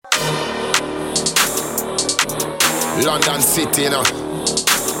London City, you know.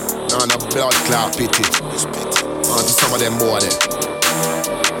 On a blood clot pity. On to some of them boy there.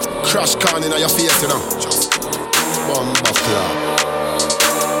 Crash can in your face, you know. Bomba clot.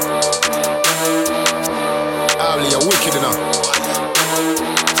 All you wicked, you know.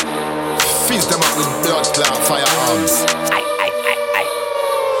 Fizz them up with blood clot firearms.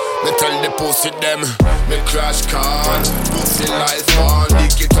 Me tell the pussy them, me crash can. Pussy life on,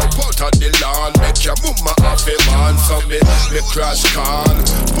 dig it up out of the lawn. Make your mama off a man. So me crash can.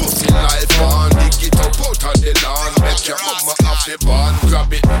 Pussy life on, dig it up out of the lawn. Make your mama off a man. Grab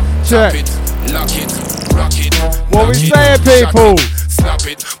it, tap it, lock it, rock it. What we saying, people? Snap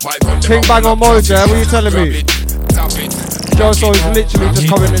it, King Bang on Moja, what are you telling me? Joe Soul is literally just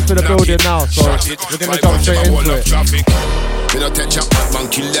coming into the building now, so we're gonna jump straight into it. Me no take chop, man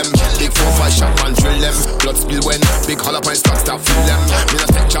kill them. Big 4-5 shot, man drill them. Blood spill when big hollow pine start fill them. Me no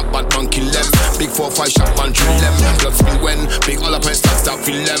take chop, bad man kill them. Big 4-5 shot, man drill them. Blood spill when big hollow pine start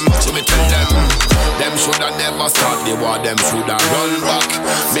fill them. So me tell them shoulda never start the war. Them shoulda run back.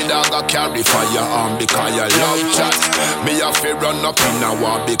 Me dog a carry firearm because you love chat. Me have to run up in a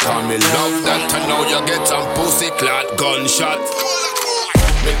war because me love that. And now you get some pussy clad gunshot.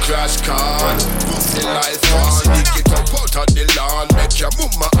 Me crash can, pussy life on. Dig it up out of the lawn. Make your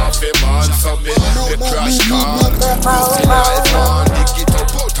mama off a man. So me crash can, pussy life on. Dig it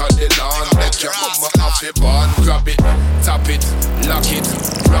up out of the lawn. Make your mama off a man. Grab it, tap it, lock it,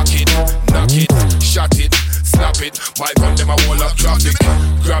 rock it, knock it, shot it, snap it. My gun them a wall of traffic.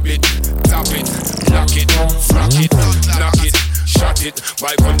 Grab it, tap it, lock it, rock it, knock it, shot it.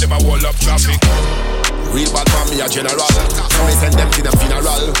 My gun them a wall of traffic. Real bad man, me a general. So me send them to the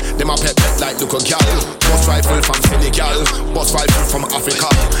funeral. Them a pet like little gal. Bust rifle from Senegal. Bust rifle from Africa.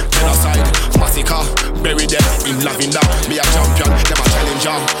 Genocide, massacre. Bury them in lavender. Me a champion, them a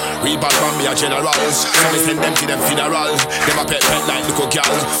challenger. Real bad man, me a general. So me send them to the funeral. Them a pet like little gal.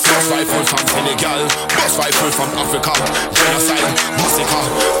 Bust rifle from Senegal. Bust rifle from Africa. Genocide, massacre.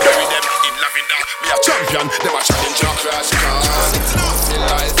 Bury them in lavender. Me a champion, them a challenger. Crash car. Pussy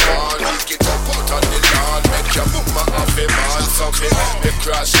life on. Get up out on the lawn. Make your mama off a man. So me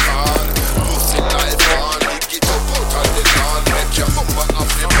crash can. Pussy life on. Get up out on the lawn. Make your mama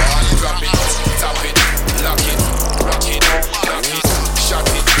off a man. Grab it, tap it, lock it, rock it, knock it, shot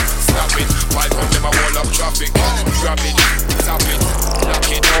it, snap it. My gun them a wall up traffic. Grab it, tap it, lock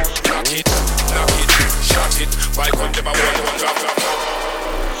it, rock it, knock it, shot it. My gun them a wall up traffic.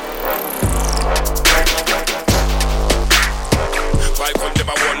 My gun them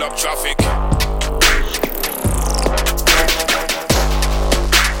a wall up traffic.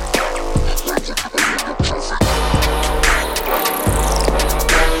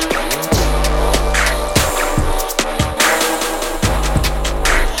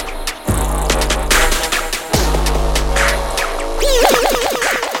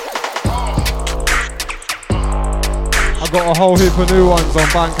 Got a whole heap of new ones on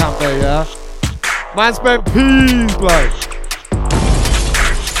Bandcamp Day, yeah? Man spent peas, bloke.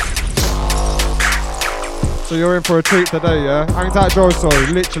 So you're in for a treat today, yeah? Hang tight, Joe Soul,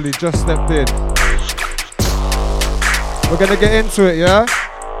 literally just stepped in. We're gonna get into it, yeah?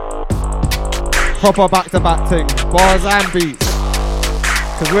 Proper back-to-back thing, bars and beats.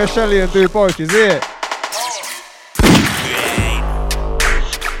 Cause we're Shelly and do both, is it?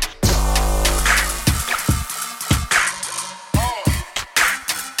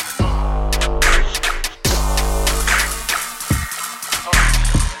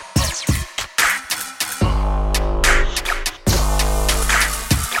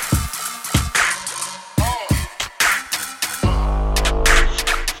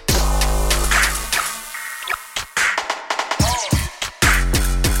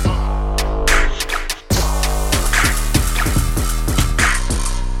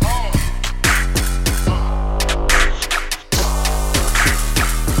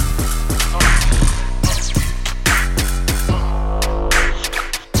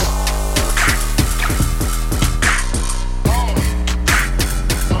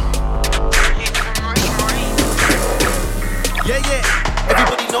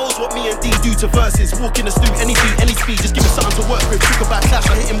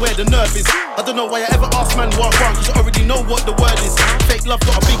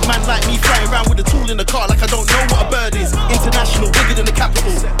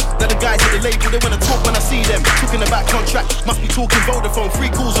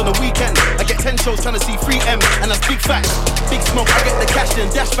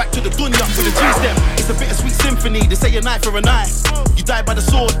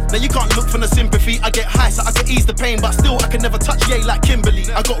 sympathy. I get high so I can ease the pain, but still I can never touch Ye like Kimberly.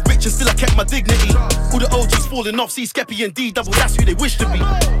 I got rich and still I kept my dignity. All the OGs falling off, see Skeppy and D double, that's who they wish to be.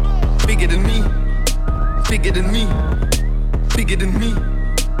 Bigger than me, bigger than me, bigger than me,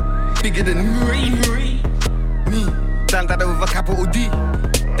 bigger than me. Me, stand that with a capital D.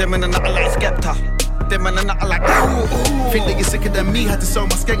 Them and another like Skepta. Them and another like think that you're sicker than me. Had to sell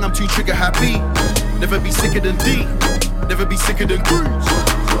my skeng, I'm too trigger happy. Never be sicker than D. Never be sicker than Cruise.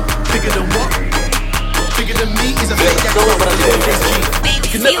 Bigger than what? Bigger than me is a fake gas, but I live against G. You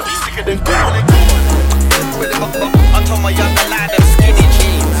can never be sicker than Cruise. I told my younger lad them skinny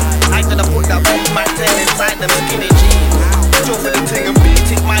jeans. I gonna put that big Mac 10 inside them skinny jeans. Go for the ting and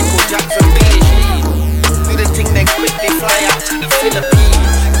beat it, Michael Jackson, Billie Jean. Do the ting then quickly fly out to the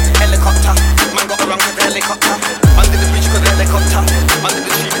Philippines. Helicopter, man got around with the helicopter. Under the bridge cause the helicopter. Under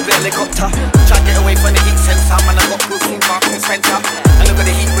the tree cause the helicopter. Try to get away from the heat sensor. Man I got proof in Marks and Spencer. And look at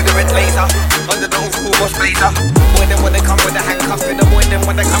the heat with the red laser. Under the old school wash blazer. Boy them when they come with the handcuffs. With the boy them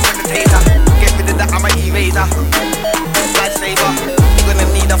when they come with the taser. Get rid of that, I'm a eraser. Lifesaver. You're gonna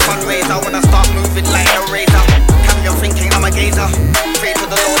need a fundraiser when I start moving like a razor. Carry on thinking I'm a gazer. Pray to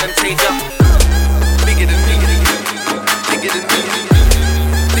the Lord and Savior. Bigger than me. Bigger than me.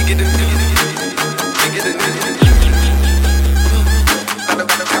 Bigger than me. Bigger than me.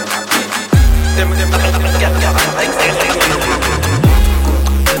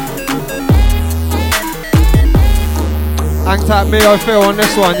 Hang tight, Mio Phil on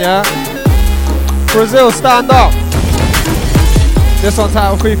this one, yeah? Brazil, stand up! This one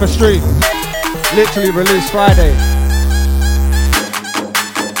titled FIFA Street. Literally released Friday.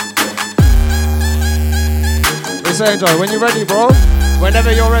 It's Angel, when you ready, bro?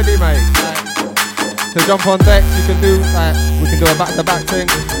 Whenever you're ready, mate. To jump on decks, you can do, we can do a back-to-back thing.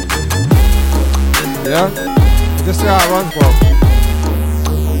 Yeah? Just see how it runs, bro.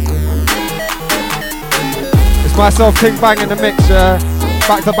 It's myself, King Bang in the mix, yeah?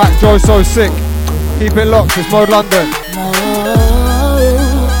 Back-to-back, Joe So Sick. Keep it locked, it's Mode London.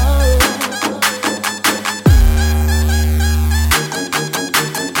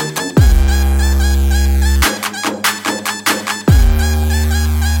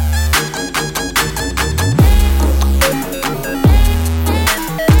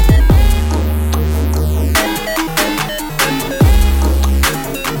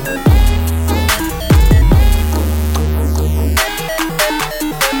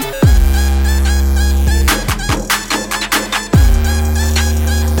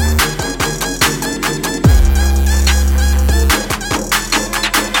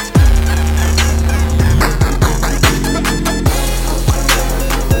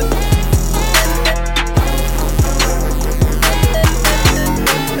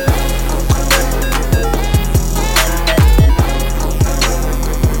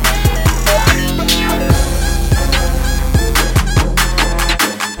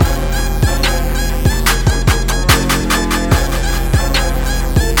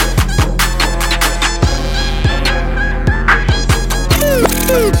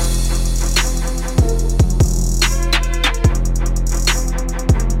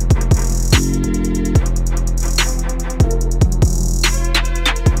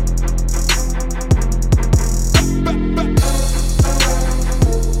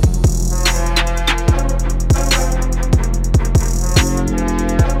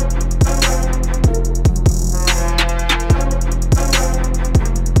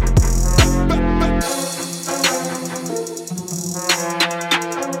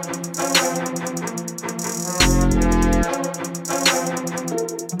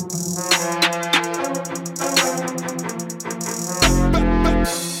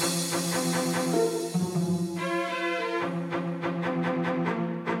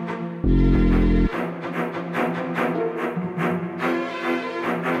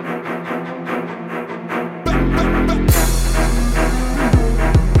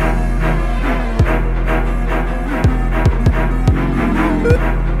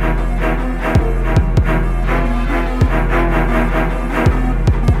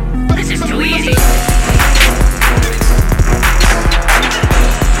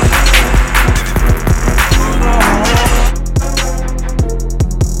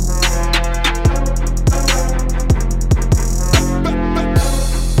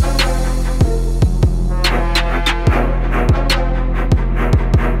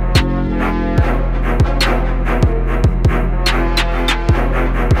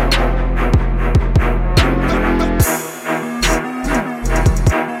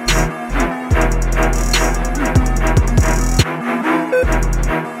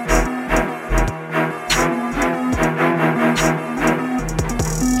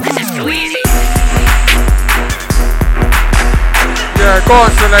 Go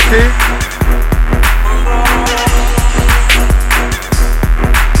on, Selecty.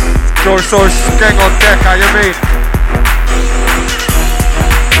 Joe Sauce gang on deck, how you mean?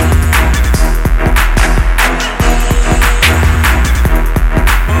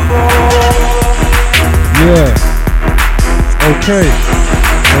 Yeah. Okay.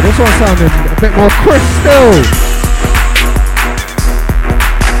 Well, this one sounded a bit more crisp still.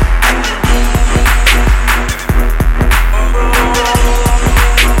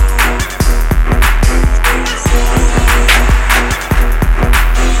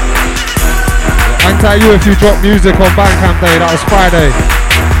 Tell you if you drop music on Bandcamp Day, that was Friday.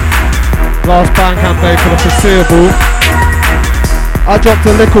 Last Bandcamp Day for the foreseeable. I dropped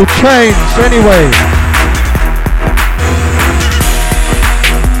a little change anyway.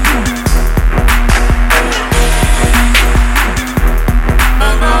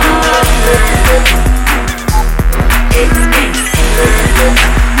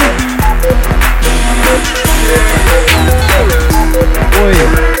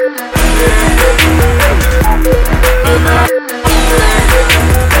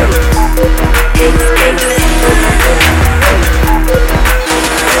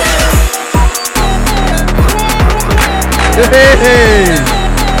 Hey!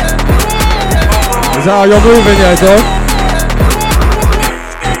 Is that how you're moving, yeah, dog?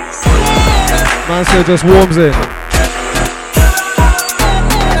 Man still just warms it.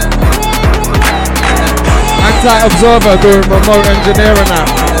 Anti-Observer doing remote engineering now.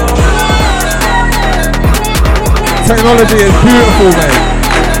 Technology is beautiful, mate.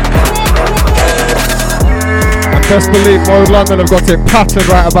 And best believe Mode London have got it patterned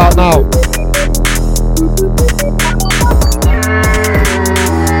right about now.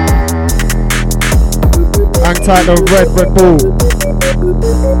 Hang tight the Red Bull.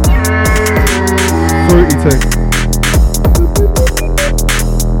 Fruity thing.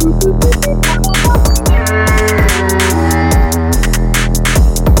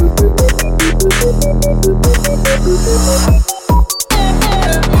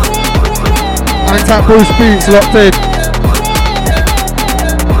 Hang tight Bruce Beats locked in.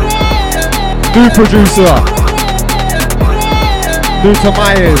 New producer. New to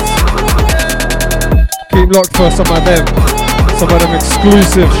my ears. Keep locked for some of them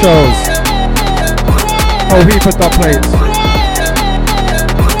exclusive shows. Whole heap of dub plates.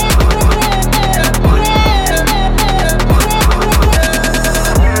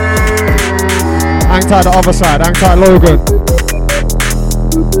 Hang tight the other side, hang tight Logan.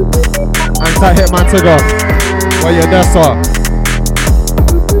 Hang tight Hitman Tigger. Where your desks are.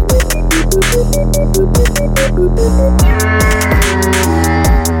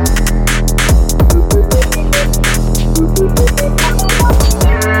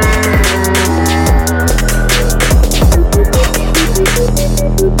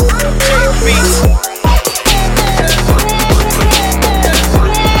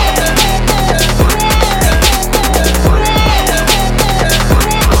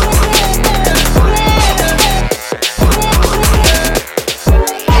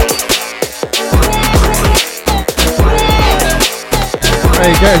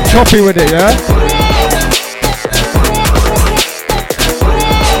 Hey, getting choppy with it, yeah?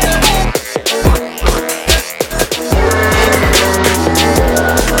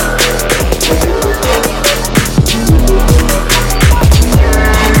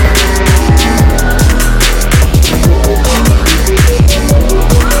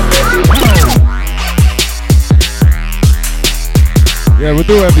 Yeah, we'll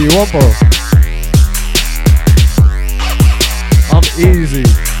do whatever you want, bro. I'm easy.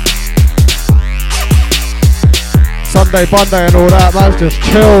 Sunday, Monday and all that, man's just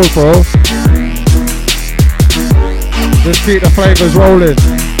chill, bro. Just keep the flavors rolling.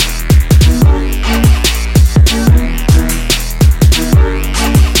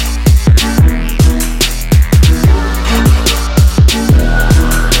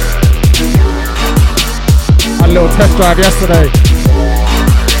 Had a little test drive yesterday.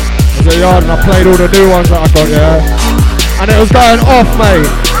 I was at yard and I played all the new ones that I got, yeah. And it was going off, mate.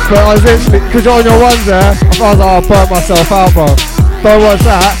 But I was literally, because you're on your ones there, I was like, I'll burn myself out, bro. Don't watch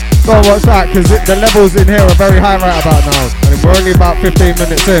that, because the levels in here are very high right about now. And we're only about 15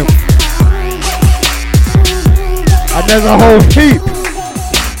 minutes in. And there's a whole heap.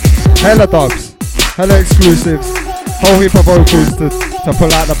 Hella dubs, hella exclusives, whole heap of vocals to pull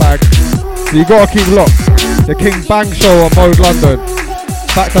out the bag. So you gotta keep locked. The King Bang Show on Mode London.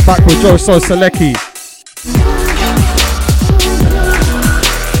 Back to back with Joe Selecki.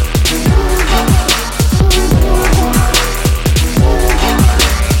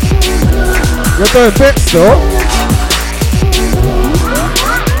 You're doing bits though.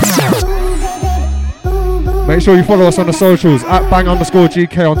 Make sure you follow us on the socials at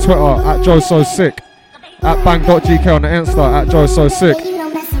bang_GK on Twitter, at Joe So Sick, at bang.gk on the Insta, at Joe So Sick.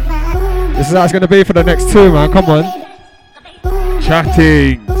 This is how it's going to be for the next 2, man. Come on.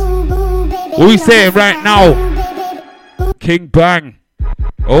 Chatting. What we saying right now? King Bang.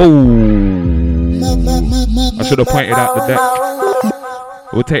 Oh. I should have pointed out the deck.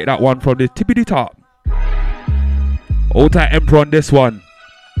 We'll take that one from the tippity top. Hold tight Emperor on this one.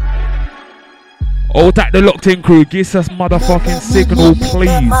 Hold tight the Locked In crew. Give us motherfucking signal,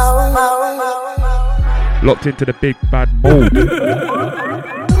 please. Locked into the big bad mode.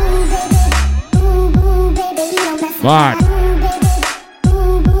 Man.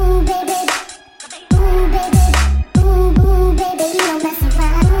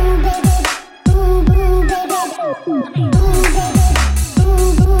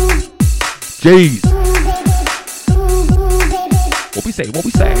 Jeez. What we say? What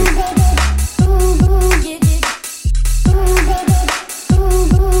we say?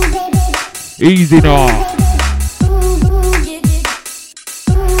 Easy now.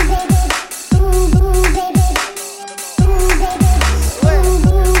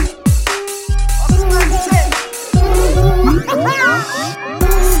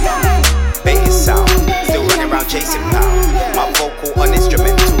 Chasing pounds, my vocal on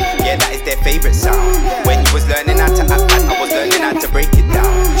instrumental, yeah, that is their favorite sound. When you was learning how to act like I was learning how to break it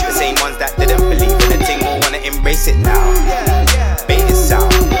down. The same ones that didn't believe in the thing will wanna embrace it now. Baited sound,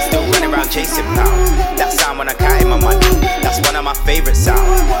 still running around chasing pounds. That sound when I counting my money, that's one of my favorite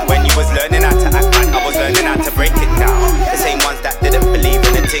sounds. When you was learning how to act like I was learning how to break it down. The same ones that didn't believe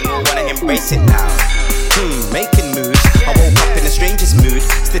in the thing will wanna embrace it now. Making moves, I woke up in the strangest mood.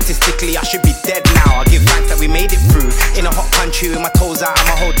 Statistically, I should be dead now. I give thanks that we made it through. In a hot country with my toes out and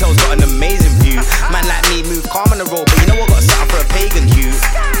my hotel's got an amazing view. Man like me move calm on the road, but you know I got something for a pagan you.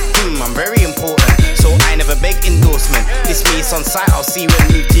 I'm very important, so I never beg endorsement. This me, it's on site, I'll see you when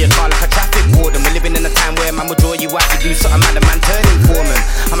you move to your car like a traffic warden. We're living in a time where man will draw you out, you do something, man, the man turning foreman.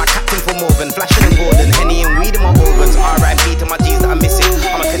 I'm a captain for Morgan, flashing and Gordon, Henny and weed in my organs. R.I.P. to my G's that I'm missing,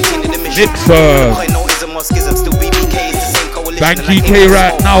 I'ma continue the mission. Or schism, still BBK is the same coalition. Bang GK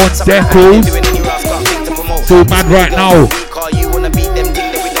right now on Decals. So mad right now.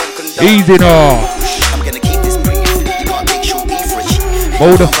 Easy now. I'm gonna keep this brief. You can't take short beef rich.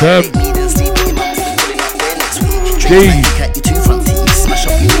 Hold the firm. Jeez. Smash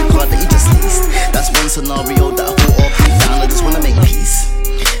up your new card that you just leased. That's one scenario that I thought of. Down, I just wanna make peace.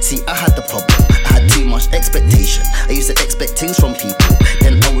 See, I had the problem. I had too much expectation. I used to expect things from people,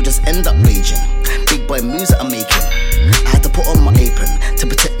 then I would just end up raging. Big boy moves that I'm making. I had to put on my apron to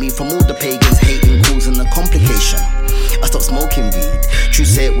protect me from all the pagans hating, causing a complication. I stopped smoking weed. True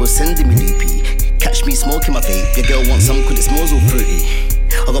say it was sending me loopy. Catch me smoking my vape. Your girl wants some cause it smells all fruity.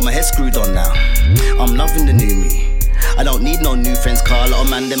 I got my head screwed on now. I'm loving the new me. I don't need no new friends, car. A lot of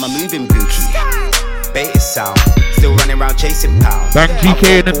man, them are moving bookie. Baited sound, still running around chasing pounds. Bang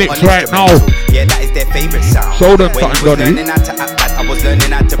GK in the mix right now. Yeah, that is their favorite sound. Show them something, Donny. I was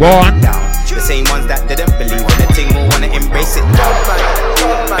learning how to go on down. The same ones that didn't believe in the thing will wanna embrace it now.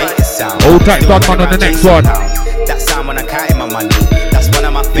 Baited sound. Hold tight, Dogman on the next one. That sound when I counting my money. That's one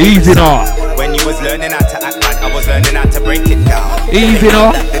of my favorite. Easy now. When you was learning how to act like I was learning how to break it down. Easy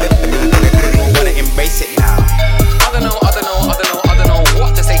now. Wanna embrace it now. I don't know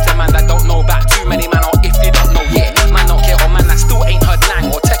what to say to man that don't know about too many man, or if you don't know yet. Man don't care, or man that still ain't heard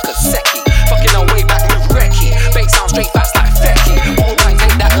Nang or Tekka Seki. Fucking away back with Reki. Bass sound straight fast like Fecky. All right,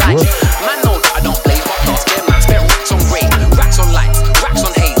 take that line. Man know that I don't play, but don't scare man. Spare racks on grade, racks on lights, racks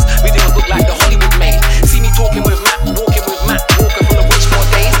on haze. We didn't look like the Hollywood made. See me talking with Matt, walking with Matt, walking from the Witchmore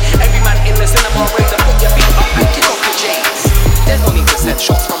days. Every man in the cinema ready to put your feet up and kick off the J's. There's no need to send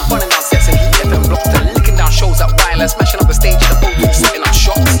shots from running down sets and heat FM blocks to licking down shows at Wireless, smashing up the stage at the O2, setting up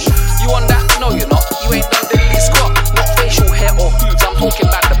shots. You on that? No, you're not. You ain't done diddly squat. Not facial hair or hooves. I'm talking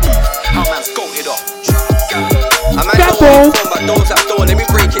about the booth. How man's goated off. A man don't want to but those that don't. Let me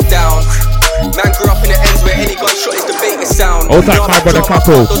break it down. Man grew up in the ends where any gunshot is the biggest sound. Oh, thank my brother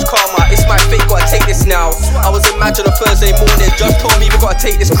Capo. Those karma, it's my fate, gotta take this now. I was in Madge on a Thursday morning, just told me we gotta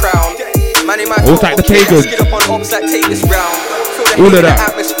take this crown. Man in my thank the pagans. Skid up on ops like take this round. All of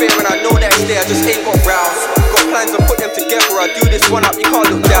that. Atmosphere and I know that it's there, I just ain't got round. Got plans to put them together, I do this one up, you can't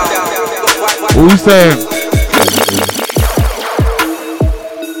look down. What you saying?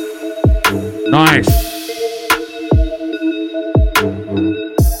 Nice.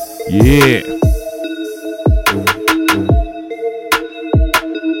 Yeah.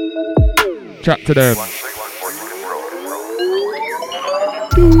 Chat to them.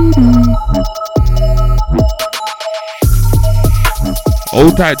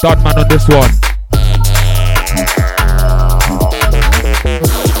 Hold tight, Dodman on this one.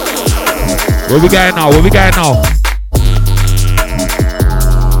 Where we going now? Where we going now?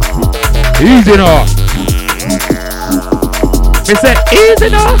 Easy now. We said easy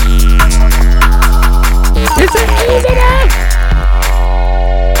now. We said easy now.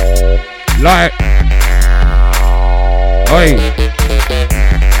 Like, oi.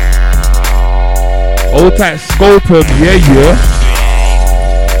 Old tight scope 'em, yeah.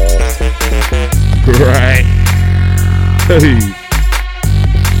 Right. Hey.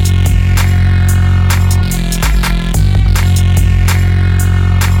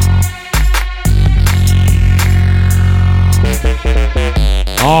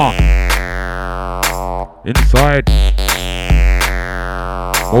 Inside.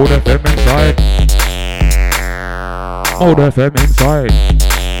 Mode FM inside. Mode FM inside.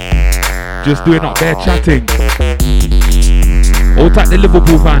 Just doing up there chatting. All type the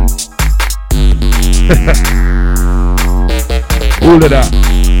Liverpool fans. All of that.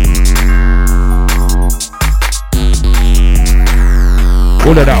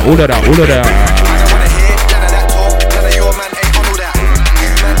 All of that, all of that, all of that.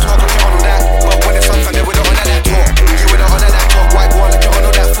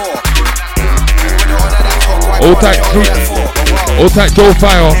 All tight All tight Joe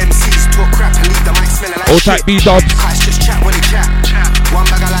Fire. All tight B Dubs.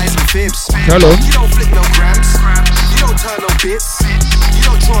 Tell him. You don't flip no grams. You don't turn no bits. You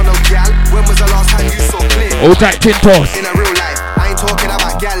don't draw no gal. When was the last time you saw clear? All tight Tintos. In a real life, I ain't talking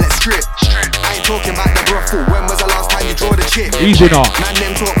about gal, let's strip. I ain't talking about the brothel. When was the last time you draw the chick? Easy now. Man,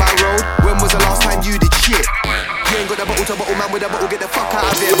 them talk about road. When was the last time you did shit? You ain't got the bottle to bottle, man with a bottle. Get the fuck out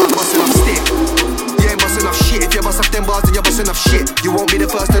of here, man. Bustin' off stick. Enough shit. If you bust off them bars, then you're busting off shit. You won't be the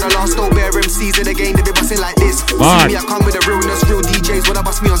first and the last. Don't bear MCs in the game, they be busting like this. See me, I come with the realness. Real DJs when I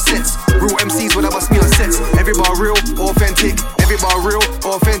bust me on sets. Real MCs when I bust me on sets. Every bar real, authentic. Every bar real,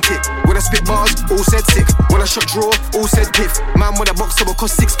 authentic. When I spit bars, all said sick. When I shot draw, all said piff. Man, when I box up, will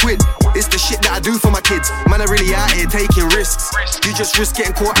cost £6. It's the shit that I do for my kids. Man, I really out here taking risks. You just risk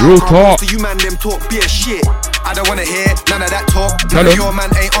getting caught out. Real talk. So you man, them talk beer shit. I don't wanna hear none of that talk. None of your man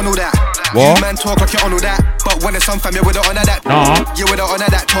ain't on all that. What? You man talk like you're on all that. But when it's some fam, you with the honor that. You with the honor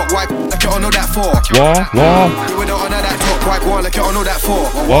that talk. Why like you're on all that for? What? You with the honor that talk. Why go on like you're on all that for?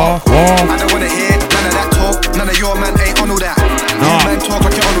 What? I don't wanna hear none of that talk. None of your man ain't on all that. You man talk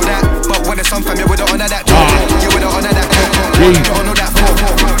like you're on all that. But when it's some fam, you with the honor that talk. You with the honor that talk. Why like you're on all that for?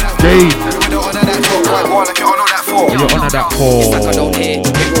 You with the honor that talk. Why go on like you're on all that for? You're on that for. It's like I don't hear.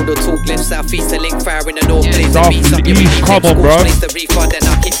 We roll the talk left, south, east, the link fire in the north. South, east, come on, bro. Place the refund and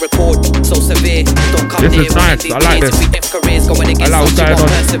I hit record. So severe. Don't come this is nice. I like this. I like what's going on.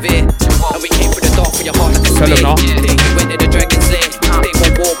 And we came for the dark for your heart like a spear. Tell them now. They went to the dragon's lair. They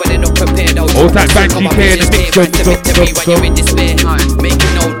want war but they're not prepared. All that bang GK in the mix. You're in despair. Make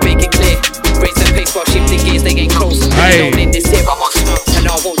it known, make it clear. Raise the pace while shifting gears. They ain't close. They don't in this here. And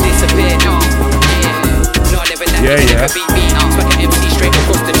I won't disappear. Yeah. Beat me. It's like an MC straight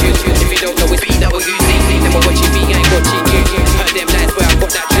across the tube. If you don't know it's BWZ, never watching me, I ain't watching you. Heard them lines where I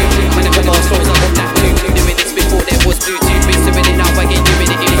got that tune. Man, if I got flows, I got that tune. Doing this before there was Bluetooth. Been submitting now, I get doing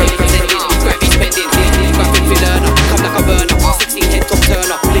it in representing. Gravity spending, graphic for learner. Come like a burner, 16 head top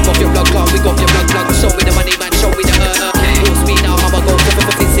turner. Lick off your blood clot, we got your blood plug. Show me the money, man, show me the earner. Full speed now, I'ma go for it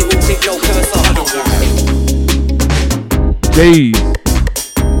will take no cursor. Jeez,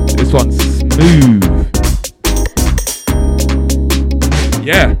 this one's smooth.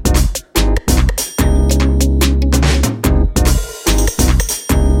 Yeah.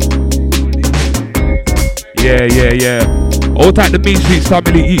 All type the Mean Streets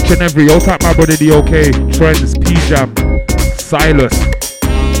family, each and every. All type my brother the OK, Trends, P-Jam, Silas.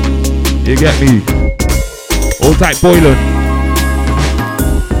 You get me? All type Boylan.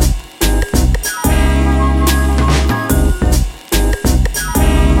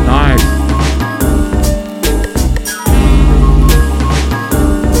 Nice.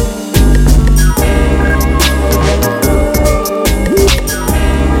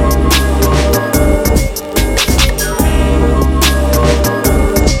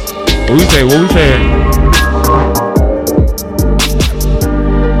 What we say?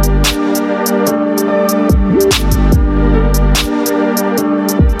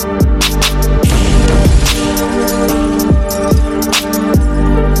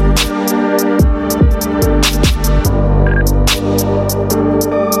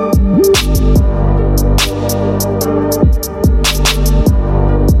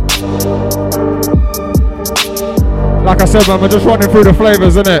 Like I said, man, we're just running through the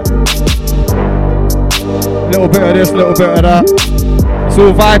flavours, innit? Little bit of this, little bit of that. It's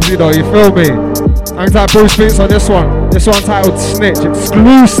all vibes, you know, you feel me? Hang tight, Bruce Beats on this one. This one titled Snitch.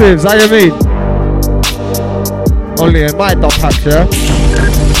 Exclusives, how you mean? Only in my dub packs, yeah?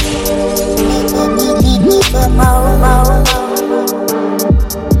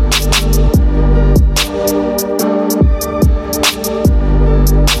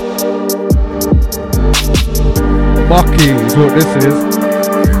 Mucky is what this is.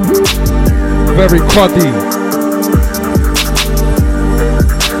 Very cruddy.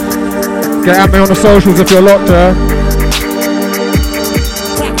 Get at me on the socials if you're locked there.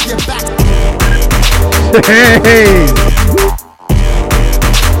 Hey!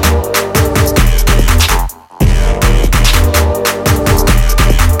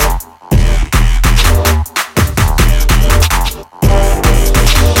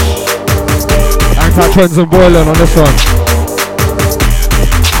 Anti-Trends and Boiling on this one.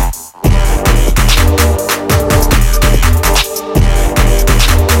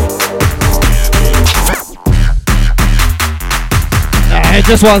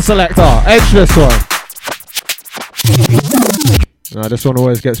 Just one selector, edge this one. No, this one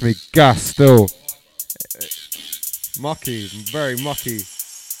always gets me gas still. Mucky, very mucky.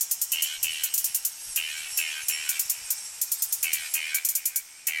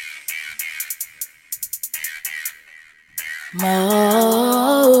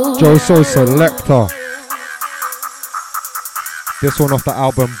 Joe So Selector. This one off the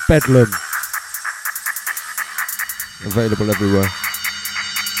album Bedlam. Available everywhere.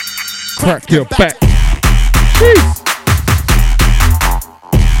 Crack your back. Jeez.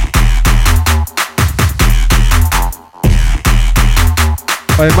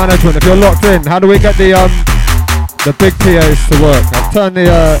 Hey management, if you're locked in, how do we get the big PAs to work? I've turned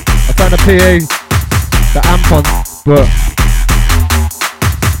the PA, the amp on, but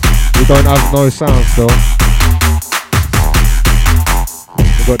we don't have no sound still.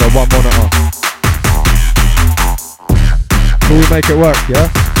 We've got the one monitor. Will we make it work, yeah?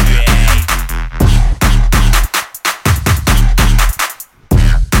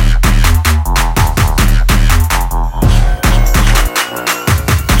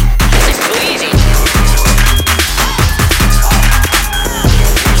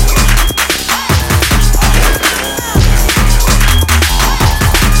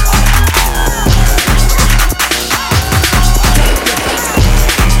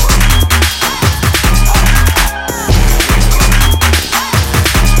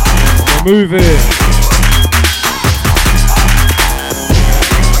 Move it.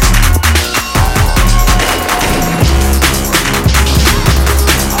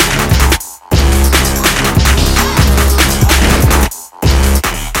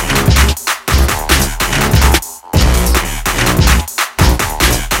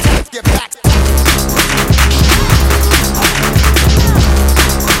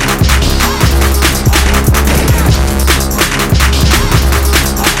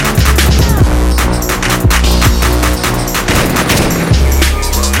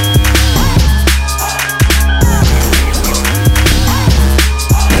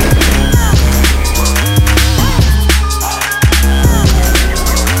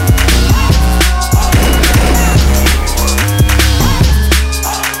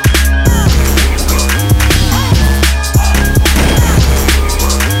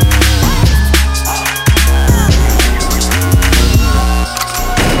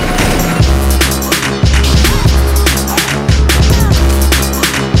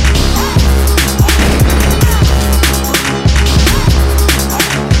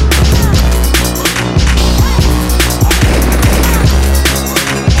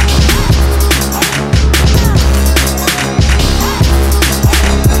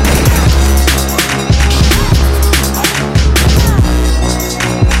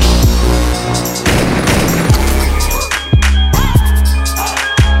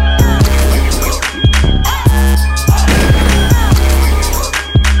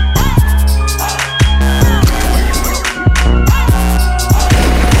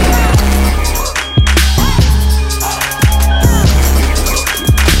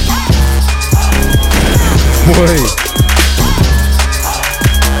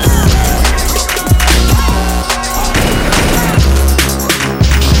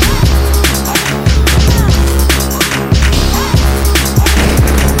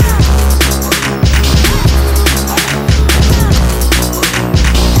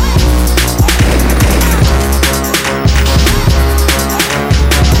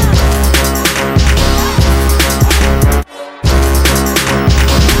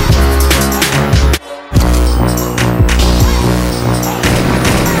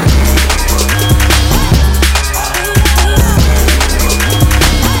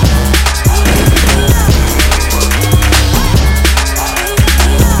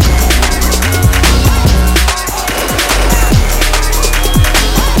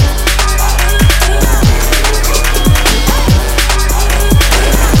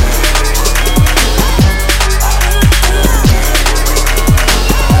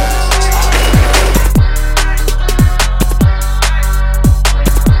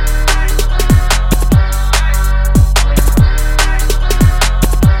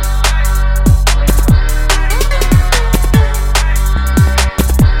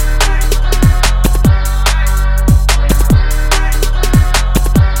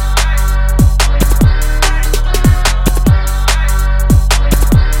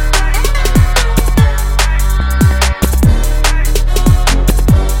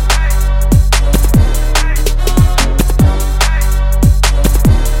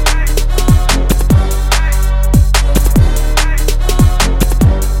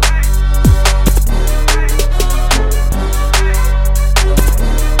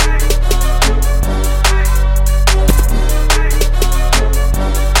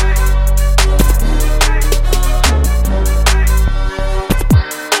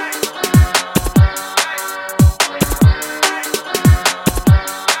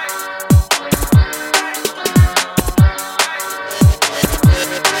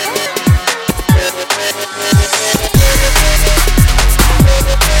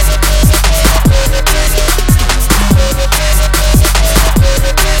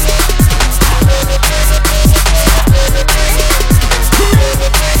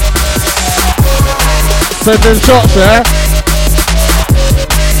 Sending shots, yeah?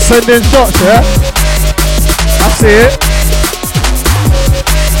 Sending shots, yeah? I see it.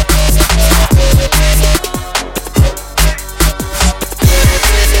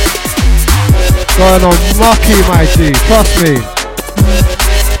 Going on mucky, my G, trust me.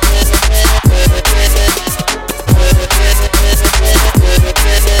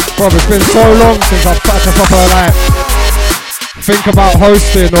 Bro, it's been so long since I've touched a proper like think about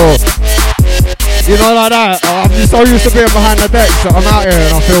hosting or you know like that. I'm just so used to being behind the decks that I'm out here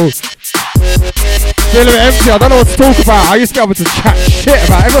and I feel a bit empty. I don't know what to talk about. I used to be able to chat shit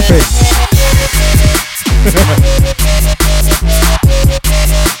about everything.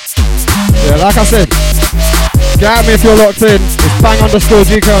 Yeah, like I said, get at me if you're locked in. It's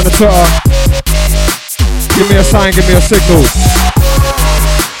bang_GK on the Twitter. Give me a sign, give me a signal.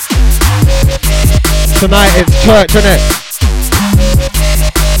 Tonight it's church, innit?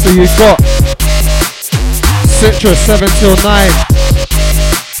 So you've got Citrus 7 till 9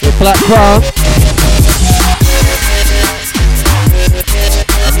 with Black Crown.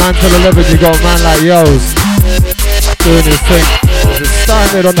 And 9 till 11 you got a man like Yo's doing his thing. It's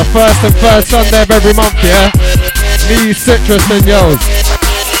standard on the first and third Sunday of every month, yeah? Me, Citrus and Yo's.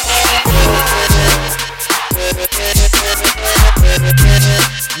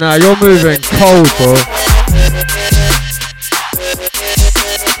 Nah, you're moving cold, bro.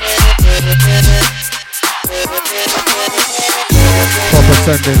 Proper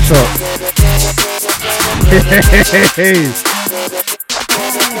sending shot.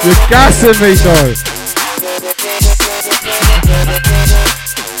 You're gassing me, though.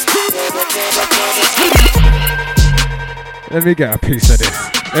 Let me get a piece of this.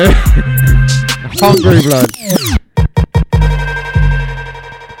 Hungry blood.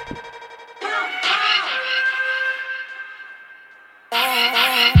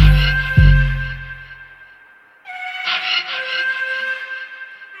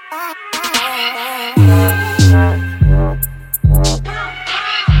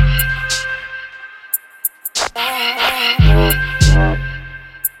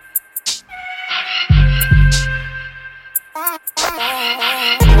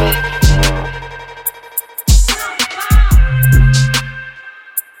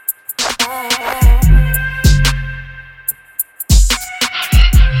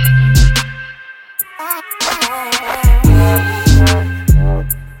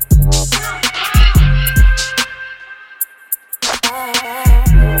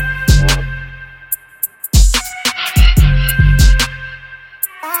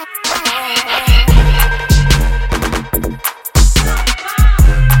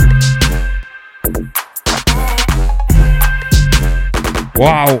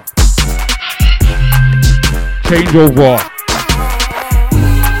 Wow. Changeover.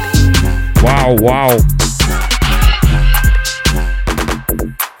 Wow, wow.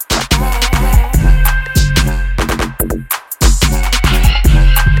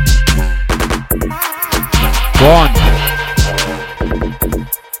 Go on.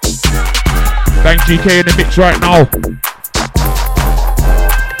 Bang GK in the mix right now.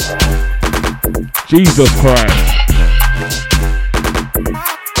 Jesus Christ.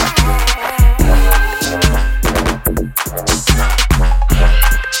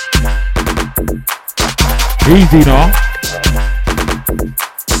 Easy now.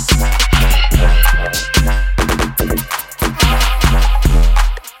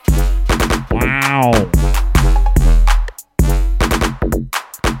 Wow.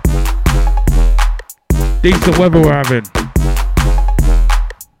 Decent weather we're having.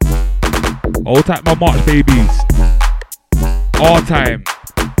 All time my March babies. All time.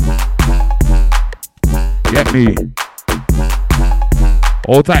 Get me.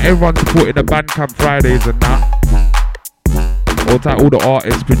 All time everyone supporting the Bandcamp Fridays and that. All time all the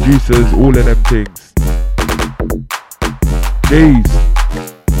artists, producers, all of them things. Jeez.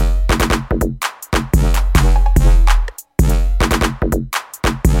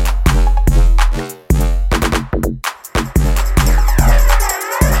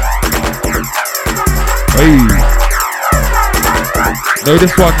 Hey. No,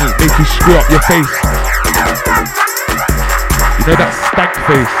 this one makes you screw up your face. You know that stank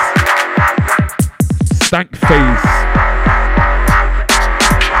face. Stank face.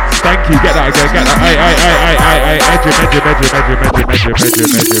 Stanky, get that again, get that.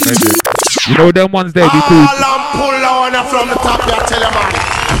 Edging. You know them ones there we call.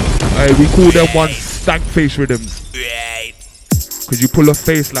 We call them ones stank face rhythms. Cause you pull a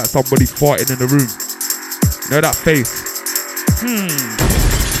face like somebody farting in the room. You know that face?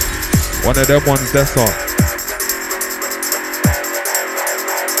 One of them ones that's all.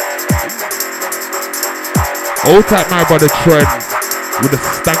 Old type my brother Trend with the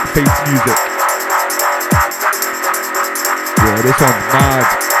stank face music. Yeah, this one's mad.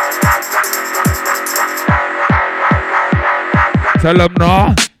 Tell them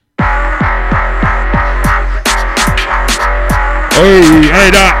now. Hey,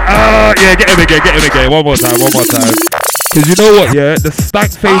 that. Yeah, get him again. One more time. Cause you know what, yeah, the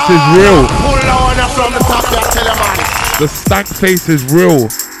stank face is real. The stank face is real.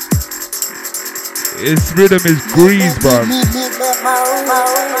 Its rhythm is grease, bro.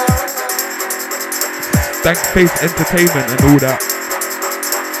 Stank face entertainment and all that.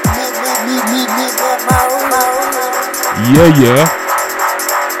 Yeah.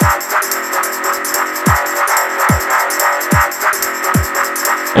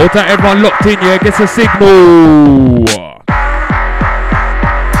 All time everyone locked in, yeah, gets a signal.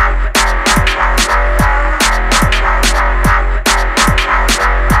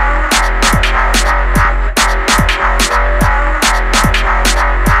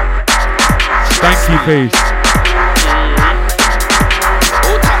 Stanky face.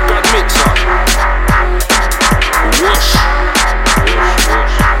 All type grad mixer. Whoosh.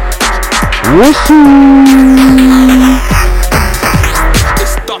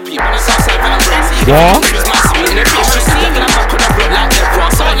 It's stoppy, man. It's outside that crazy.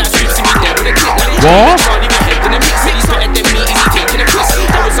 What?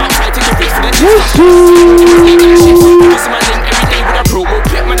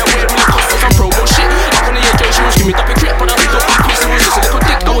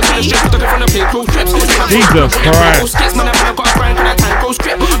 Jesus Christ.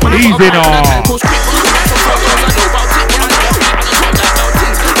 Easy now.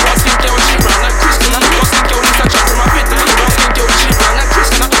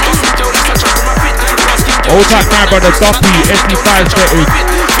 Old type man brother Duppy, SC5 setting.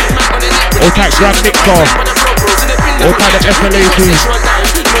 Old type grab mixer. Old type the FLAT.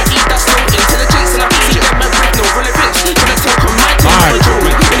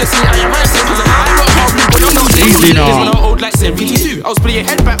 Easy now. 72. I was playing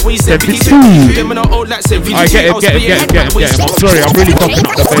head back way 72. 72. Them are old like 72. I get him. I'm sorry, I'm really fucking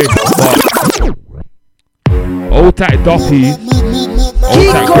up the bass. But old type Duppy. Old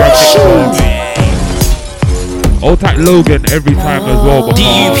type grab mixer. Old type Logan every time as well.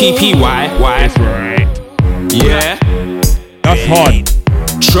 DUPPY. That's right. Yeah. That's hard.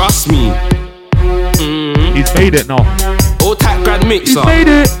 Trust me. He's made it now. Old type grad mixer. He's made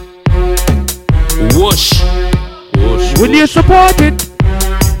it. Whoosh. When you support it.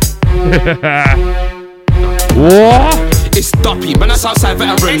 What? It's Duppy, man, that's outside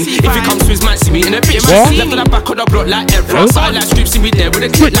veteran. If it comes to his man, see me in a bitch. What? Left on the back of the block like everyone. Sound like Scoops, see me there with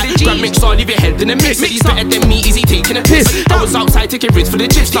a clip like grab mix, I'll leave your head in a mix. He's better than me, easy taking a piss. I was outside taking risks for the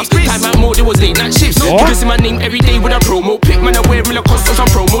chips. Last time out more, there was late night shifts. You can see my name every day with a promo pic. Man, I'm wearing Lacoste on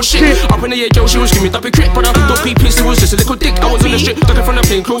some promo shit. Up in the air, yo, she was screaming Duppy crip. But don't be pissed, it was just a little dick. I was on the strip, ducking from the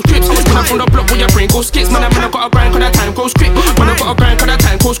plain clothes trips. When I'm from the block where your brain goes skits. Man, I got a grind, cause that time goes quick. Man, I got a grind, cause that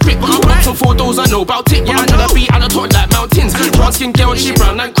time goes quick. Up some photos, I know about it. But I'm trying to be out of top like mountains. Brown skin girl, she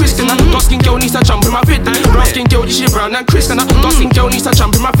brown and Christian. Dark skin girl needs to jump in my fit. Brown skin girl, she brown and Christian. Dark skin girl needs to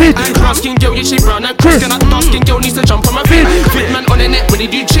jump in my fit. Brown skin girl, she brown and Christian. Dark skin girl needs to jump on my fit. Fit man on the net when they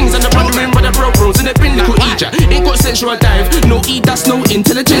do chings and the wondering where the bros in the bin. Little Egypt ain't got sensual dive. No E, that's no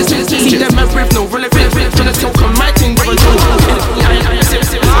intelligence. See them as with no relevance. Tryna talk on my thing, but I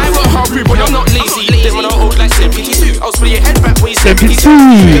work hard, but I'm not lazy. Them when I old like 72. I'll split your head back way 72.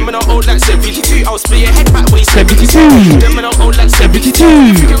 Them when I old like 72. I'll split your head back way 72. Them when I old like 72.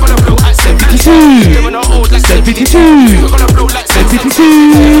 You're gonna blow at 72. Them when I old like 72. You're gonna blow like 72.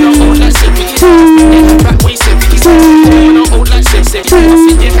 Them when I old like 72. Head back way 72. Them when I old like 72. I'll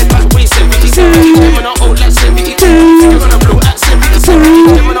split your head back way 72. Them when I old like 72. You're gonna blow at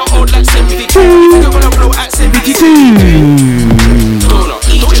 72. Them when I old like 72. You're gonna blow at 72.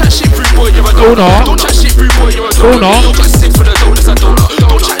 Don't chat shit free boy, you're a donut. Don't chat shit free boy, you're a donut. Don't chat shit for the donuts, a donut.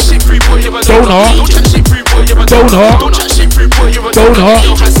 Don't chat shit free boy, you're a donut. Don't chat shit free boy, you're a donut. Don't chat shit free boy, you're a donut.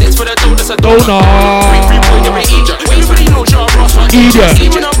 Don't chat shit for the donuts, a donut. Free boy, you're a Egypt. Everybody knows you're a Ross, man. Egypt.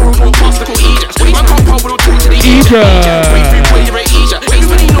 Even a road will pass the cool Egypt. Man can't pop, we'll talk to the Egypt. Free boy, you're a Egypt.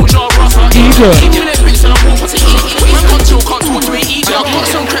 Everybody knows you're a Ross, man. Egypt. Even that bitch and I won't pass it. Man can't talk to the Egypt. I've got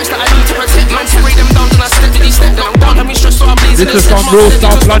some cracks that I need to protect. Man, spray them down, then I step to these step down. Let me stress so I'm blazing. This is some real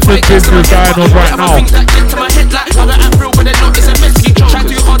South London business going on right now.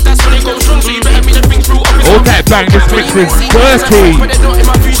 All that bang, this mix is dirty.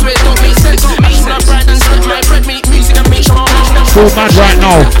 Full mad right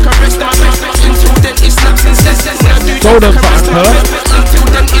now. Show them something, huh?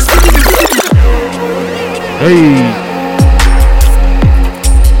 Hey.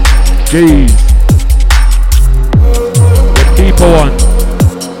 Jeez. The deeper one.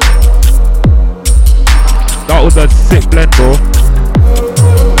 That was a sick blend, bro.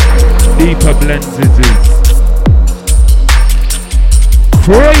 Deeper blends it is.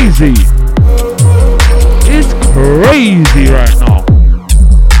 Crazy. It's crazy right now.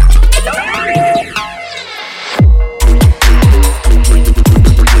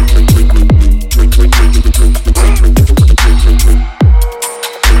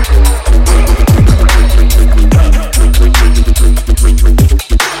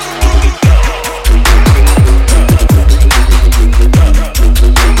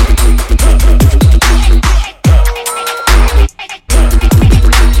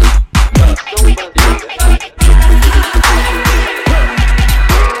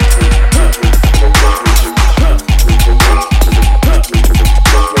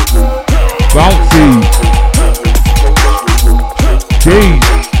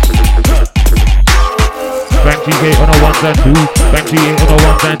 And twos, bang GK on the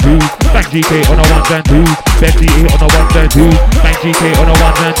ones and twos, bang GK on the ones and twos, bang GK on the ones and twos, bang GK on the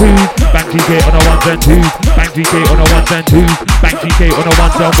ones and twos, bang GK on the ones and twos, bang GK on the ones and twos, bang GK on the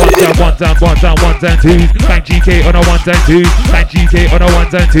ones and twos, bang GK on the ones and twos, bang GK on the ones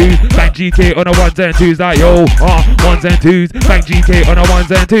and twos, bang GK on the ones and twos, like yo, ones and twos, bang GK on the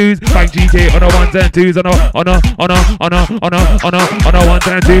ones and twos, bang GK on the ones and twos, on a ones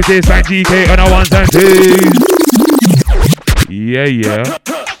and twos, this bang GK on the ones and twos. Yeah.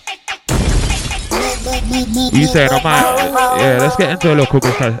 You saying I might? Yeah, let's get into a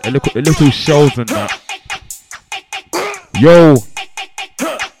little shows and that. Yo,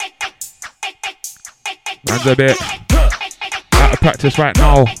 man's a bit out of practice right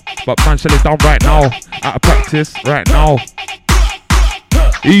now, but man, shall it done right now. Out of practice right now.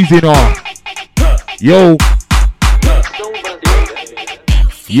 Easy now. Yo.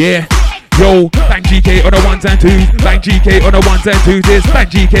 Yeah. Yo, bang GK on the ones and twos, bang GK on the ones and twos, this bang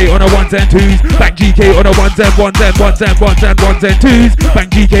GK on the ones and twos, bang GK on the ones and twos, bang GK on the ones and twos, bang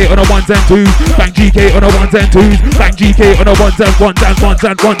GK on the ones and twos, bang GK on the ones and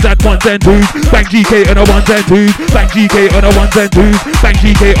twos, bang GK on the ones and twos, bang GK on the ones and twos, bang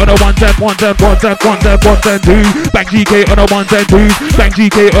GK on the ones and twos, bang GK on the ones and twos, bang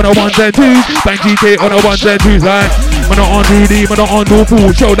GK on the ones and twos, bang GK on the ones and twos, like man not on duty, man not on no fool,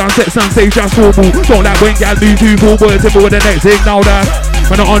 showdown set sensation. Just formal, don't like when gal move too forward to the next thing now that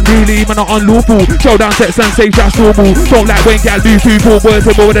man not unruly, man not unlawful, showdown set sensation just normal, don't like when gal move too forward to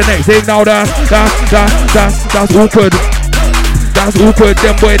the next thing now that's awkward, that's awkward,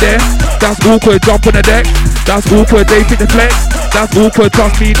 them boy there, that's awkward, jump on the deck, that's awkward, they fit the flex, that's awkward,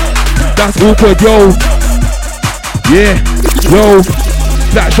 trust me, that's awkward, yo, yeah, yo.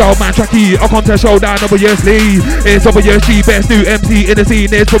 Black Show man tracky, I come to showdown obviously. It's obviously best new MC in the scene.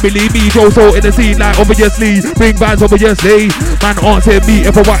 It's probably me, Joe Soul in the scene like obviously. Bring bands obviously. Man answer me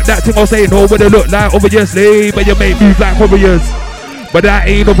if I want that thing I'll say no what it look like obviously. But you make moves like warriors. But that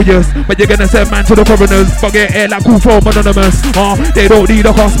ain't obvious, but you're gonna send man to the coroners. Forget air like cool from anonymous. They don't need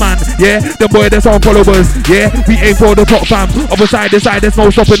a cost man. Yeah, them boy there's some followers. Yeah, we aim for the top fam. Other side, this side, there's no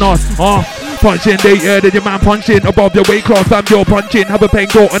stopping us. Punching later than your man punching above your weight class, fam, you're punching. Have a pen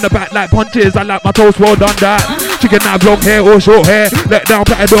go on the back like punches. I like my toast well done that. She can have long hair or short hair. Let down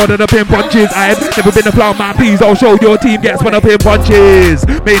platador than the pin punches. I've never been a flower man, please. I'll show your team gets one of pin punches.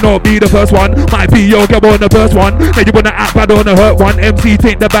 May not be the first one, might be your girl on the first one. Then you wanna act bad on the hurt one. MC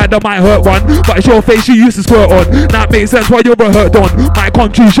think the bad that might hurt one, but it's your face you used to squirt on. That makes sense why you're a hurt on. My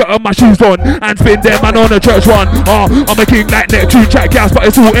country shut up my shoes on and spin them man on a church one. I'm a king like Neptune, chat gas, but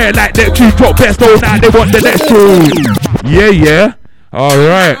it's all air like Neptune. Drop best all now, they want the next tune. Yeah.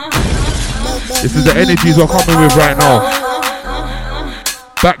 Alright. This is the energies we're coming with right now.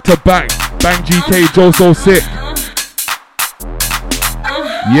 Back to back. Bang GK, Joe So Sick.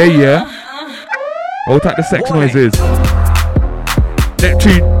 Yeah. Hold tight the sex noises.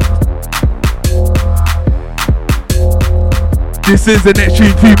 Neptune. This is the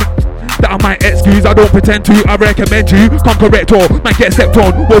Neptune team that I might excuse, I don't pretend to, I recommend you come correct or man get stepped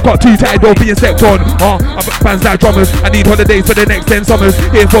on. Woke up too tired, don't being stepped on. I've got fans like drummers, I need holidays for the next 10 summers.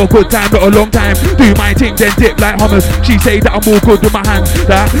 Here for a good time, not a long time. Do my thing, then dip like hummus. She say that I'm all good with my hands,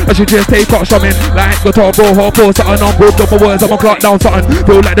 that I should just take up strumming. Like guitar, bro, hard for something on good. Don't my words, I'm a clock down something.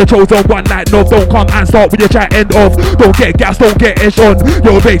 Feel like the chosen one, like no, don't come and start with your chat end off. Don't get gas, don't get edged on.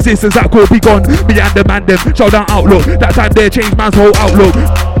 Your basis is that could be gone. Me and the man them, showdown outlook. That time they changed man's whole outlook.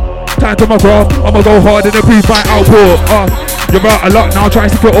 time to my craft. I'ma go hard in the proof my output. You're out a lot now, try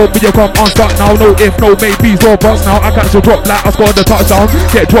to get up, but you come on start now. No if, no maybe, raw bust now. I catch a drop like I scored the touchdown.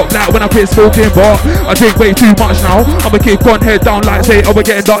 Get dropped like when I quit smoking, but I drink way too much now. I'ma keep on head down like say I was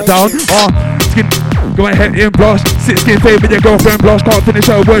getting knocked down. Skin, go ahead in blush. Sit skin fade with your girlfriend blush. Can't finish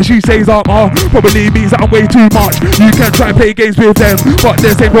her word, she says up. Probably means that I'm way too much. You can try and play games with them, but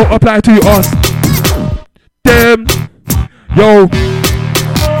the same won't apply to us. Them, yo.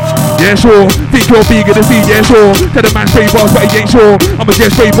 Yeah, sure. Think you're big in the scene, yeah, sure. Tell the man straight bars, but he ain't sure. I'ma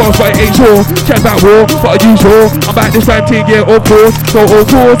get straight bars, but he ain't sure. Chat about war, but are you sure? I'm back this time, thing, yeah, of course. So, of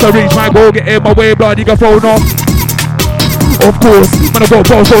course, I reach my goal, get in my way, blood, you got thrown off. Of course, man, I got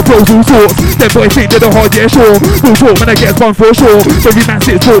balls, so flows, all sorts. Them boys think they're the hard, yeah, sure. Full talk, man, I get spun for sure. Every man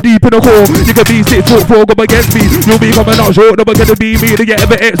 6 foot deep in the core. You can be 6 foot 4, go against me. You'll be coming out short, never gonna be me to get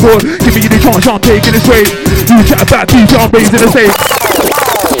ever export. Give me the chance, I'm taking it straight. You chat about people, I'm raising the same.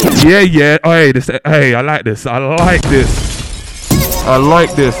 Yeah. Hey, I like this. I like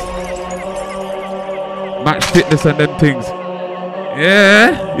this. Match fitness and them things.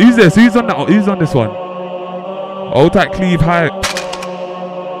 Yeah. Who's this? Who's on this one? Old that Cleaver hype.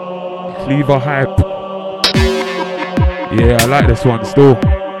 Yeah, I like this one still.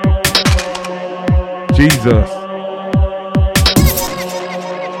 Jesus.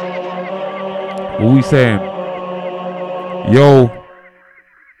 What we saying? Yo.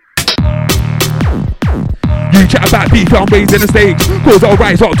 You chat about beef, I'm raising the stakes. Cause I'll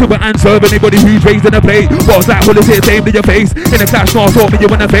rise up to it and serve anybody who's raising the plate. What's that politics aimed in your face? In a clash, not talk me you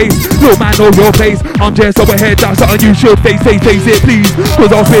in the face. No man know your place. I'm just overhead, that's something you should face it please.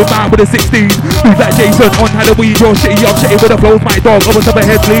 Cause I'll spit man with a 16. Who's like Jason on Halloween? You're shitty, I'm shitty with the flows, my dog. Over top of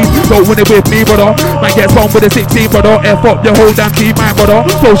head please. Don't win it with me, brother. Man gets on with a 16, brother. F up your whole damn team, my brother.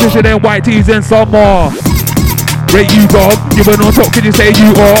 Social shit and white tees and some more. Rate you dog, you went on top, can you say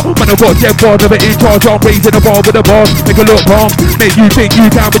you are? Man, I've got 10 bars, never in charge, I'm raising the bar with the bars. Make a look bomb, make you think you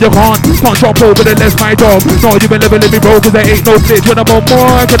can, but you can't. Can't jump over the left, my dog. No, you been leveling me, bro, cause there ain't no glitch. When I'm on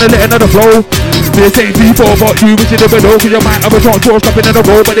more, gonna let another flow. This ain't G4, but you wish you never know. Cause your man have a chance, you're stopping in the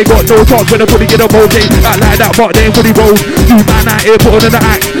road. But they got no chance when they're putting in a mold. They act like that, but they ain't fully rolled. You man out here putting in the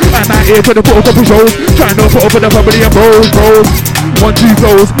act. I'm out here trying to put up a couple shows. Trying to put up in the family and bros. 1, 2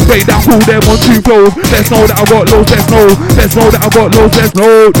 flows, break down cool them 1, 2 flows. Let's know that I got lows, let's know that I got lows, let's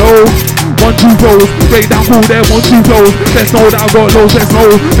know. 1, 2 flows, break down cool them 1, 2 flows. Let's know that I got lows, let's know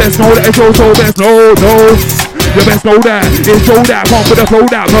that it's so, let's know. You best know that, it's show that, come with the flow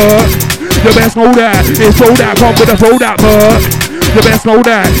that hurt. You best know that, it's show that, come with the flow that hurt. You best know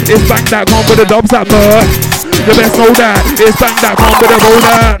that, it's bang that, come with the dubs that hurt. You best know that, it's bang that, come with the roll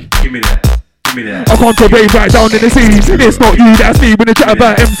that. Give me that. I can't rave right down in the scene. It's not you that's me when they chat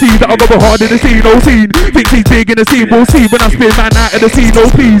about MCs that I go hard in the scene, no scene. Think he's big in the scene, we'll see when I spin man out of the scene, no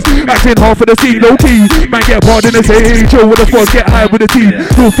please. Acting hard for the scene, no key. Man get hard in the scene, chill with the squad, get high with the team.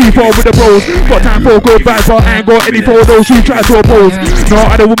 We'll see far with the pros. Got time for good vibes, but I ain't got any for those who try to oppose. No,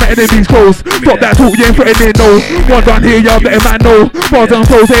 I don't want my enemies close. Stop that talk, you ain't threatening no. One down here, y'all letting man know. Bars and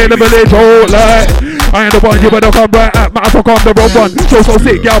flows, ain't never let go, like. I ain't the one, you better come right at me, I fuck on the wrong one. So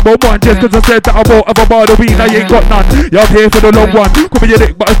sick, y'all won't one. Just cause I said that I bought of a bar of weed, I ain't got none. Y'all here for the long one. Come with your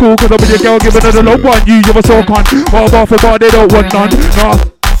dick, but it's cool, cause I'm with your girl giving her the long one. You a so cunt. Bar bar for bar, they don't want none. Nah.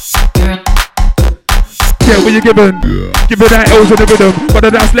 Yeah, what you giving? Giving that L's on the rhythm. But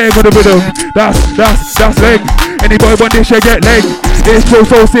that's leg on the rhythm. That's leg. Any boy want this shit, get leg. It's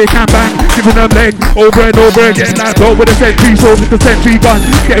so sick and bang, giving them leg over and over again. Like dog with a sentry, so with the sentry gun.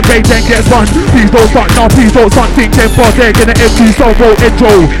 Get rage and get spun. Please don't stunt, no, please don't stunt. Think 10 bars there, get an empty soul, roll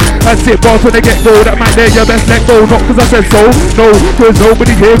intro. And sit bars when they get go. That man there, you best let go. Not cause I said so, no. Cause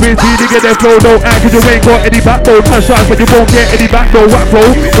nobody here is really to get their flow. No, and cause you ain't got any backbone. Punch shots, but you won't get any backbone. Whack flow,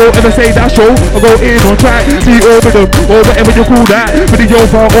 don't ever say that show. I'll go in on track, be over them, or whatever you call that. Video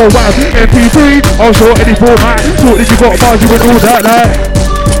file or WAV, MP3, I'll show any format. Thought that you got bars, you would all that like.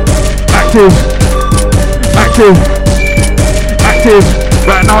 Active.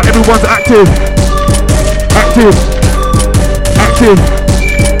 Right now everyone's active.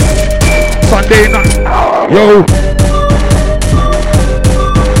 Sunday night. Yo.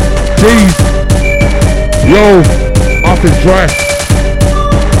 Jeez. Yo. Mouth is dry.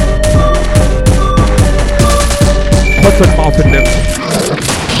 Cotton mouth in them.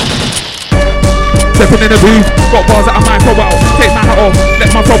 Stepping in the booth, got bars that I might throw out. Take my hat off,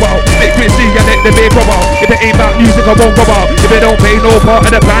 let my throw out. Make Chris see and let the big grow out. If it ain't about music, I won't go out. If it don't play no part of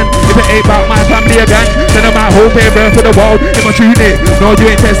the plan, if it ain't about my family again, then I'm at home paying birth for the world. If I tune it, no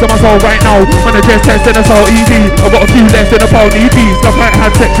you ain't testing my soul right now. Man I just testing the soul easy. I got a few left in the pole, need these. Stuff like I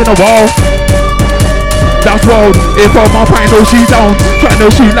had sex in a wall. That's wild. If I'm up, I know she's down. Trying to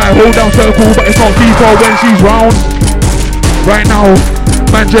shoot like hold down circle, but it's not FIFA when she's round. Right now,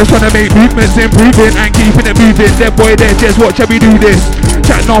 man just trying to make movements, improving and keeping it moving. That boy there, just watch how we do this.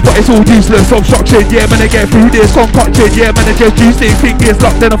 Chat now, but it's all useless. Obstruction, yeah man, I get through this. Concoction, yeah man, I just juicing. Think it's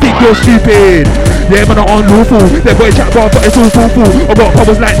locked, then I think you're stupid. Yeah man, I'm unlawful. That boy chat bar, but it's all full. I got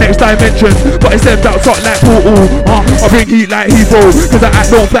powers like next dimension, but it's stepped out like portal. I bring heat like Heathrow, cause I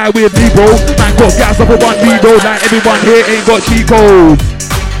act don't fly with me, bro. Man got gas up a one reload, like everyone here ain't got cheat codes.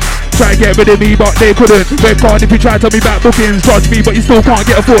 Try to get rid of me, but they couldn't. Red card if you try to tell me about bookings. Judge me, but you still can't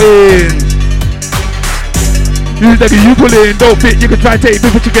get a foot in. You nigga, you pull in. Don't fit, you can try to take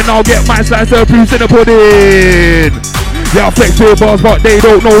people chicken. I'll get my slice of proofs in the pudding. Yeah, I flex with bars, but they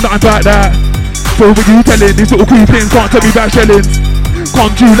don't know nothing about that. So what you telling? These little creepings can't tell me about shellings.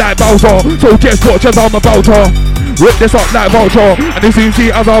 Come true like Bowser, so just watch as I'm about to rip this up like Vulture, and they soon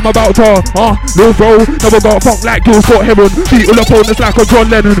see as I'm about to little bro, never got funk like Gil Scott Heron. Beat all opponents like a John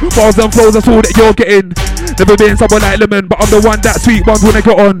Lennon. Bars and flows, that's all that you're getting. Never been someone like Lemon, but I'm the one that sweet ones wanna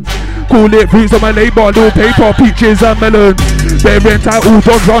get on. Call it fruits on my label, little paper, peaches and melons. They're entitled,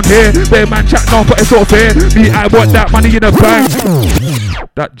 John's on here. They're man chatting off, but it's not fair. Me, I want that money in the bank.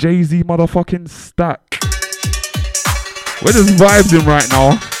 That Jay-Z motherfucking stack. Where there's vibes in right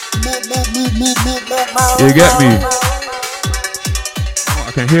now. You get me? Oh,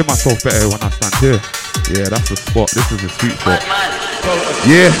 I can hear myself better when I stand here. Yeah, that's the spot. This is the sweet spot.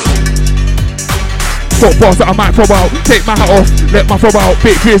 Yeah. Top boss that I might throw out. Take my hat off, let my throw out.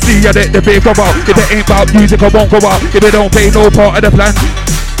 Big grizzly, yeah, the big throw out. If it ain't about music, I won't go out. If it don't play no part of the plan,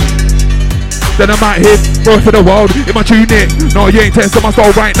 then I might hit birth of the world in my tunic. No, you ain't testing my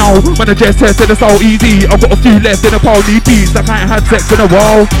soul right now. When I just tested the soul easy. I've got a few left in a pile, need beats. I can't had sex in a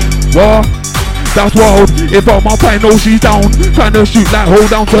while. What? That's wild. If I'm up, I know she's down. Trying to shoot like hold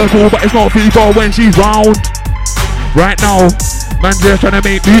down circle, but it's not FIFA when she's round. Right now, man just trying to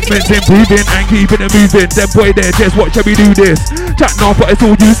make movements, improving and keeping it moving. Them boy there, just watch how we do this. Chatting off, but it's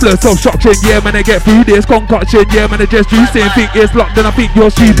all useless. Obstruction, yeah man, I get through this. Concoction, yeah man, I just juicing. Think it's locked, then I think you're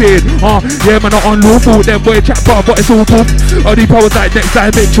stupid. Yeah man, I'm unlawful. Them boy chat bar, but it's all poof. All the powers like next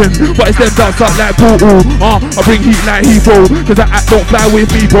dimension, but it's them dance up like portal. I bring heat like Heathrow, cause I act don't fly with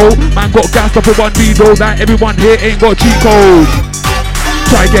me, bro. Man got gassed up for one reload, like everyone here ain't got cheat codes.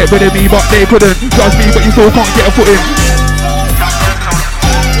 Try to get rid of me, but they couldn't. Judge me, but you still can't get a foot in.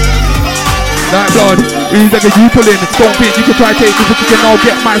 Like blood, who's like a you pulling? Don't think you can try to take me, but you can all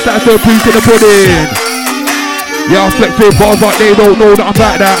get my slice of proof in the pudding. Yeah, I flex with bars, but they don't know that I'm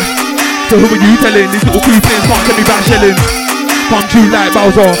like that. So who are you telling? These little creepings can't tell me about shelling. Come true like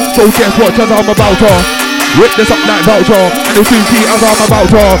Bowser, so just watch as I'm about to rip this up like Vulture, and you'll soon see as I'm about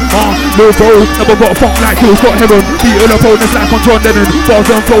to no bro, never got funk like Gil Scott Heron. Beat all opponents like on John Lennon. Bars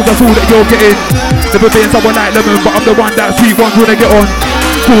and flows, that's all that you're getting. Never been someone like Lemon, but I'm the one that sweet ones wanna get on.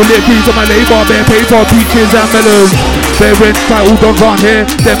 Cool it, please on my label, bare paper, peaches and melons. They're entitled, don't run here.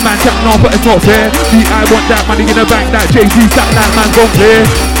 Them man chatting off, but it's not fair. Me, I want that money in the bank, that JC stack, that man gone clear.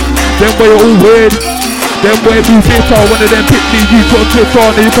 Them boy are all weird. Them boy move bitter. One of them pick me, you put a clip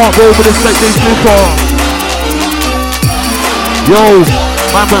on, and you can't roll with a snake, they slipper. Yo,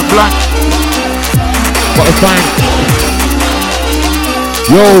 man went blank. But it's fine.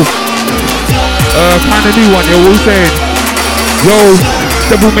 Yo, kind of new one, yo, what you saying? Yo,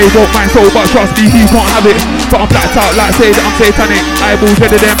 devil may want my soul, but trust me, he can't have it. But I'm blacked out like say that I'm satanic. Eyeballs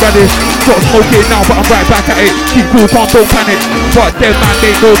redder than radish. Stop smoking now, but I'm right back at it. Keep cool, calm, don't panic. But them man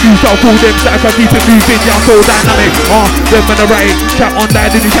make no use, I'll call them stack. I keep it moving, yeah, I'm so dynamic. Them man are right, chat on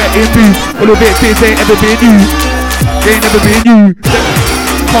that, then you chat in booth. All the bit things ain't ever been you. They ain't never been you.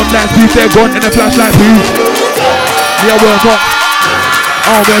 Come like booth, they're gone in a flashlight booth. Yeah, I work up.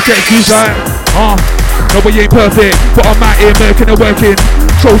 Work excuse like, nobody ain't perfect, but I'm out here murking and working.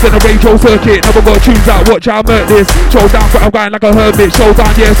 Shows in the radio circuit, never got tunes out, watch how I murk this. Show down, but I'm going like a hermit. Show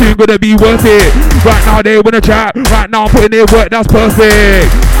down, yeah, soon gonna be worth it. Right now they wanna chat, right now I'm putting in work, that's perfect.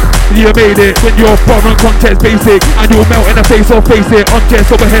 You made it when you're foreign context basic, and you'll melt in the face or face it. I'm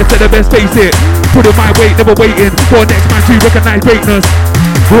just overhead to the best face it. Put in my weight, never waiting for next man to recognize greatness.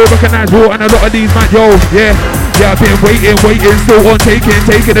 We'll recognize raw and a lot of these man, yo, yeah. Yeah, I've been waiting, still on taking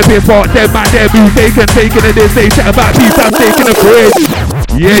the piss, but dead man, dead move, taking it this, they chat about peace, I'm taking a bridge.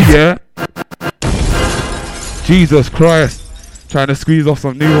 Yeah. Jesus Christ. Trying to squeeze off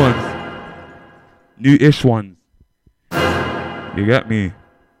some new ones. New-ish ones. You get me?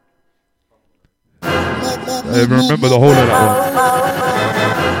 I remember the whole of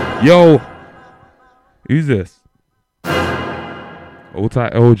that one. Yo. Who's this? Old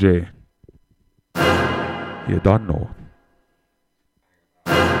tight LJ. You done know.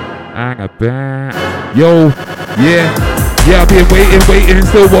 Hang a back. Yo, yeah. Yeah, I've been waiting,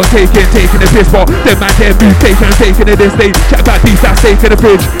 still was taking the piss, but them man them move, taking to this day. Chat about these that's taking the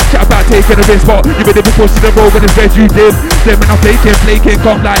bridge, chat about taking the piss, but you better be pushing the road when it's red you did. Them man I'm flaking,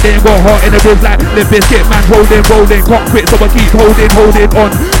 come like they ain't got heart in the ribs like Limp Bizkit, man rolling, can't quit, so I keep holding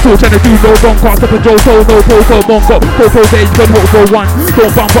on. Still trying to do no wrong, can't stop a Joe, so no Pokemon, got Coco there, you can hope for one. Don't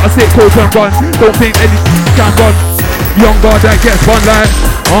bump but a sick coach and run, don't think anything can run. Young guard that gets fun like,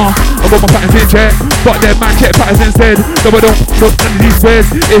 I got my patterns in check, but them man check patterns instead. No, I don't look none of these squares.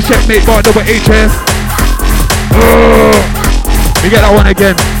 It's checkmate, but no, HS. We get that one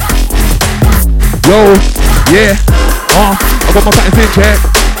again. Yo, yeah, I got my patterns in check.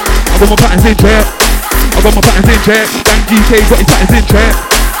 I got my patterns in check. I got my patterns in check. Bang GK got his patterns in check.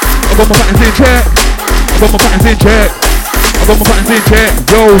 I got my patterns in check. I got my patterns in check. I got my patterns in check.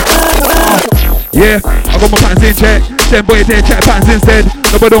 Yo. Yeah, I got my patterns in check. Them boys there check patterns instead.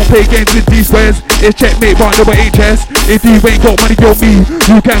 No, but don't play games with these squares. It's checkmate, but no, but HS. If you ain't got money on me,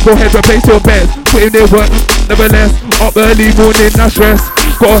 you can go ahead and place your bets. Put in their work, nevertheless. Up early morning, no stress.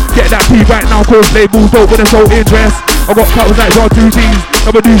 Gotta get that P right now, cause labels don't wanna show interest. I got couples like Rod 2 teams.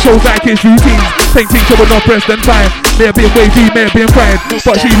 No, but do shows like his routines. Think things over not press than fire. May have been wavy, may have been fried,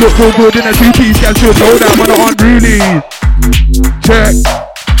 but she looked so good in a 2-piece. Can should know that man are unruly. Check.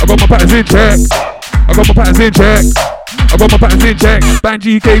 I got my patterns in check. I got my patterns in check. I got my patterns in check. Bang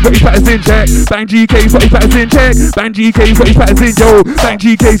GK got his patterns in check. Bang GK got his patterns in check. Bang GK got his patterns in yo. Bang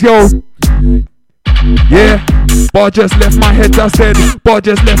GK's yo. Yeah. Bar just left my head dusted. Bar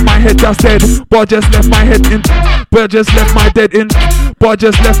just left my head dusted. Bar just left my head in. Bar just left my dead in. Bar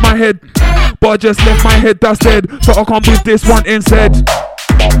just left my head. Bar just left my head dusted. So I come with this one instead.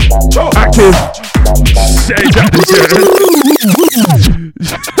 Active. Say that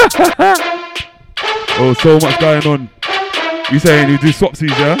Oh, so much going on. You saying you do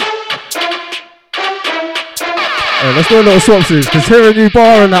swapsies, yeah? Yeah, let's do a little swapsies, because hearing you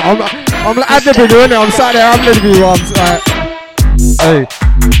bar and that, I'm like ad-libbing you, innit? I'm sat there ad-libbing you, I'm like, hey.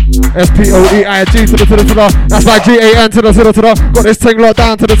 SPOEIG to the, that's my GAN to the, got this thing locked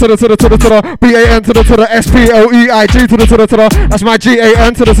down to the, BAN to the, SPOEIG to the, that's my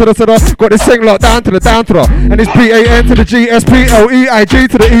GAN to the, got this thing locked down to the, and it's BAN to the G, SPOEIG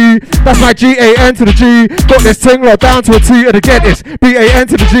to the E, that's my GAN to the G, got this thing locked down to a T, and again it's BAN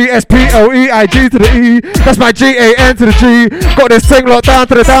to the G, SPOEIG to the E, that's my GAN to the G, got this thing locked down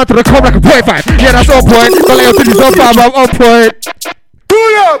to the, come like a .5, yeah that's on point, my little thing is on point.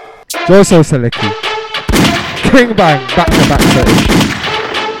 Joso Seleki. King Bang, back to back setting.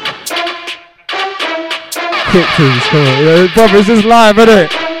 Quick things, come on. Yeah, brothers, this is live, innit?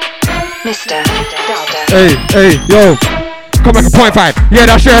 Mr. Hey, yo. Come like a .5, yeah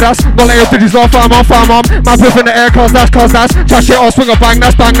that's, not let your digits off, farm on, my whip in the air, cause that's, trash it or swing or bang,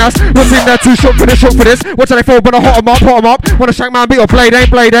 that's, not in there too shook for this, watch how they fall, but I hot 'em up, wanna shank man beat or blade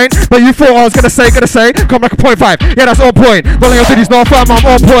ain't, but you thought I was gonna say, come like a .5, yeah that's on point, not let your digits off, farm on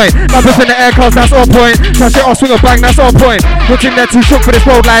point, my whip in the air, cause that's on point, trash it or swing or bang, that's on point, not in there too shook for this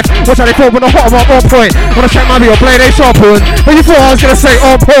road life, watch how they fall, but I hot 'em up, on point, wanna shank man beat or blade ain't sharpened, but you thought I was gonna say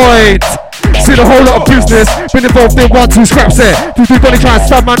on point. See the whole lot of business, been involved in 1-2 scraps there. 2-3 gonna try and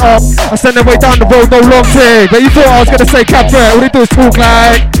stab man up. I send them way down the road, no long thing. But you thought I was gonna say Cap Bear, all they do is talk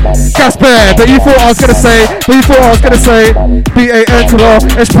like Casper. But you thought I was gonna say, BAN to the,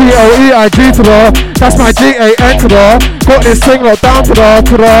 SPOEIG to the, that's my GAN to the, got this thing locked down to the,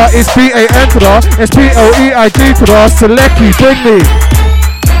 it's BAN to the, SPOEIG to the, Seleki, bring me.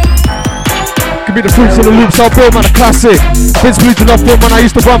 Give me the fruits of the loops, I'll build man a classic. I've been split enough when I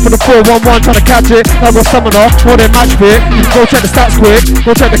used to run for the 4-1-1 trying to catch it. Now I've got stamina, more than match fit. You can go check the stats quick,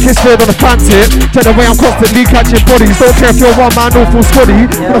 go check the kiss feed on the fan tip. Check the way I'm constantly catching bodies. Don't care if you're one man or full squaddy.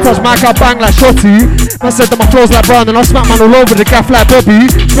 When I touch mic I bang like Shotty. I said that my flows like Brown and I smack man all over the gaff like Bobby.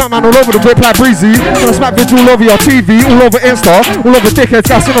 Smack man all over the whip like Breezy. And I smack bitch all over your TV, all over Insta, all over dickheads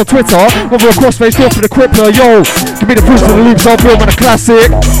gassing on Twitter. Over a crossface, talk for the crippler, yo. Give me the fruits of the loops, I'll build man a classic.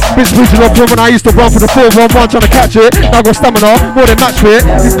 Been split enough when I used to run for the 4-1-1 trying to catch it. Now I got stamina, more than match fit.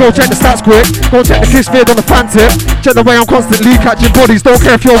 Go check the stats quick, go check the kiss feed on the fan tip. Check the way I'm constantly catching bodies. Don't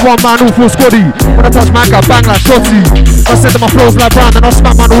care if you're one man or full squaddy. When I touch mic I bang like Shotty. I said that my flows like Brown and I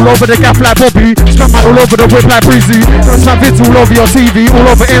smack man all over the gaff like Bobby. Smack man all over the whip like Breezy. I smack vids all over your TV, all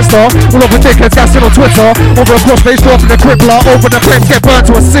over Insta, all over dickheads gassing on Twitter. Over a crossface, dropping the crippler, over the flames get burnt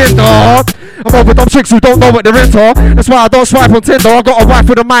to a cinder. I'm over dumb chicks who don't know what they're into. That's why I don't swipe on Tinder. I got a wife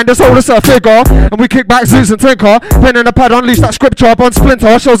with a mind that's older than a figure. And we kick back Zeus and Tinker. Pen and a pad, unleash that scripture up on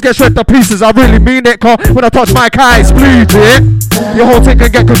Splinter. Shows get shredded to pieces, I really mean it. Cause when I touch my eye, it's bleed it. Your whole thing can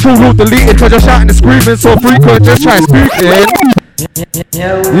get control, all deleted. Cause you're shouting and screaming so frequent, just try speaking.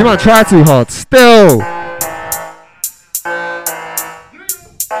 You might try too hard. Still.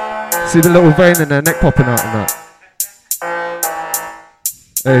 See the little vein in their neck popping out and that.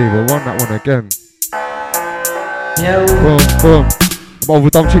 Hey, we'll run that one again. Boom, boom. I'm over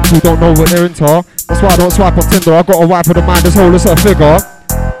dumb chicks who don't know what they're into. That's why I don't swipe on Tinder. I got a wipe of the mind, this whole is a figure.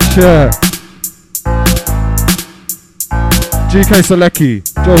 Share. GK Selecki,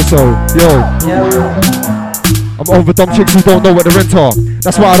 Joso, yo. I'm over dumb chicks who don't know what they're into.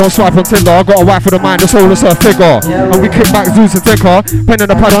 That's why I don't swipe on Tinder. I got a wife for the mind, this whole is a figure. And we kick back Zeus and Tinker. Pen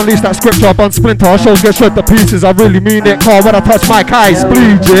and the pad, unleash that scripture, bun splinter. Shows get shred to pieces, I really mean it. Car when I touch my eyes,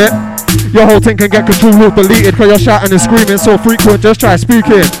 bleed it. Your whole thing can get control deleted, cause you're shouting and screaming so frequent, just try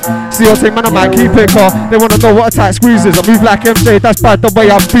speaking. See your thing, man, I might keep it, car. They wanna know what a tight squeeze is. I move like MJ, that's bad the way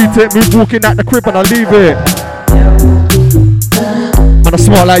I beat it. Move walking at the crib and I leave it. Man, I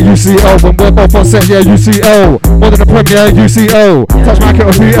smart like UCL. When we're both on set, yeah, UCL. More than a premiere, UCL. Touch my kit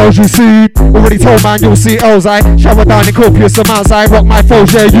with BLs, you see. Already told man, you'll see L's, I shower down in copious amounts, I rock my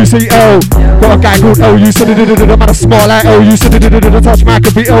foes, yeah, UCL. Got a guy called LU, man, I smart like LU, touch my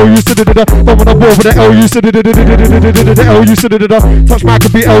could be LU, don't wanna war with the LU, touch my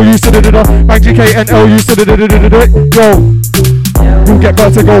could be LU, Bang GK and LU, yo. You'll get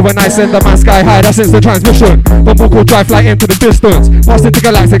vertigo when I send a man sky high, that's instant transmission. Don't vocal drive flight into the distance, past into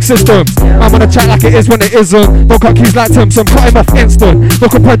galactic systems. I'm gonna chat like it is when it isn't. Don't cut keys like Timson, cut him off instant.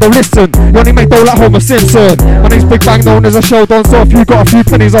 Don't compare, don't listen, you only make dough like Homer Simpson. My name's Big Bang, known as a show, don't so if you got a few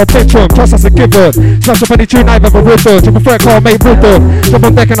pennies, I'll pitch them. Trust that's a given, smash up any tune I've ever written. Triple threat car made rhythm, jump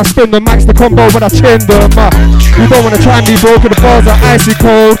on deck and I spin them. Max the combo when I chin them. You don't wanna try me, bro, cause the bars are icy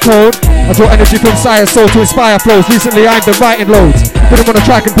cold. I draw energy from Sire's soul to inspire flows. Recently I've been writing loads, didn't wanna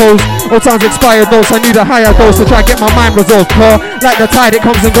try compose. Old times expired dose, I need a higher dose to try get my mind resolved. Like the tide, it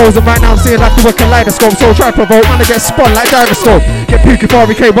comes and goes, and right now I'm seeing like through a kaleidoscope. So try provoke, man, I get spun like gyroscope. Get peaky for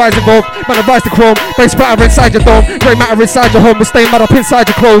RK wise involved, man, I rise to chrome. Base splatter inside your dome, grey matter inside your home, the stain mud up inside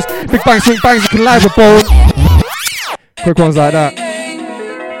your clothes. Big bang, swing bangs, you can lie with bone. Quick ones like that.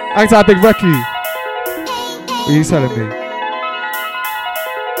 Hang tight, Big Recky. What are you telling me?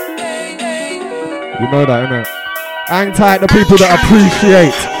 You know that, innit? Hang tight, the people that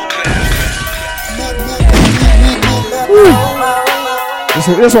appreciate.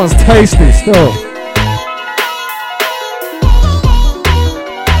 This one's tasty still.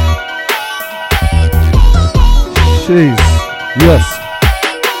 Jeez, yes.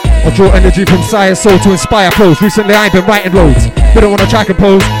 I draw energy from Sire's soul to inspire flows. Recently I ain't been writing loads, didn't wanna try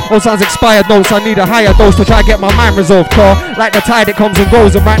compose. Old sounds expired notes, I need a higher dose to try get my mind resolved. Car like the tide, it comes and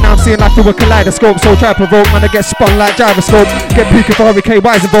goes, and right now I'm seeing like through a kaleidoscope. So try provoke, man, I get spun like gyroscope. Get peaky for RK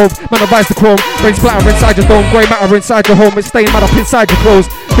wise involved, man, I rise the chrome. Rain splatter inside your dome, grey matter inside your home. It's staying mad up inside your clothes.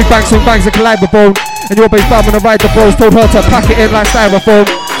 Big bang, swing bangs and collide with bone. And your bass bad when I ride the bros. Told her to pack it in like styrofoam.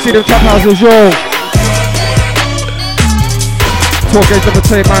 See them trap houses, yo. 12 gauge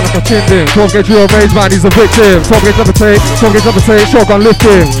levitate, man, like a tin. 12 gauge real range, man, he's a victim. 12 gauge levitate, shotgun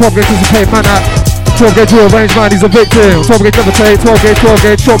lifting. 12 gauge dissipate, man, at 12 gauge real range, man, he's a victim. 12 gauge levitate, 12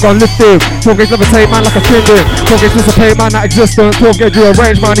 gauge, shotgun lifting. 12 gauge levitate, man, like a tin. 12 gauge dissipate, man, not existent. 12 gauge real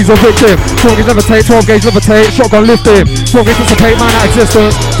range, man, he's a victim. 12 gauge levitate, shotgun lifting. 12 gauge dissipate, man, not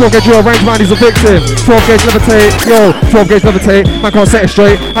existent. 12 gauge real range, man, he's a victim. 12 gauge levitate, yo, 12 gauge levitate, man can't set it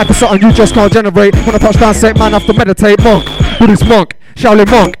straight. I for something you just can't generate. When I touch down set, man, I have to meditate. Monk, Buddhist monk, Shaolin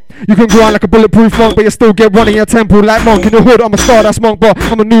monk. You can grind like a bulletproof monk, but you still get one in your temple like monk. In the hood, I'm a star, that's monk, but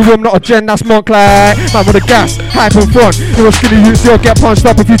I'm a new room, not a gen, that's monk like. Man with a gas, hype in front. You're a skinny youth, you'll get punched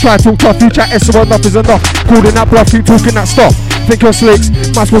up if you try to talk tough. You chat S, so enough is enough. Calling that bluff, keep talking that stuff. Think you're slicks,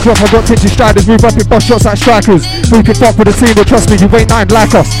 mask will drop, I've got tingy striders. Move up in bust shots like strikers. But you can fuck with the team, but trust me, you ain't nothing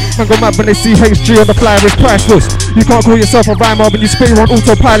like us. Man go mad when they see HG on the flyer, it's priceless. You can't call yourself a rhymer when you spit on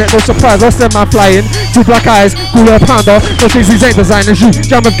autopilot, no surprise, I'll send man flying. Two black eyes, call it a panda. No things these ain't designers, you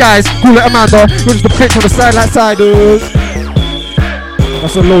jam with guys, call it Amanda. You're just a bitch on the side like siders.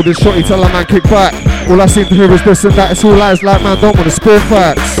 That's a loaded shotty, tell a man kick back. All I seem to hear is this and that, it's all lies like man, don't wanna spin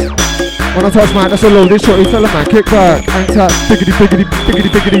facts. When I touch man, that's a loaded shotty, tell a man kick back. Hang tight,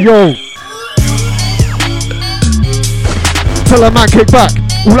 biggity, yo. Tell a man kick back.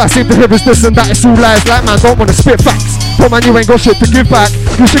 All I seem to hear is this and that, it's all lies like man, don't wanna spit facts. But man, you ain't got shit to give back.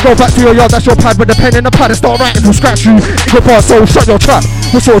 You should go back to your yard, that's your pad with the pen and the pad and start writing from scratch. You got bar, so shut your trap.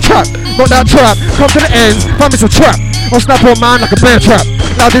 What's your trap? Not that trap. Come to the ends, find me some trap. I'll snap on man like a bear trap.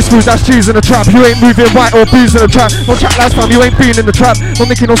 Now this food, that's cheese in the trap. You ain't moving white or bees in the trap. No trap last time, you ain't been in the trap. No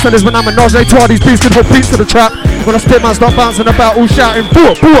making no sellers when I'm a nose. They tore these beats can put beats to the trap. When I spit man, start bouncing about, all shouting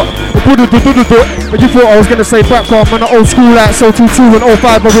boo. But you thought I was gonna say rap car, man, old school like so 22 and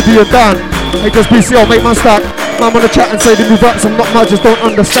 05 already are done. Hey, just BCO, make man stack. Man wanna chat and say they move raps, I'm not mad, just don't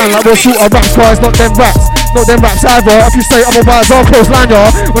understand. Like what sort of raps, guys, not them raps. Not them raps either. If you say otherwise, I'll close line,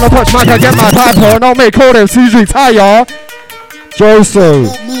 y'all. When I touch mic, I get my hyper, and I'll make all them CG retire. Joso.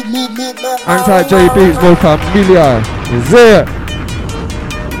 Anti-J Beats, no familiar. Is it?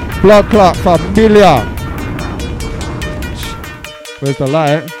 Blood clot, familiar. Where's the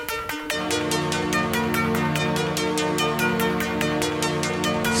light?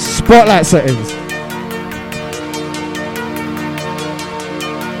 Spotlight settings.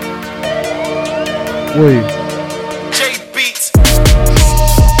 Wait.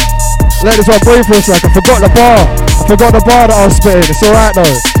 Let this one breathe for a sec. I forgot the bar. I forgot the bar that I was spitting. It's alright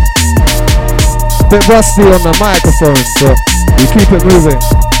though. Bit rusty on the microphone, but we keep it moving.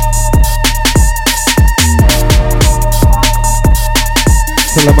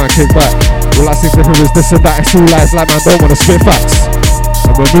 Till the man kick back. All I seem to hear is this and that. It's all lies like man don't wanna spit facts.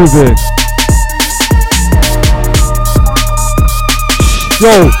 And we're moving.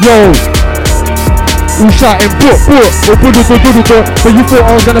 Yo. All shouting but you thought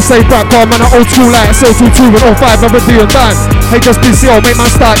I was gonna say back car, man, I old school like SL22 and 05, never D and Dan. HSBCO, make man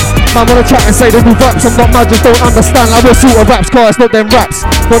stack. Man wanna chat and say they move raps, I'm not mad, just don't understand. Like what sort of raps, car, it's not them raps.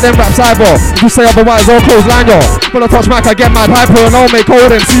 Not them raps either. If you say otherwise, I'll close line, y'all. When I touch mic, I get mad hyper and I'll make all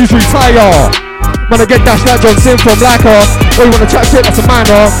them C's retire. Man, I get dashed like John Sim from Blacker. Oh, you wanna chat shit, that's a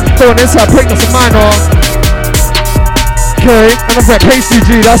minor. Throw an inside prick, that's a minor. Okay, and I'm rep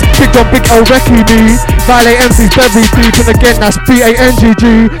HCG, that's Big John Big L Recce me. Violate MC's very deep, and again that's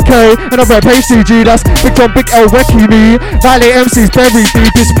BANGG. Okay, and I'm rep HCG, that's Big John Big L Recce me. Violate MC's very deep,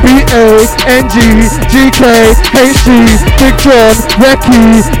 it's BANGGK HG. Big John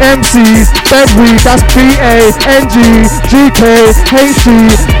Recce MC's very, that's BANGGK HG.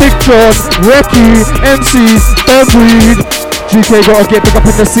 Big John Recce MC's very. GK gotta get big up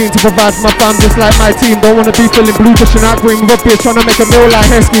in the scene to provide for my fam just like my team. Don't wanna be feeling blue, pushing out green with a bitch, trying to make a meal like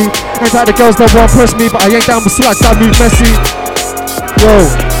Heskey. Ain't like the girls that won't press me, but I ain't down with slugs, I move messy. Yo,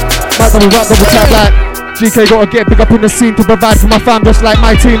 might double rap, double tap like GK gotta get big up in the scene to provide for my fam just like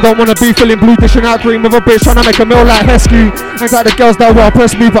my team. Don't wanna be feeling blue, dishing out green with a bitch, trying to make a meal like Heskey. Ain't like the girls that won't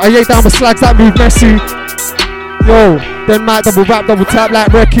press me, but I ain't down with slugs, that move messy. Yo, then might double rap, double tap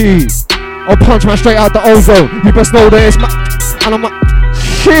like Recce. I'll punch man straight out the ozone. You best know that it's my. And I'm like,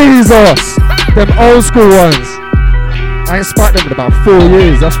 Jesus! Them old school ones. I ain't spiked them in about 4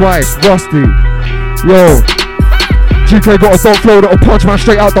 years, that's why it's rusty. Yo, GK got a dope flow that'll punch man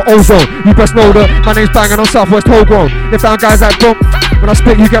straight out the ozone. You best know that my name's banging on Southwest Homegrown. If down guys like bump, when I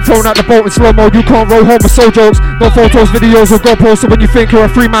spit you get thrown out the boat in slow-mo. You can't roll home with soul jokes. No photos, videos or GoPros. So when you think you're a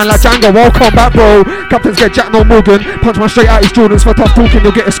free man like Django, I'll come back bro. Captains get Jack no Morgan. Punch man straight out his Jordans. For tough talking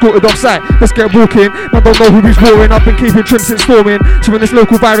you'll get escorted off site. Let's get walking. Man don't know who he's warring. I've been keeping trim since storming. So when this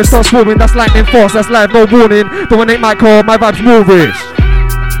local virus starts swarming, that's lightning fast, that's live, no warning. Don't want ain't my car, my vibe's Moorish.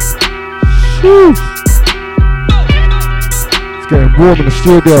 Sheesh. It's getting warm in the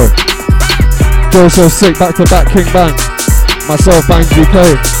studio. Joe so sick, back to back King Bang. Myself, Bang GK.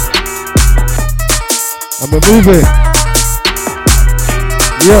 And we're moving.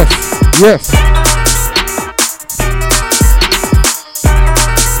 Yes.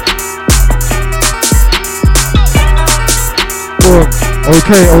 Boom.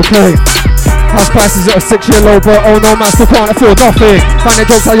 Okay. House prices at a 6-year low, but oh no man, still can't afford nothing. Finding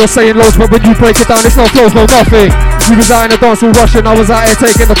jokes how you're saying loads, but when you break it down, it's no flows, no nothing. You was out in the dance all rushing, I was out here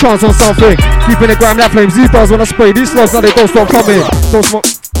taking the chance on something. Keeping it gram that flames, these bars when I spray, these slugs now they don't stop coming. Don't smoke.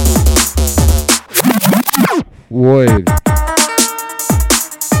 Wait.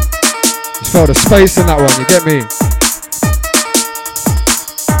 Just felt the space in that one, you get me?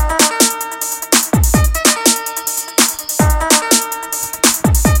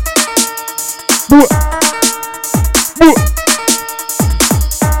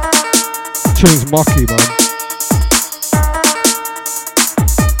 Tune's mucky, man.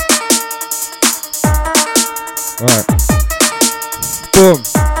 Alright. Boom.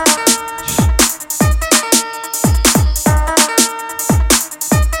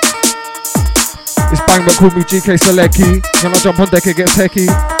 It's bang but call me GK Selecki. When I jump on deck it gets techie.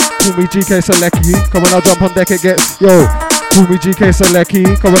 Call me GK Selecki. Cause when I jump on deck it gets yo. Call me GK Selecki.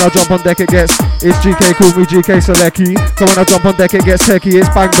 Cause when I jump on deck it gets it's GK. Call me GK Selecki. Cause when I jump on deck it gets techie. It's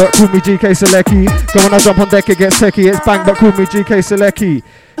bang but call me GK Selecki. Cause when I jump on deck it gets techie. It's bang but call me GK Selecki.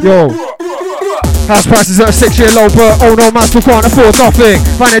 Yo. House prices at a 6-year low, but oh no man, still can't afford nothing.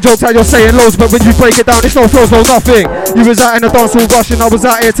 Finding jokes how you're saying loads, but when you break it down, it's no flows, no nothing. You was out in the dance all rushing, I was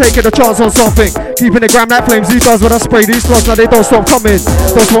out here taking a chance on something. Keeping the gram like flames, he does when I spray these slugs, now they don't stop coming.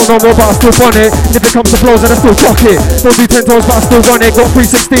 Don't smoke no more, but I still run it. And if it comes to blows, then I still rock it. Don't do 10 toes, but I still run it. Got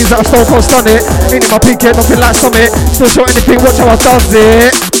 316s that I stone cold stun it. Ain't in my peak yet, nothing like summit. Still shot anything, watch how I does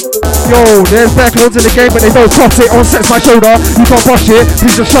it. Yo, there's bare clones in the game, but they don't cross it. On set's my shoulder, you can't push it.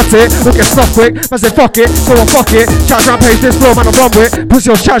 Please just shut it, don't get stuck quick. Man say fuck it, so I fuck it. Chat rampage, this flow man I run with. Pussy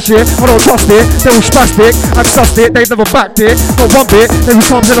on chat shit, I don't trust it. They will spastic, I've sussed it, they've never backed it. Not one bit, then he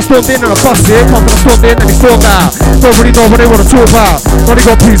comes and I stormed in and I bust it. Comes and I stormed in and he stormed out. Don't really know what they wanna talk about. When they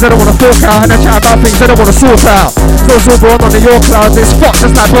got peas, they don't wanna talk out. And they chat about things they don't wanna sort out. So sober on under your clouds, it's fucked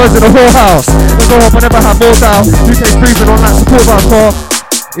just like birds in a whorehouse. There's no hope I never have more doubt. UK's breathing on that support house car.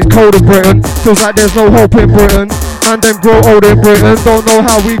 It's cold in Britain, feels like there's no hope in Britain. Man them grow old in Britain, don't know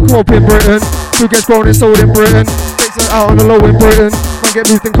how we cope in Britain. Who gets grown and sold in Britain, takes it out on the low in Britain. Man get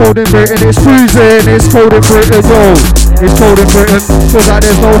moved and cold in Britain, it's freezing, it's cold in Britain, yo. It's cold in Britain, feels like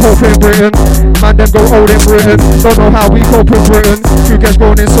there's no hope in Britain. Man them go old in Britain, don't know how we cope in Britain. Who gets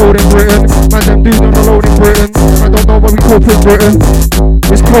grown and sold in Britain, man them dudes on the load in Britain. Man don't know what we cope in Britain,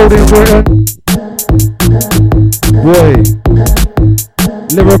 it's cold in Britain. Boy.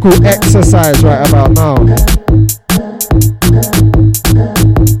 Lyrical exercise right about now.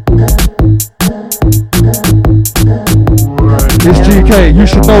 It's GK, you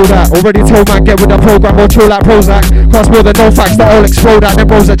should know that. Already told man, get with the program or chill like Prozac. Cause more than no facts that all explode at. Them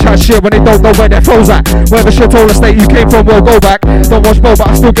bros that chat shit when they don't know where their flow's at. Wherever shit told the state you came from, we'll go back. Don't watch Bo, but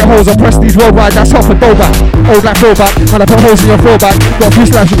I still get hoes on Prestige worldwide. That's off and throwback. Old like throwback, man I put holes in your throwback. Got a few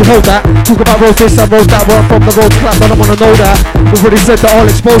slaps, you can hold that. Talk about road this and road that. Where I'm from, the road clap, I don't wanna know that. Already said that all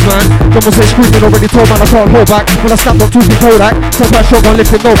exposed man. Someone say screaming, already told man I can't hold back. When I snap up 2 feet Kodak, sometimes shotgun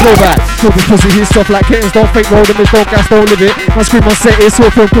lifting, no blowback. Talking pussy, he's soft like kittens, don't fake roll them, don't gas, don't live it. Man scream on set, it's all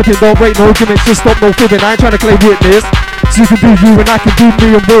film clipping, don't break no gimmicks, just stop no fibbing. I ain't trying to claim witness. So you can do you and I can do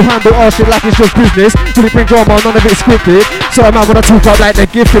me, and we'll handle our shit like it's just business. Till it bring drama, none of it scripted. So man, when I talk up like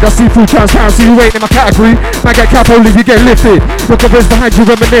they're gifted, I see through transparency, you ain't in my category. Man get cap only, you get lifted. Look at this behind you,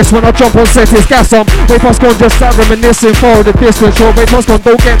 reminisce. When I jump on set, it's gas on. Wait past gone, just start reminiscing. For the distance, or wait past gone,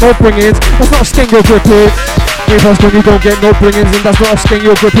 don't get no bring-ins. That's not a sting you're gripping. Wait past gone, you don't get no bring-ins, and that's not a sting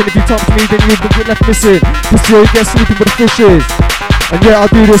you're gripping. If you touch me, then you get left missing. This year you get sleeping with the fishes. And yeah,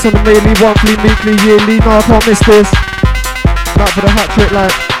 I do this on the daily, monthly, weekly, yearly. No, I can't miss this. Not for the hat trick,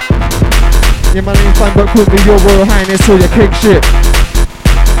 like. Yeah, man, ain't fine, but call me your Royal Highness or your king shit.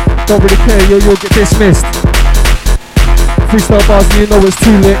 Don't really care, you'll get dismissed. Freestyle bars, you know it's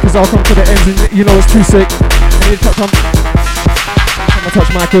too lit, cause I'll come to the ends and you know it's too sick. And you touch I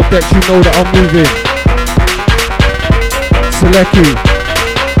touch Michael Dex, you know that I'm moving. Selecki.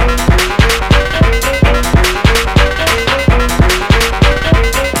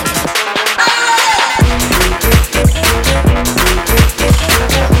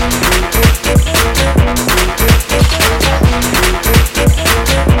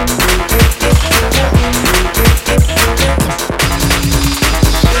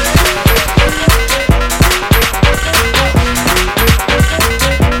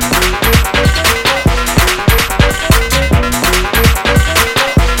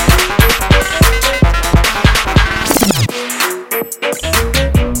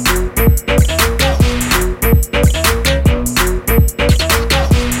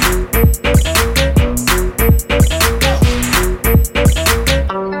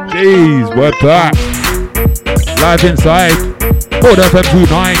 We're back, live inside Mode FM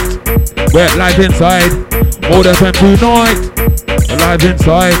tonight. We're live inside Mode FM tonight. We're live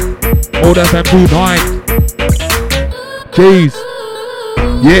inside Mode FM tonight. Jeez.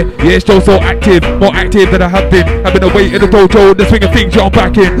 Yeah, it's still so active, more active than I have been. I've been away in the dojo, the swing of things, yeah, I'm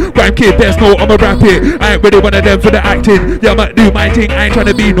back in. Rhyme kid, there's no, I'ma rap it. I ain't really one of them for the acting. Yeah, I might do my thing, I ain't trying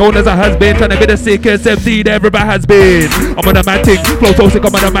to be known as a has-been. Trying to be the sickest MC that ever has been. I'm on a mad thing, flow so sick, I'm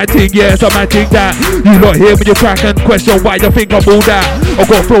on a mad thing. Yeah, it's a mad thing that you lot hear when you crack and question why you think I'm all that. I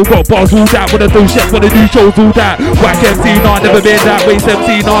got flow, got bars, all that. Wanna do chefs, wanna do shows, all that. Whack MC, nah, never been that. Waste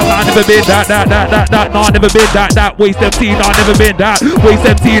MC, nah, never been that. Nah, never been that. Waste MC, nah, never been that. Waste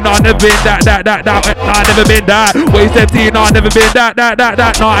MC, nah, never been that. Nah, never been that. Waste MC, nah, never been that. Nah,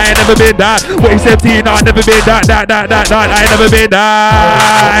 I ain't never been that. Waste MC, nah, never been that. I ain't never been that.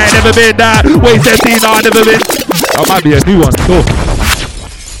 I ain't never been that. Waste MC, nah, never been. That might be a new one still.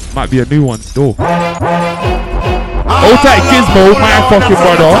 Might be a new one still. Hold tight, Gizmo, my fucking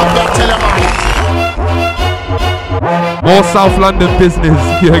brother. More South London business.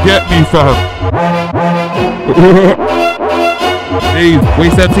 You get me, fam.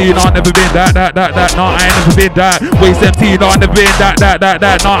 Waste MC, nah, never been that. Nah, I ain't never been that. Waste MC, nah, never been that.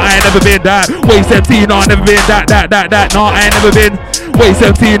 Nah, I ain't never been that. Waste MC, nah, never been that. Nah, I ain't never been. Wait,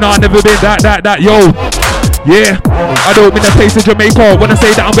 17, I never been that, yo. Yeah, I don't mean a place in Jamaica. When I say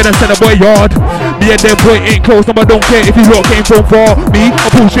that, I'm gonna send a boy yard. Me and them boy ain't close, no, I don't care if you lot came from far. Me, I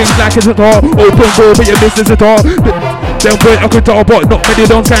pull strings like it's a tar. Open door, but your business is tar. Them boy I could talk, but not many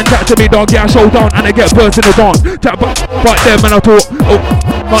don't can chat to me, dog. Yeah, I show down and I get first in the dance. Chat but them and I talk. Oh,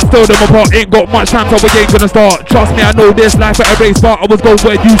 can't tell them apart. Ain't got much time, so we ain't gonna start. Trust me, I know this life at a race, but I was going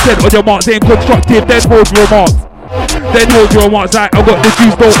where you said on your marks. Ain't constructive, then hold your remarks. Then hold your marks like I got the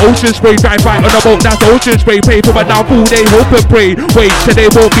juice, no ocean spray. Try fight on the boat, that's ocean spray. Pay for my now full day, hope and pray. Wait, today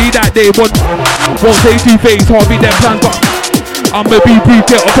won't be that day. Won't say two-face, hard be them plans, but I'm a BP,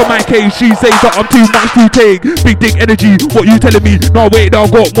 get off of my case. She says that I'm too much to take. Big dick energy, what you telling me? No wait, I've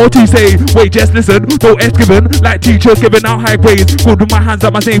got more to say. Wait, just listen, no S given. Like teachers giving out high grades. Good with my hands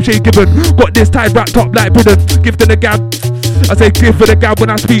at my same shade given. Got this tied wrapped up like Britain. Gift to the gab. I say gift for the gab when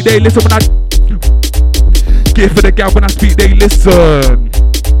I speak, they listen when I gift for the gab when I speak, they listen.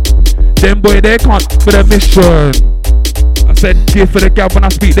 Them boy, they can't for the mission. I said gift for the gab when I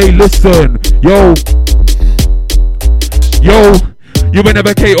speak, they listen. Yo, you ain't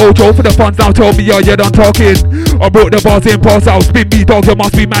never KO Joe for the funds now. Tell me, you done talking. I brought the bars in, pass out, spin me dog, you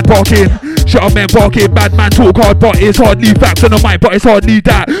must be mad barking. Shut up, man, barking, bad man talk hard, but it's hardly facts on the mic, but it's hardly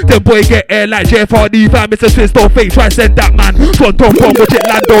that. Them boy get air like Jeff Hardy, fam, it's a twist or fake, try send that man. Front on bomb, watch it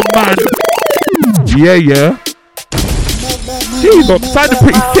land on man. Yeah. Jeez, I'm sounding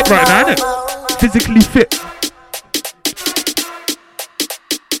pretty fit right now, innit? Physically fit.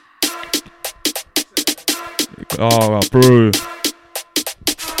 Oh, bro.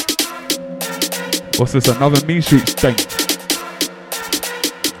 What's this? Another Mean Street stank.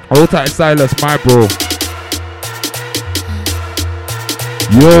 Hold tight, Silas, my bro.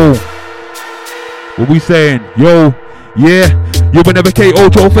 Yo. What we saying? Yo. Yeah. You will never KO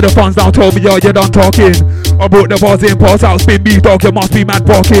Joe for the funds now. Tell me, you done talking. I brought the bars in, pass out, spin me dog, you must be mad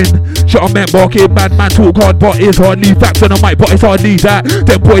barking. Shut up, man, barking, bad man talk hard, but it's hardly facts on the mic, but it's hardly that.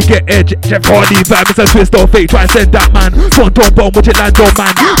 Them boy get edge, Jeff Hardy, fam, it's a twist or fake, try send that man. Front on bomb, watch it land on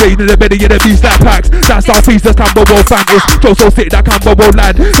man. Rain in the belly, in the beast that packs. That's our feast, that's Camberwell fam. It's Joe so sick, that Camberwell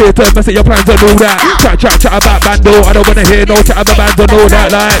lad. Here to mess up your plans and all that. Chat about bando, I don't wanna hear no chat about bands and all that.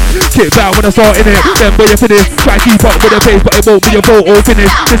 Like, kick back when I start in it, then boy you finish. Try keep up with the pace, but it won't be a photo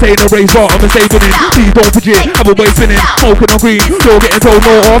finish. This ain't a race, but I'm a saving it. Please don't forget, have a way spinning, smoking on green. You're getting told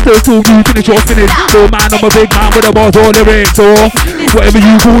no after till you finish your spinning. No man, I'm a big man with the bars or lyrics or whatever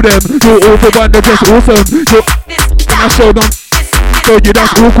you call them. You're all for one, they're just awesome. When I show them, so you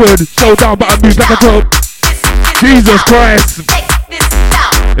that's awkward. Slow down, but I move like a top. Jesus Christ.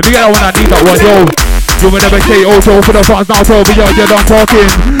 If you get that one, I need that one, yo. You will never KO Joe for the fans now. Tell me, you done talking.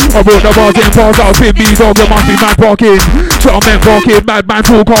 I brought the bars in, pass out, spin me dog, you must be mad barking. Shut up, man, barking, mad man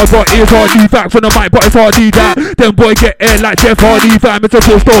talk hard, but it's hardly facts on the mic, but it's hardly that. Them boy get air like Jeff Hardy, fam, it's a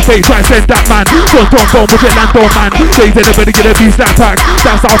twist or fake, try send that man. Front on bomb, watch it land on man. Days in the belly, get a beast that pack.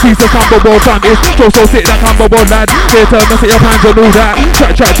 That's our piece of Camberwell fam, it's Joe so sick, that Camberwell lad. Here to mess up your plans and all that.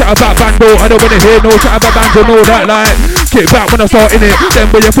 Chat about bando, I don't wanna hear no chat about bands and all that. Like, kick back when I start in it, then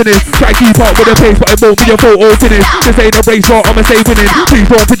when you finish. Try keep up with the pace, but it won't be a photo finish. This ain't a race, but I'm a stay winning. Please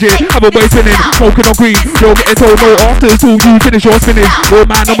don't fidget, have a way spinning. Smoking on green, you're getting told no after till you finish your spinach. Oh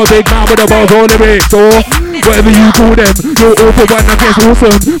man, I'm a big man with the bars or lyrics or whatever you call them. You're all for one, I'm just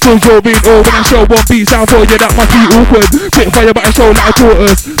awesome. Cause you're being all when I show one beat sound for you, that must be awkward. Quick fire, but I show like a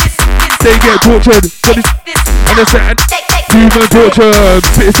tortoise. They get tortured, and they said human torture,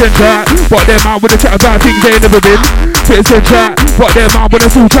 spits and chat. But them man with a chat about things they ain't never been. Spits and chat, but them man with a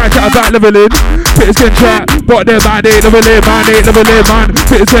full chat about leveling. Spits and chat, but them man ain't never live, man ain't never live, man.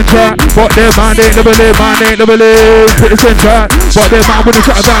 Spits and chat, but them man ain't never live, man ain't never live. Spits and chat, but them man with a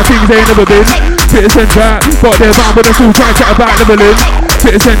chat about things they ain't never been. Spits and chat, but them man with a full chat about leveling.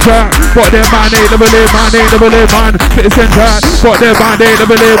 Spits and chat, but them man ain't never live, man ain't never live, man. Spits and chat, but them man ain't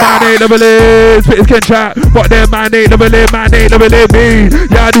never live, man ain't never live. Spits and chat, but them man ain't never live, man ain't never live me.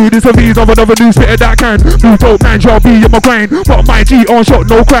 Yeah, I do this for me, of another new spitter that can. Blue dope man, shall be in my grind. But my G on shot,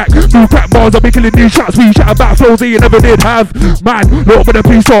 no crack. Blue crack bars, I'll be killing these shots. We chat about flows that you never did have. Man, look for the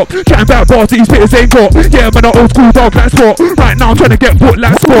police stop. Chatting about bars, these spitters ain't got. Yeah, man, an old school dog like sport. Right now, I'm trying to get put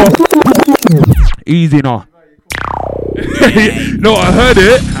like sport. Easy now. No, I heard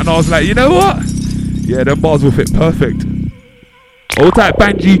it and I was like, you know what? Yeah, them bars will fit perfect. Hold tight,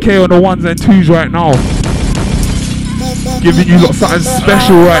 bang GK on the ones and twos right now. Giving you lot something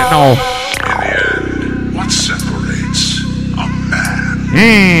special right now. In the end, what separates a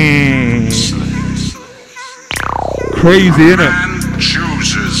man? Crazy, innit? A man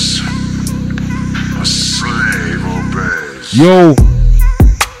chooses, a slave obeys. Yo,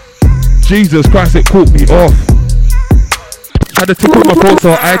 Jesus Christ, it caught me off. had a tickle in my throat,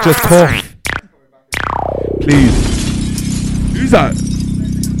 so I just cough. Please. Who's that?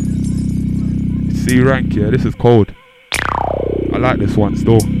 C rank, yeah, this is cold. I like this one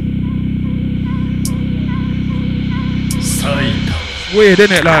still. Weird,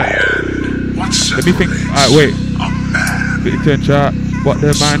 isn't it? Like, let me think. Alright, wait. Spit it in chat. What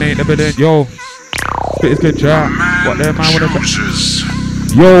the man ain't never done. Yo. Spit it in chat. What the man wanna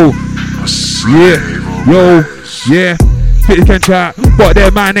chat. Yo. Yeah. Yo. Yeah. Spit it in chat. What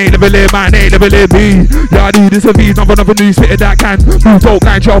the man ain't never live, man ain't never live me. Yeah, I do this for these, nothing of a new spit that can. Move dope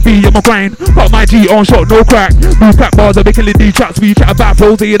line, shall be on my grind. Got my G on shot, no crack. Move crack bars, I'm making these tracks. We chat about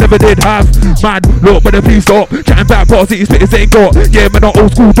flows that you never did have. Man, look, but please stop. Chatting back bars that you spitters ain't got. Yeah, man, not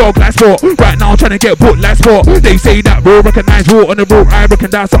old school dog like sport. Right now I'm trying to get put like sport. They say that bro, recognize raw on the road. I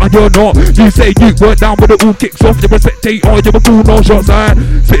reckon that's something you're not. You say you weren't down with the all kicks off. You respectate all, you were cool, no shots.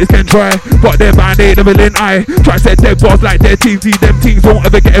 Spitters can try, but their man ain't never in. I try to set their bars like their teams. See them teams won't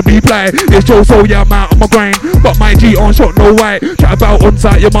ever get a reply. It's Joe, so yeah, I'm out on my grind. Got my G on shot, no white. Chat about on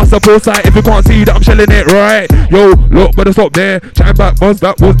site, you must have post site. If you can't see that I'm shelling it right. Yo, look, better stop there. Chatting back buzz,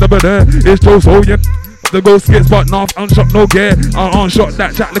 that was never there. It's Joe, so yeah. The ghost skits but not unshot, no gear. Unshot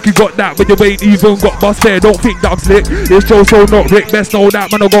that chat like you got that, but you ain't even got bust fair. Don't think that I'm slick. It's Joe, so not Rick. Best know that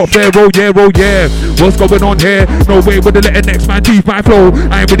man I got fair. Roll yeah. What's going on here? No way with the letting next man teeth my flow.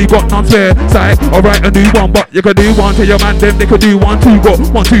 I ain't really got none spare. Side, alright, a new one, but you can do one. Tell your man them they could do 1, 2. Got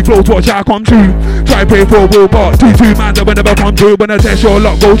 1, 2 flows, watch I come true. Try pay for a will, but 2, 2 man that will never come through. When I test your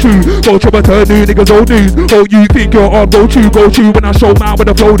luck, go true. Go trouble turn new niggas old news. Oh, you think you're on, go true. When I show man with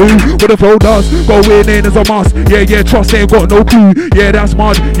the flow do. What the flow does, go in as a must. Yeah, trust ain't got no clue. Yeah, that's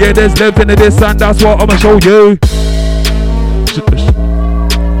mud. Yeah, there's length into this and that's what I'ma show you.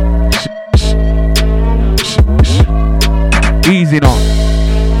 Easy now.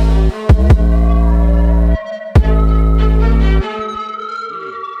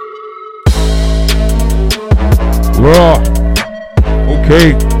 Raw.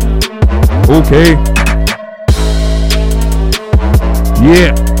 Okay.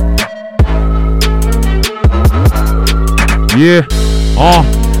 Yeah.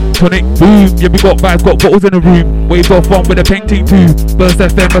 Tonic boom. Yeah, we got vibes, got bottles in the room. Waves of fun with a painting too. Burst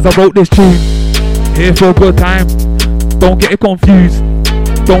FM as I wrote this tune. Here for a good time. Don't get it confused.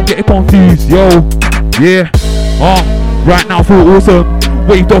 Yo. Yeah. Right now feel awesome.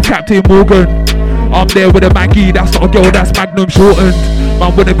 Waved off Captain Morgan. I'm there with a Maggie. That's not a girl, that's Magnum shortened.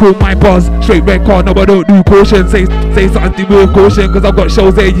 Man, when they call my buzz, straight red car, no I don't do caution. Say something with caution, cause I've got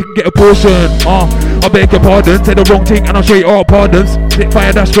shells there, you can get a portion. I beg your pardon, say the wrong thing and I'll straight up pardons. Hit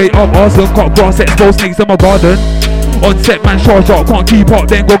fire, that's straight up awesome. Cut grass, expose snakes in my garden. On set man, charge up, can't keep up,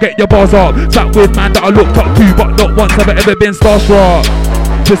 then go get your bars up. Sat with man that I looked up to, but not once have I ever been starstruck.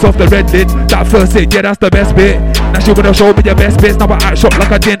 Piss off the red lid, that first hit, yeah that's the best bit. Now she wanna show me your best bits, now I act shot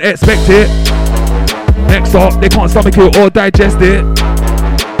like I didn't expect it. Next up, they can't stomach it or digest it.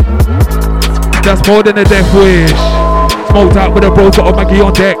 That's more than a death wish. Smoked out with a bros, got a Maggie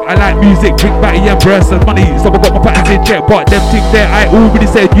on deck. I like music, drink, batty and breasts and money, so I got my patterns in check. But them things there, I already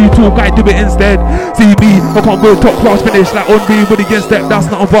said you talk, I do it instead. See me, I can't go top class finish like on me with the step, that's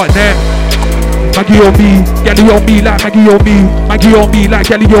nothing but net. Maggie on me, galley on me like Maggie on me. Maggie on me like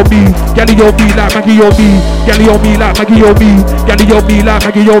galley on me. Galley on me like Maggie on me. Galley on me like Maggie on me. Galley on me like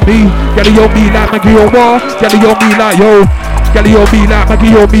Maggie on me. Galley on me like Maggie on what? Galley on me like yo. Galley on me like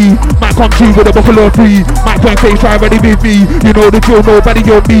Maggie on me. Might come true with a buckle or 3. Might point face try ready with me. You know the drill, nobody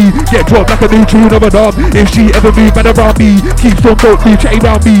on me. Get dropped like a new tune of a dub. If she ever move better around me, keep some dope, be chatting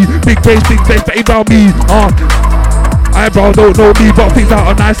around me. Big face, betting around me. Eyebrows don't know me, but things that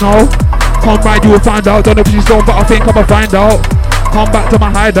are nice now. Come right, you will find out. Don't know if she's gone, but I think I'ma find out. Come back to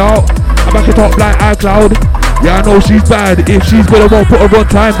my hideout. I'm back it up like iCloud. Yeah, I know she's bad. If she's good, I won't put her on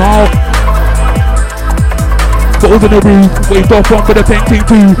time out. Bottles in the room, waved off one for the painting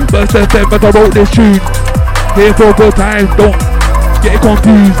too. Burst FM as I wrote this tune. Here for a good time, don't get it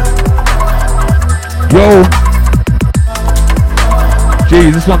confused. Yo.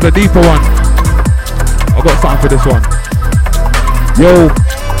 Jeez, this one's a deeper one. I got something for this one. Yo.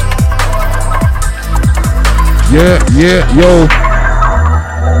 Yeah,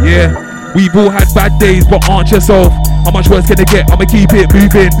 we've all had bad days, but aren't yourself. How much worse can it get? I'ma keep it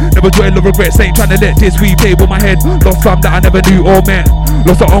moving. Never dwell or regrets, ain't trying to let this replay with my head. Lost some that I never knew or met.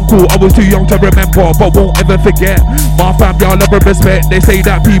 Lost an uncle, I was too young to remember, but won't ever forget. My family, I love and respect. They say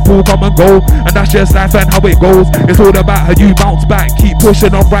that people come and go, and that's just life and how it goes. It's all about how you bounce back, keep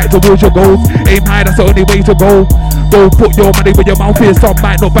pushing on right towards your goals. Aim high, that's the only way to go. Go put your money where your mouth is. Some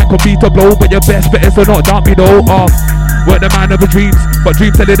might not bank on me to blow, but your best bet is to not dump me though. Weren't the man of her dreams, but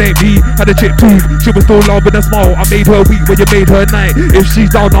dreams said it ain't me. Had a chip tooth, she was still loving a smile. I made her weak when you made her night. If she's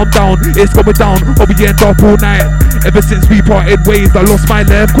down, I'm down, it's going down, or we end up all night. Ever since we parted ways, I lost my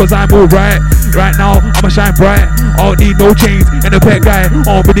left, cause I'm alright. Right now, I'ma shine bright. I don't need no chains and a pet guy. I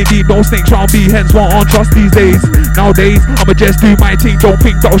don't really need no snakes round me, hence why I don't trust these days. Nowadays, I'ma just do my thing, don't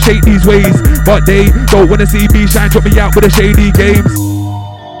think that I'll shake these ways. But they don't wanna see me shine, drop me out with the shady games.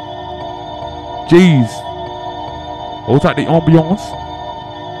 Jeez. Hold tight the ambiance.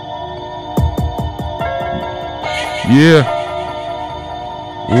 Yeah.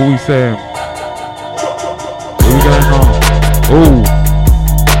 What we saying? What we going on?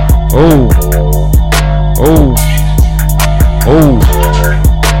 Oh.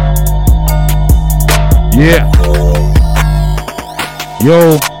 Yeah.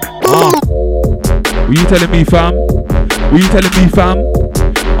 Yo. What you telling me, fam? What you telling me, fam?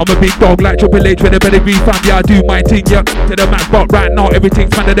 I'm a big dog like Triple H with a pedigree, fam. Yeah, I do my thing, yeah. To the max, but right now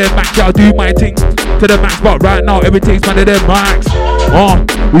everything's man of them max. Yeah, I do my thing. To the max, but right now everything's man of them max. What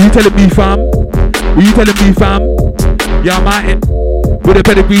you telling me, fam? What you telling me, fam? Yeah, I'm at it. With a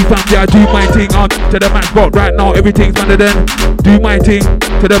pedigree, fam. Yeah, I do my thing. To the max, but right now everything's man of them. Do my thing.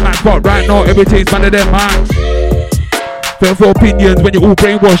 To the max, but right now everything's man of them max. Fair for opinions when you're all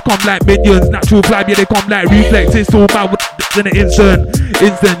brainwashed, come like minions. Natural fly, yeah, they come like reflex. It's all about in an instant.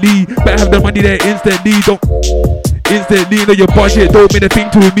 Instantly, better have the money there instantly. Don't instantly know your budget. Don't mean a thing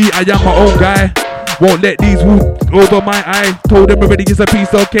to me. I am my own guy. Won't let these wounds over my eye. Told them already it's a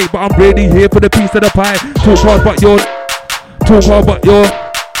piece of cake, but I'm really here for the piece of the pie. Talk hard, but you're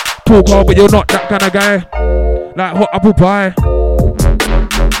not that kind of guy. Like hot apple pie.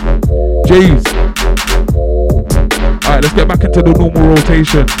 Jeez. Alright, let's get back into the normal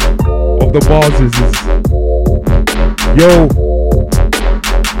rotation of the bars. Yo.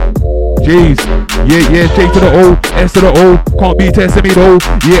 Jeez. Yeah, J to the O, S to the O. Can't be testing me though.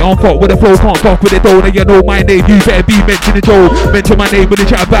 Yeah, I'm fuck with the flow, can't fuck with it though. Now you know my name, you better be mentioning Joe. Mention my name when they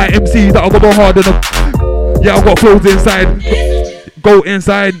chat about MCs that I got more hard than them. Yeah, I got flows inside. Go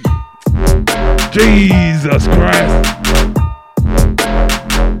inside. Jesus Christ.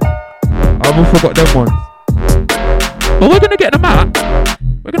 I almost forgot them ones. But we're gonna get them out.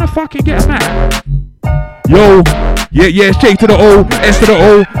 We're gonna fucking get them out. Yo, yeah, J to the O, S to the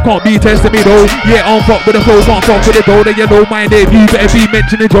O. Can't be testing me though. Yeah, I'm fuck with the flow, can't fuck with it though. Then you know my name, you better be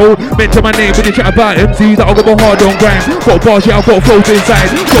mentioning Joe. Mention my name when you chat about MCs that I got my hard on grind. Got bars, yeah, I got flows inside.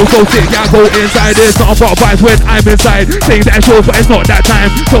 So sick, yeah, I go inside. There's nothing but vibes when I'm inside. Saying that show, but it's not that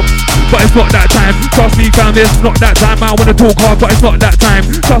time. But it's not that time. Trust me, fam, it's not that time. I wanna talk hard, but it's not that time.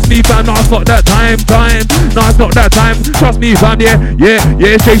 Trust me, fam, no, it's not that time. No, it's not that time. Trust me, fam, yeah,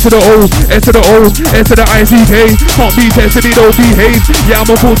 J to the O, S to the O, S to the ICK. Can't be testing me, don't behave. Yeah,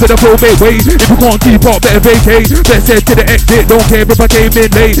 I'ma fall to the flow, make way. If you can't keep up, better vacate. Let's head to the exit, don't care if I came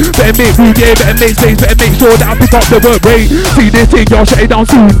in late. Better make room, yeah, better make space. Better make sure that I pick up the work rate. See this thing, y'all shut it down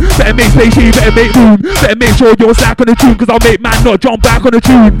soon. Better make space, yeah, better make room. Better make sure you're slack on the tune, cause I'll make man not jump back on the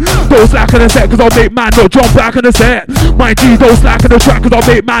tune. Don't slack on the set, cause I'll make man not jump back on the set. My G, don't slack on the track, cause I'll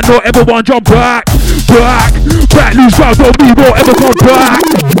make man not ever want jump back. Back, lose crowd, don't be won't ever come back.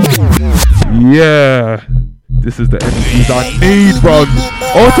 Yeah. This is the MCs I need, bro.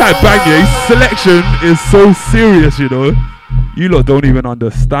 All type banging selection is so serious, you know. You lot don't even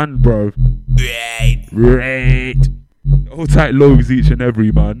understand, bro. Right. All tight lows each and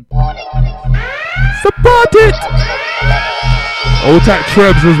every man. Support it. All tight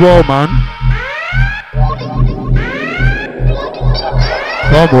trebs as well, man.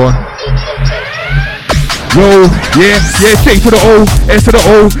 Come on. Yo, yeah, J to the O, S to the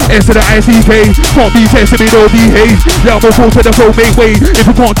O, S to the ICK. Can't be testing me, don't behave. Yeah, I'm a fall to the flow, make way. If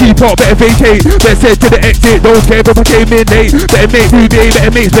you can't keep up, better vacate. Let's head to the exit, don't care if I came in late. Better make room, yeah,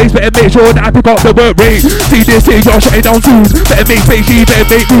 better make space. Better make sure that I pick up the work rate. See this thing, y'all shut it down soon. Better make space, yeah,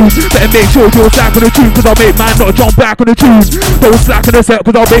 better make room. Better make sure you're slack on the tune, cause I'll make man not jump back on the tune. Don't slack on the set,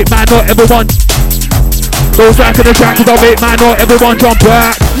 cause I'll make man not everyone. Don't slack on the track, cause I'll make man not everyone jump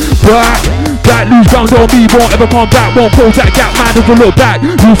back. That lose ground on me, won't ever come back. Won't close that gap, man, never look back.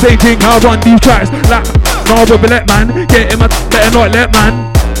 You say thing, I run these tracks. Like, no, but let man get in my, better not let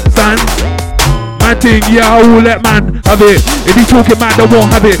man stand. Man thing, yeah, I will let man have it. If he talking man, I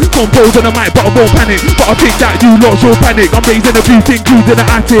won't have it. Compose on the mic, but I won't panic. But I think that you lot should panic. I'm raising the blue thing, cruising the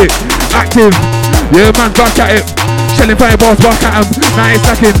attic. Active, yeah, man, back at it. Shelling fire bars back at him. Now it's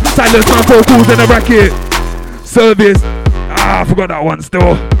stacking. Silence man vocals in the bracket. Service. I forgot that one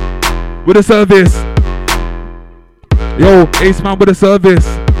still. With a service. Yo, Ace man with a service.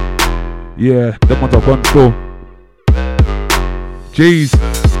 Yeah, them ones are gone still. Jeez.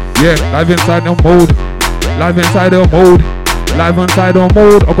 Yeah, live inside the mode. Live inside the mode. Live inside the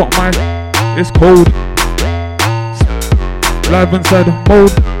mode. I got my. It's cold. Live inside the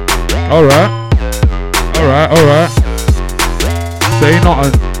mode. Alright. Alright. Say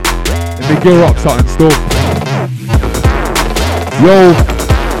nothing. Let me gear up something still. Yo.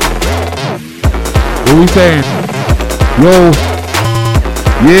 What we saying? Yo.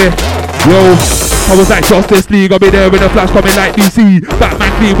 Yeah. Yo. I was like Justice League, I'll be there with a flash coming like DC.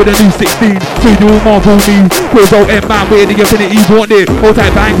 Batman clean with a new 16. So you Marvel me. Quiz out M-Man where the infinity want it. Hold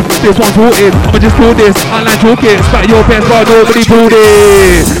tight bang, this one's sorted. I'ma just do this, online toolkit. Spat your best but nobody pulled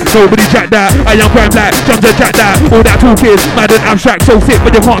it. Nobody jack that, I am crime black. Jump to jack that, all that toolkit. Mad and abstract, so sick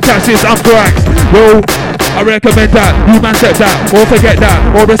but you can't catch this, I'm cracked. Yo, I recommend that, you man step that. Or forget that,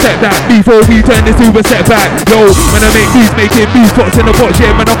 or accept that. Before we turn this to a setback. Yo, when I make beats, making beats. Spots in the box,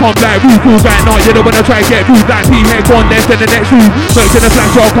 yeah, man I come like Rude Cool right now, you know when I try get food like P-Head, go on left and the next room. Works in the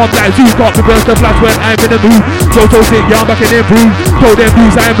flash, y'all come like Zoo. Can't reverse the flash when I'm in the mood. So sick, yeah, I'm back in the improve. Told them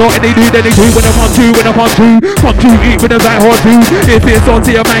blues, I'm not and they do, then they do. When I come to, come to, eat with them like hard food. If it's on,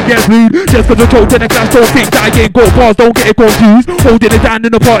 see a man gets rude. Just cause I choked in the clash, don't think that I ain't got bars, don't get it confused. Holding it down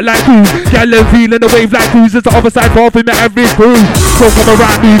in the pot like cruise. Gal and feeling the wave like cruise. It's the other side far from the average crew. So come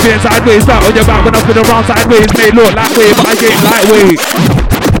around, moving sideways, flat on your back when I spin around sideways. May look like way, but I get lightweight.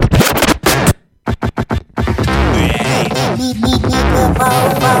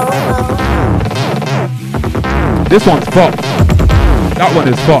 This one's fucked. That one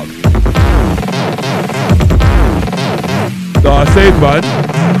is fucked. Nah, save man.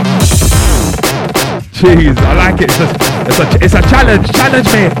 Jeez, I like it. It's a challenge. Challenge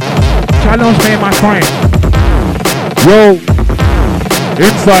me. Challenge me, my friend. Yo.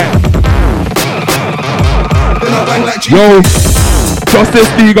 Insight. Yo.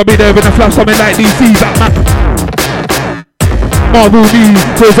 Justice League, I'll be there with a flash coming like DC. Batman. Marvel me,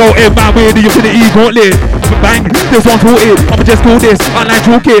 cause all M-Man with the infinity gauntlet. Bang, this one's sorted, I'ma just do this. Online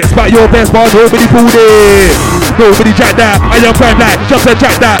toolkit, spat your best bar, nobody pulled it. Nobody jack that, I am crime like, just a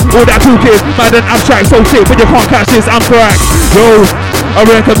jack that. All that toolkit, mad and abstract, so sick, but you can't catch this, I'm cracked. Yo, I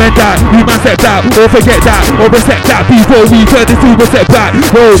recommend that, you man step that, or forget that, or accept that, before we turn this to a setback.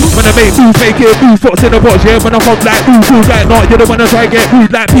 Yo, when I make moves, make it moves, spots in the box, yeah, when I come like cool like not, you don't wanna try get rude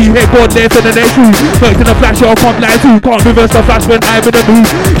like P-Head, God left in the next room. Worked in the flash, I'll come like two, can't reverse the flash when I'm in the mood.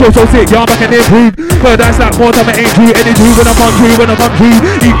 So sick, yeah, I'm back and improve. But that's like more time, I ain't true, any true when I come true,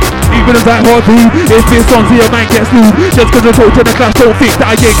 even as like hard food. If this on see a man gets through, just cause I talk to the clash, don't think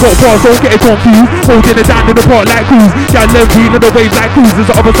that I ain't got bars, don't get it confused. Holding it down in the pot like cruise, got left feeling the waves like cruise.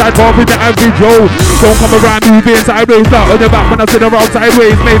 There's the other side bar in the average, yo. Don't come around moving sideways, flat on the back when I sit around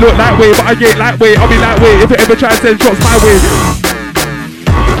sideways. May look lightweight, but I ain't lightweight, I'll be lightweight if it ever tries to send shots my way.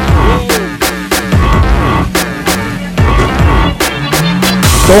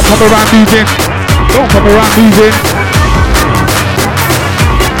 Don't come around moving. Don't come around moving.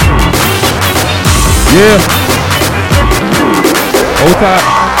 Yeah. Hold tight.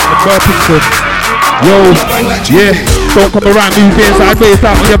 The Burpington. Yo. Yeah. Don't come around moving sideways.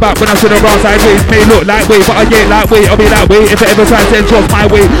 Flat on your back when I sit around sideways. May look lightweight, but I ain't lightweight. I'll be lightweight if it ever tries to send shots my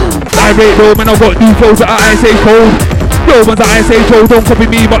way. Lightweight though, man, I've got new flows that I say cold. Yo, ones that I say so, don't copy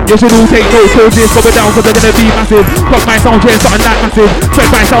me, but you should all take notes. So this going down cause they're gonna be massive. Cause my sound change something like massive. Spread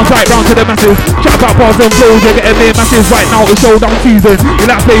my sounds right round to the masses. Chat about bars and flows, you're getting me massive. Right now it's showdown season. You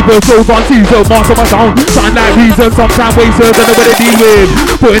like flavour, flows on season. Master my sound, something like reason. Sometimes wasters, don't know what they deal with.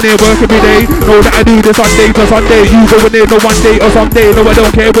 Putting in work every day. Know that I do this Sunday to Sunday. You go in there, no one day or someday. No, I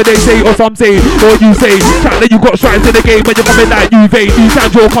don't care what they say or some say. Or you say, chat that you got stripes in the game when you're coming like Juve. You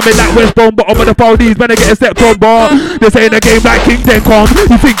Sandro coming like Westbrook, bottom of the Paldies. When I get a step on bar. This ain't a game like King then come.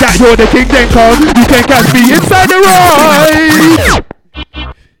 You think that you're the king then come. You can catch me inside the ride.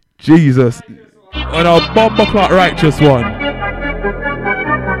 Jesus. On a bomber clock righteous one.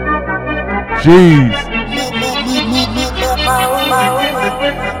 Jeez.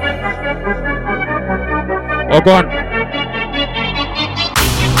 Oh, go on.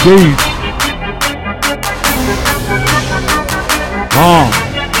 Jeez.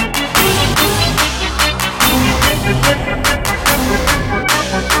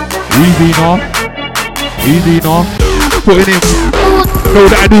 Easy enough. Easy enough. Putting in. Know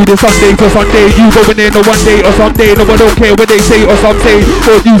that I do this Sunday to Sunday. You going in on one day or someday. No, I don't care what they say or some say.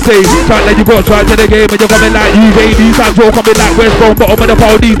 What you say, try like you got tried to the game and you're coming like you, baby. These times you're coming like West Brom, bottom of the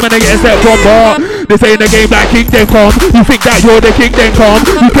pole. These men are getting set from bar. This ain't a game like King, then come. You think that you're the king, then come.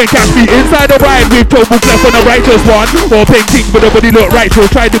 You can catch me inside the ride with trouble left on the righteous one. Or painting with the body look righteous.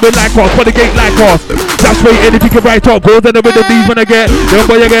 Try to be like us, for the gate like us. That's way anything can right up. Goes in the middle of these when I get. Then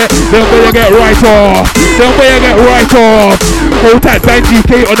where you get right off. Then where you get right off. Hold tight, Benji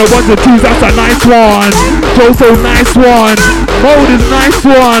K on the ones and twos. That's a nice one. Joso, nice one. Mode is nice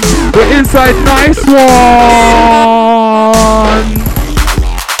one. We're inside, nice one.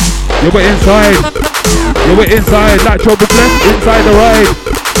 You were inside. You were inside. That trouble left inside the ride.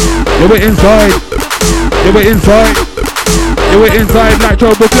 You were inside. You were inside. You were inside. That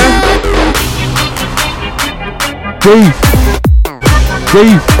trouble left. Jeez.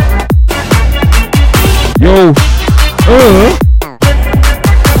 Jeez. Yo.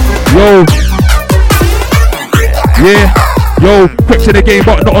 Yo. Yeah. Yo, quick to the game,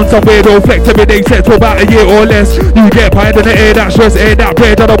 but not on some weirdo flex every day set for about a year or less. You get pied in the air, that stress, air that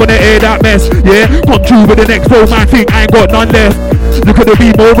bread, I don't wanna air that mess. Yeah, come true with the next flow, man, think I ain't got none left. You could've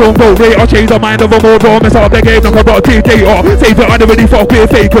been more wrong, bro, rate or change the mind of a more wrong. Mess up the game like a rock dictator. Save it, I don't really fuck with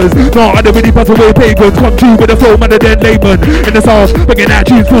fakers. No, I don't really pass away pagans. Come true with the flow, man, and then layman. In the sauce, bringing that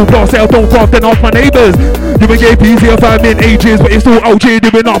tunes full blast, sell, don't craft, then ask my neighbours. You been gave easier 5 min ages, but you're still OG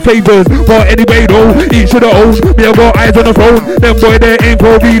doing not favours. But anyway, though, each of the own, me I got eyes on the throne. Them boy, they ain't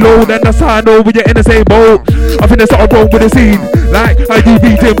for reload, and that's how I know when you're in the same boat. I think there's something wrong with the scene. Like, I do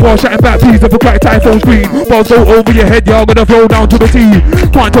beating, boy, shouting back peas of a cracked iPhone screen. Balls go over your head, y'all gonna throw down to the T.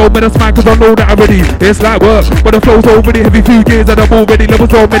 Can't tell me that's mine, cause I know that already. It's like work, but the flow's already heavy. Few years and I'm already level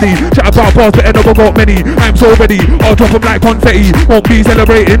so many. Chat about bars, but I never got many. I'm so ready, I'll drop them like confetti. Won't be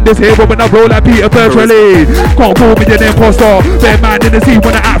celebrating this here, but when I roll like Peter Petrelli. Can't call me an imposter. Bear man in the sea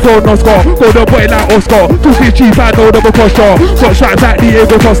when I act for an Oscar. Go the boy like Oscar. Talking cheap, I know double coster. Got stripes like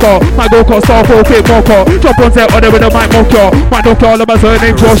Diego Costa. My go Costa, 4K mocker. Drop on set on there with a mic mocker. My doctor, all of my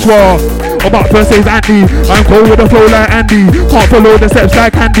surname Joshua. About first name's Andy. I'm cold with a flow like Andy. Can't follow the steps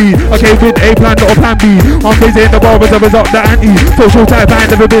like Andy. I came with a plan, not a plan B. I'm crazy in the bar as a result the anti. Social type, I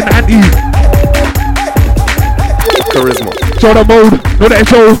ain't never been anti. Charisma. Show the mode, know that it's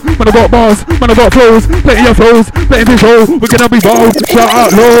show. Man, I got bars, man, I got flows. Plenty of flows, plenty of show. We're gonna be bold. Shout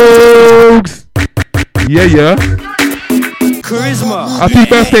out Logs. Yeah, yeah. Charisma. Happy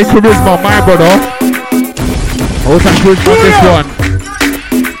birthday, Charisma, my brother. Hold that Charisma on this one.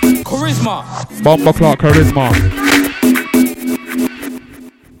 Charisma. Bomber Clark, Charisma.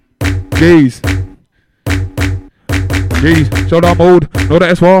 Jeez. Jeez. Showdown mode. Know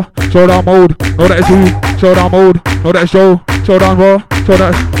that it's war. Showdown mode. Know that it's who. Showdown mode. Know that it's show. Showdown war.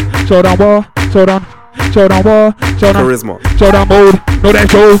 Showdown war. Showdown war. Charisma. Showdown mode. Know that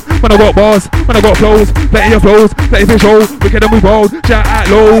it's show. When I got bars. When I got flows. Plenty of flows. Plenty of show. We can move bold. Shout out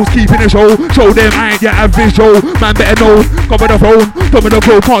lows. Keeping the show. Show them I ain't yet average show. Man better know. Come with the phone. Come with the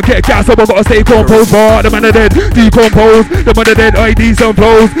flow. Can't get gas. So I gotta stay composed. But the man are dead. Decompose. The man are dead. I need some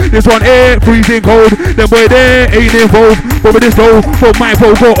flows. This one ain't freezing cold. Them boy there ain't involved. But with this flow. From my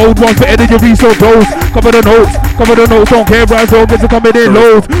flow. For old ones. Better than your research flows. Cover the notes. Cover the notes. Don't care as long as it's coming in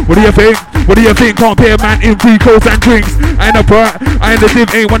lows. What do you think? What do you think? Can't pay a man in free coats and drinks. I ain't a brat. I ain't a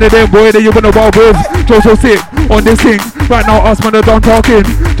div. Ain't one of them boy that you wanna wild with. Joe so sick on this thing. Right now us man are done talking.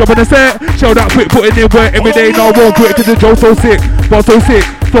 Jump on the set. Show that quick. Putting in work every day. No more quick. Cause the Joe so sick. Boss so sick.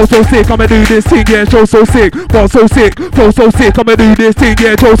 Flow so sick. I'ma do this thing. Yeah. Joe so sick. Boss so sick. Flow so sick. I'ma do this thing.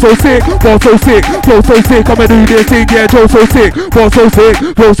 Yeah. Joe so sick. Boss so sick. Flow so sick. I'ma do this thing. Yeah. Joe so sick. Boss so sick.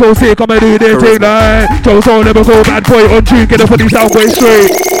 Flow so sick. I'ma do this thing. Like Joe so never go bad boy on tune. Get up on these sound way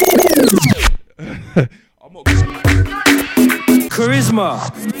straight. Charisma.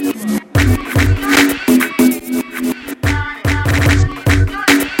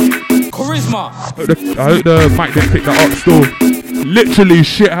 Charisma. I hope the mic didn't pick that up still. Literally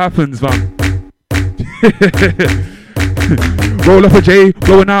shit happens, man. Roll up a J,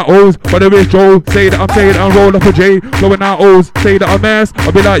 blowing out O's, whatever it's Joe, say that I'm saying and roll up a J, blowing out O's, say that I'm ass,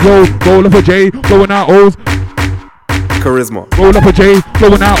 I'll be like yo, roll up a J, blowing out O's. Charisma. Roll up a J,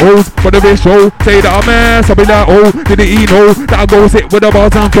 blowing out O's, whatever it's Joe, say that I'm ass, I'll be like oh, did he know that I go sit with the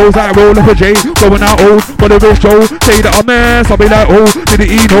bars and flows like roll up a J, blowing out O's, whatever it's Joe, say that I'm ass, I'll be like oh, did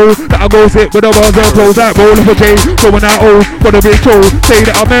he know that I go sit with the bars and flows like roll up a J, blowing out O's, whatever it's Joe, say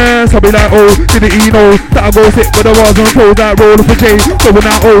that I'm ass, I'll be like oh, did he know that I go sit with the bars and flows like roll up a J, blowing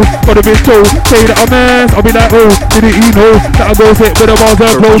out O's, whatever it's Joe, say that I'm ass, I'll be like oh, did he know that I go sit with the bars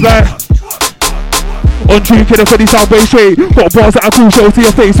and flows like On tune, kid, for the soundwave straight. Got bars that are crucial to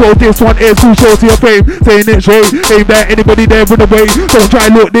your face. So this one is crucial to your frame. Saying it straight, ain't there anybody there in the way. Don't try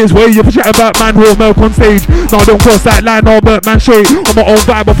look this way. You chat about man who milk on stage. No, don't cross that line or milk man straight. On my own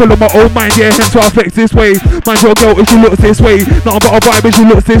vibe, I follow my own mind. Yeah, hence why I flex this way. Man, your girl if she looks this way. Nothing but a vibe if she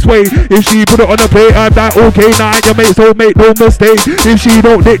looks this way. If she put it on the plate, I'm like okay, nah, your mate, so make no mistake. If she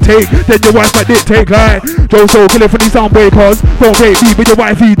don't dictate, then your wife might dictate. Like Joe so kill it for these sound breakers. Don't rate me, but your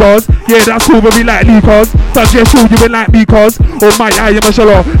wife he does. Yeah, that's cool, but we like me cause suggest you been like me cause. Oh my eye, you're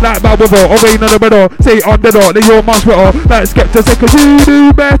mashallah. Like bad weather, or rain on the weather. Say on the door, then you're much better. Like Skepta say, could you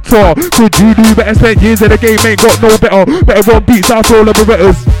do better? Could you do better? Spent years in the game, ain't got no better. Better run beats out all of the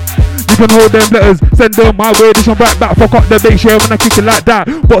letters. You can hold them letters, send them my way, this one right back, fuck up the bass, yeah, when I kick it like that.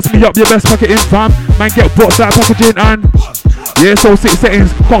 Box me up, your best packet in fam. Man get boxed out packaging and yeah, so 6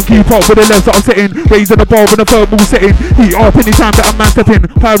 settings, can't keep up with the levels that I'm setting. Raising the bar when the third move setting. Heat up anytime that a man step in.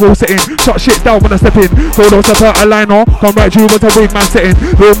 Pyro setting, shut shit down when I step in. So don't step out a liner, come right through with a big man setting.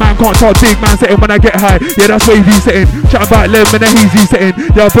 Real man can't talk big man setting when I get high. Yeah, that's wavy setting. Chat about lemon and a hazy setting.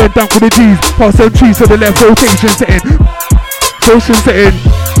 Yeah, I burn down with the G's. Pass them trees to the left, rotation setting. Rotation setting.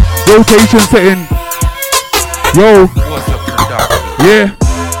 Rotation setting. Yo. Yeah.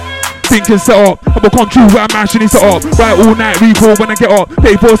 Thinking set up, I'ma come true where I'm mashing it set up. Right all night recall when I get up.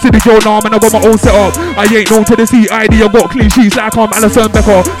 Pay for a city yo now, man, I got my own set up. I ain't known to the CID, I got clean sheets like I'm Alison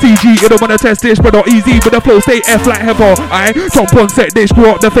Becker. CG, you don't wanna test this, but not easy with the flow, stay F like Heather. I jump on set, they screw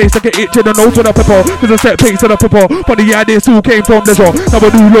up the face like an itch in the nose with a pepper. Cause I set pace to the pepper. Funny ideas all came from leisure. Now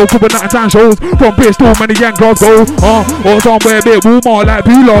I do local but not time shows. From Bristol, man, the young girls go. Or somewhere a bit warmer like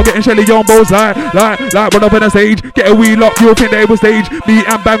Bula, getting Shelly on both like run up on the stage. Get a wheel up, you'll think they will stage. Me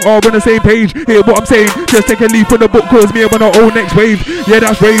and Bang are on the same page. Hear what I'm saying? Just take a leaf from the book, cause me and when I own next wave. Yeah,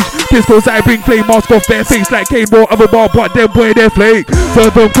 that's rage. Pistols I bring flame, mask off their face like Kane more other bar, but them boy they're flake. Serve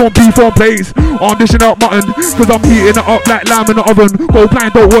them corn beef on plates. I'm dishing out mutton, cause I'm heating it up like lamb in the oven. Go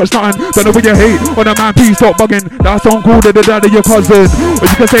blind, don't watch nothing. Don't know what you hate. On a man, please stop bugging. That song called the dad of your cousin. Or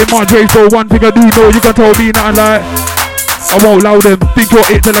you can say Mondre, so one thing I do know, you can tell me nothing like I won't allow them, think you're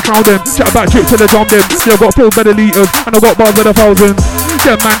it till I crown them. Chat about trip till I drum them. Yeah, I got filled by the liters, and I got bars by the thousands.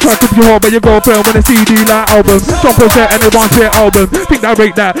 Yeah, man, try to be hard, but your girlfriend when a CD like album. Jump on set and they want their album. Think that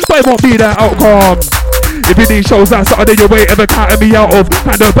rate that, but it won't be that outcome. If you need shows that Saturday, you ain't ever counting me out of.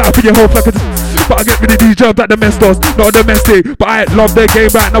 Kind of bad for your health like a but I get rid of these germs like the Mestos, not a domestic. But I love the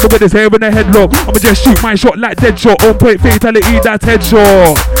game right now with this hair in the headlock. I'ma just shoot my shot like dead shot. On point fatality, that's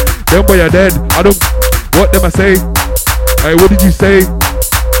headshot. Them boy are dead, I don't, what them I say? Hey, what did you say?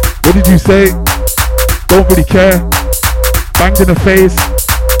 What did you say? Don't really care. Banged in the face.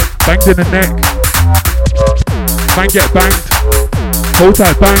 Banged in the neck. Man get banged. Hold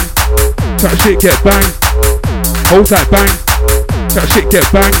tight bang. Chat shit get banged. Hold tight bang. Chat shit get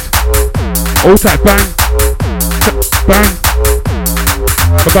banged. Hold tight bang. Bang.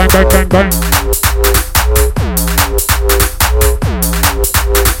 Bang bang bang bang.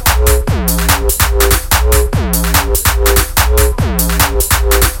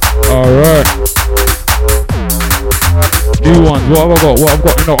 Alright. New ones, what have I got? What have I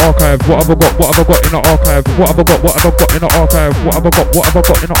got in the archive? What have I got? What have I got in the archive? What have I got? What have I got in the archive? What have I got? What have I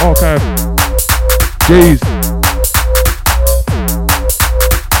got in the archive? Jeez.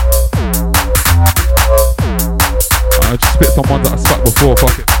 I just spit some ones that I spat before,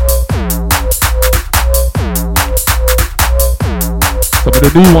 fuck it. Some of the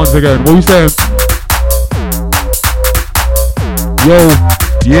new ones again, what are you saying? Yo,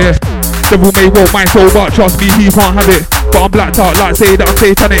 yeah. Devil may want my soul, but trust me, he can't have it. But I'm blacked out, like say that I'm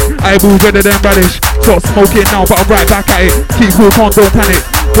satanic. Eyeballs redder than radish. Stop smoking now, but I'm right back at it. Keep cool, can't don't panic.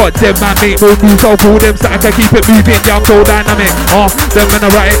 What them man make no moves, I'll call them so I can keep it moving. Yeah, I'm so dynamic. Them men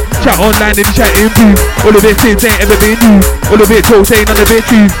are right. Chat online and chat in booth. All of it things ain't ever been new. All of it jokes ain't none of it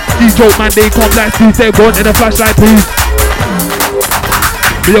true. These joke man, they come like smooth. They want in a flashlight booth.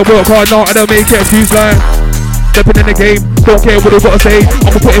 Me I work hard now, I don't make excuse like stepping in the game, don't care what they gotta say.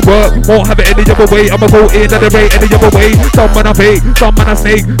 I'ma put in work, won't have it any other way. I'ma go in at the rate any other way. Some man I fake, some man I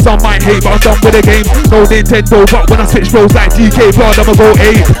snake, some might hate, but I'm done with the game. No Nintendo, but when I switch flows like GK Blood, I'ma go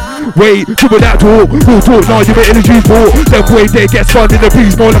 8. Wait, triple that talk, who talk now, you ain't in the G's for. Them way they get spun in the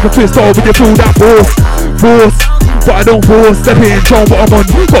breeze, more like a twist off when you feel that force. But I don't force, step in, show what I'm on.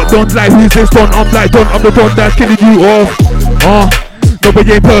 Got done like who's this done, I'm like done, I'm the done that's killing you off.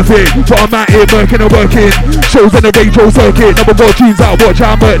 Nobody ain't perfect, but I'm out here working and working. Shows on the radio circuit, never got tunes out, watch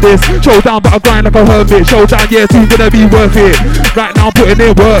how I murk this. Showdown, but I grind like a hermit. Showdown, yeah, soon gonna be worth it. Right now, I'm putting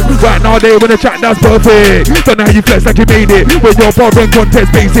in work. Right now, they wanna chat, that's perfect. Don't know how you flex like you made it. When your foreign contest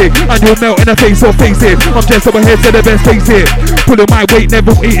basic, and you'll melt in the face or face it. I'm just over here to the best, face it. Pulling my weight,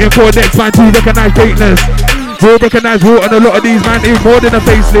 never eating for next man to recognize greatness. We'll recognize raw, and a lot of these man ain't more than a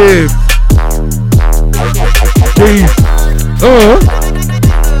facelift. Jeez.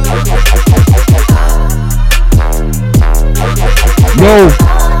 Yo.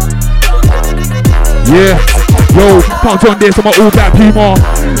 Yeah. Yo, punch on this, I'm a all black Puma.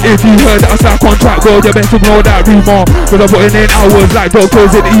 If you heard that I signed contract, well, you best ignore that rumor. Cause I'm putting in hours like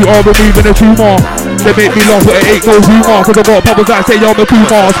doctors in ER removing a tumor. They make me laugh, but it ain't no humor. Cause I got poppers that say I'm a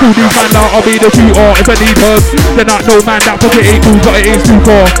Puma. School these man out, I'll be the shooter. If I need herbs, then I know man that pocket ain't cool, but it ain't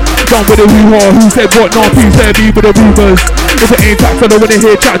super. Done with the hoo-ha, who said what, nah, please serve me with the rumors. If it ain't facts, I don't wanna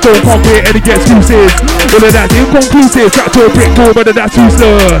hear chat talk, can't wait and it gets excuses. Whether that's inconclusive, chat talk, brick door, whether that's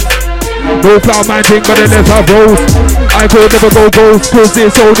useless. No cloud man thing, but let's have rolls. I could never go ghost, cause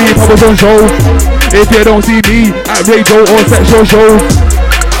it's only if I was on show. If you don't see me at radio or sexual shows,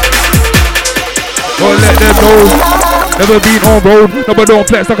 or let them know. Never been on road, never don't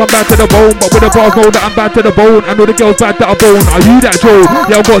flex like I'm bad to the bone. But with the bars know that I'm bad to the bone. I know the girls bad that I bone. Are you that Joe?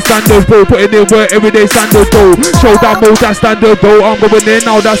 Yeah, I've got standards, bro. Putting in work everyday standard though. Showdown mode, that's standard though. I'm going in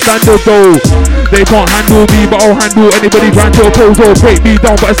now, that's standard though. They can't handle me, but I'll handle anybody trying to oppose or break me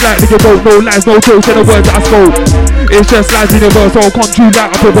down. But it's like you don't know lies, no jokes in the words that I spoke. It's just lies universe, so come true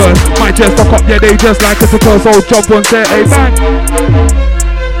like up a verse. Might just fuck up, yeah, they just like us a curse. So jump on set, hey bang.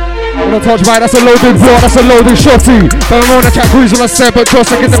 When I touch right, that's a loaded raw, that's a loaded shotty. But I'm on a track cruise on a set, but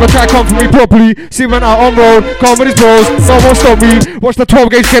just I can never try come for me properly. See man out on road, come with his bros, no one stop me. Watch the 12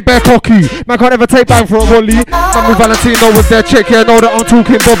 gauge get bare cocky. Man can't ever take bang for a volley. Man with Valentino with their chick, yeah, know that I'm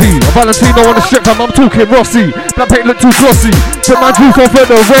talking Bobby. Valentino on the strip, I'm talking Rossi. Black paint look too glossy. Put my juice off at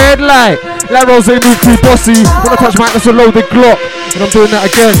the red light. Like Rose move too bossy. When I touch mic, that's a loaded Glock. And I'm doing that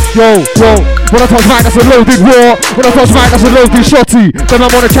again, yo. When I touch mic, that's a loaded raw. When I touch mic, that's a loaded shotty. Then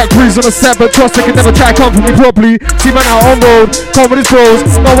I'm on a track cruise on a set, but trust they can never try come for me properly. See man out on road, come with his bros,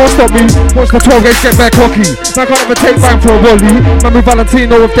 no one stop me. Watch the 12 gauge get back cocky. Man can't ever take bang for a volley. Man with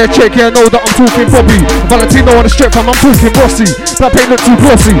Valentino with their chick, yeah, know that I'm talking Bobby. Valentino on the strip, I'm talking Rossi. That paint look too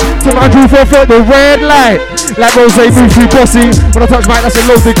glossy. So man drew for the red light. Like Rose move too bossy. When I touch mic, that's a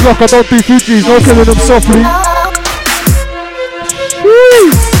loaded Glock. I don't do Fuji's, no killing them softly.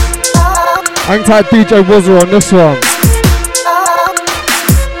 Hang tight DJ Wazza on this one.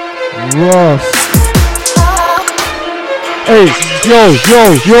 Ross. Hey, yo,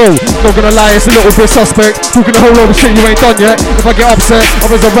 not gonna lie, it's a little bit suspect. Talking a whole load of shit you ain't done yet. If I get upset, I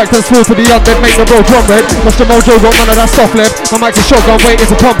resurrect and swore to the undead, make the road drum red. Lost the mojo, got none of that soft left. My mic's a shotgun, wait,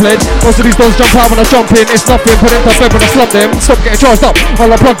 it's a pump lead. Most of these dons jump out when I jump in, it's nothing. Put it to bed when I slump them. Stop getting charged up,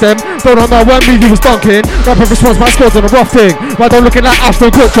 I'll unplug them. Don't know man, when me you was dunking. Rapid response, my squad's on a rough thing. Why don't looking like Ashton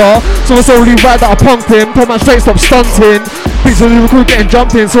Kutcher? So it's only right that I punked him. Told man straight stop stunting. Beats of the recruit getting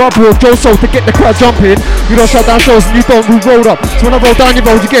jumped in, so I brought Joe Soul to get the crowd jumping. You don't shut down shows and you don't move rolled up. So when I roll down your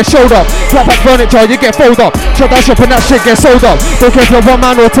road, you get showed up. Flat back furniture, you get fold up. Shut down shop and that shit gets sold up. Don't care if you're one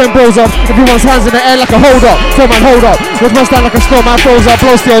man or 10 bros up. Everyone's hands in the air like a hold up. Tell man hold up. With my stand like a storm, man froze up.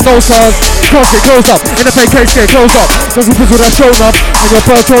 Blow steel, no sirs. Can't get close up. In the fake case, get close up. Doesn't put with that shown up. And your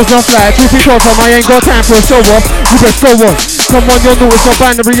bird throws not flat. Truth be told, I ain't got time for a show off. You best go on. Come on, you know it's not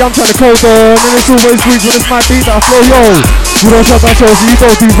binary, I'm trying to code them. And it's always weak when it's my beat that I flow, yo. You don't shut down shows, you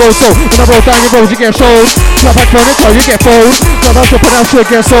don't do road, so when I roll down your road, you get showed. Clap back furniture, you get fold. Shut down shop and that shit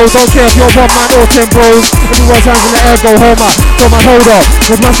get sold. Don't care if you're one man or 10 bros. Everyone's hands in the air, go home up. Don't man hold up.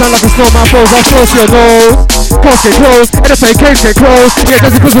 With my sound like a snowman froze, I'll close your nose. Cars get closed, and the fake case get closed. Yeah,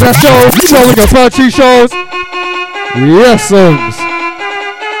 that's because of that show. Showing your bird cheese shows. Yes, sons.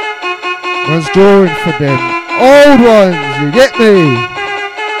 One's drawing for them. Old ones, you get me?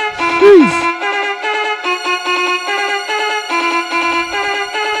 Jeez.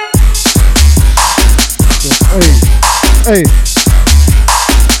 Hey.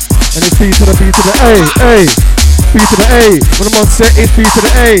 And it's B to the A. B to the A. When I'm on set, it's B to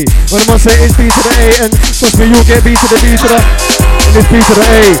the A. When I'm on set, it's B to the A. And trust me, you'll get B to the B to the. And it's B to the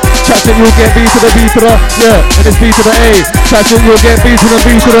A. Chatting, you'll get B to the B to the. Yeah. And it's B to the A. Chatting, you'll get B to the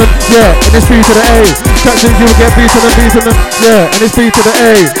B to the. Yeah. And it's B to the A. Chatting, you'll get B to the B to the. Yeah. And it's B to the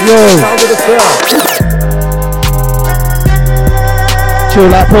A. Yo. Chill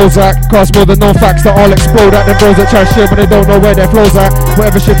like Prozac, cast more than no facts that all explode at them bros that try shit but they don't know where their flows at.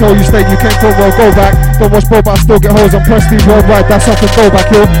 Whatever shit told you state you came from, well go back. Don't watch bro but I still get hoes on prestige worldwide, that's something throwback,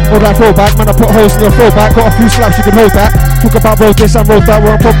 yo. All that throwback, man I put holes in your throwback. Got a few slaps you can hold that. Talk about bros this and bros that,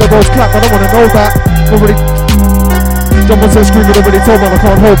 where I'm from the bros clap, I don't wanna know that. Nobody, someone said screaming, nobody told man I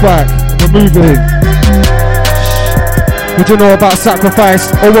can't hold back. We're moving. What you know about sacrifice?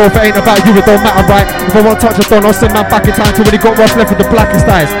 Oh well, if it ain't about you, it don't matter, right? If I want touch a don, I'll send man back in time to when he got rough left with the blackest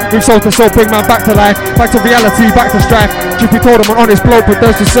eyes. Move soul to soul, bring man back to life, back to reality, back to strife. Truth be told, I'm an honest bloke, but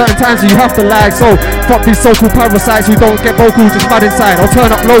there's just certain times that you have to lie. So fuck these so-called parasites who don't get vocal, just mad inside. I'll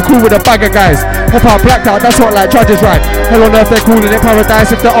turn up local with a bag of guys. Hop out, blacked out, that's what like judges right. Hell on earth, they're calling it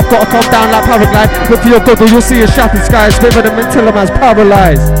paradise. If they're up, gotta come down like paraglide. Look for your goggle, you'll see a shattered skies. Spit with them until a man's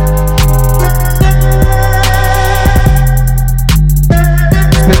paralyzed.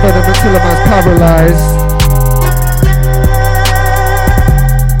 Spit with them until a man's paralyzed.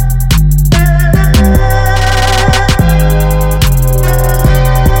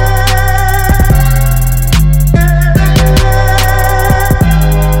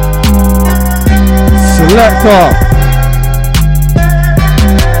 Selector.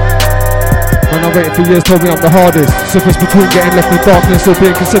 Man, I waited for years, told me I'm the hardest. Difference between getting left in darkness or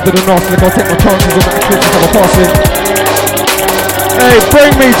being considered an arse. Like I'll take my chances on that eclipse if I'm passing. Hey,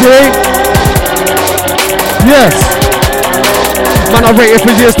 bring me, G. Yes. Man, I waited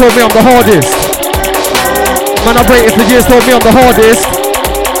for years, told me I'm the hardest. Man, I waited for years, told me I'm the hardest.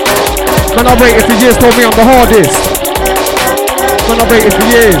 Man, I waited for years, told me I'm the hardest. Man, I waited for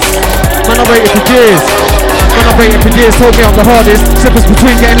years. Man, I waited for years. Man, I waited for years, told me I'm the hardest. Difference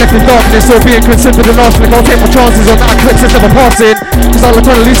between getting left in darkness or being considered an arse. Like I'll take my chances on that eclipse instead of passing. Cause I'll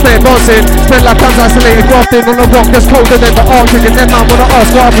eternally stay advancing. Spend lifetimes isolated, grafting on a rock that's colder than the Arctic. And then man wanna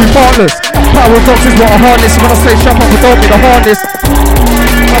ask why I'm partners. Power of dogs is what I harness. When I say shut up, I don't need a harness.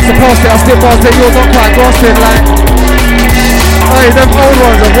 I've surpassed it, I still past it. You're not quite grasping like. Hey, them old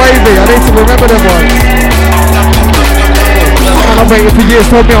ones are wavy. I need to remember them ones. Man, I waited for years,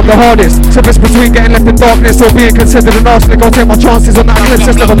 told me I'm the hardest. Difference between getting left in darkness or being considered an arse. Like I'll take my chances on that eclipse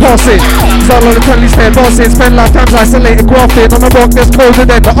that's never passing. Cause I'll eternally stay advancing. Spend lifetimes isolated, grafting on a rock that's colder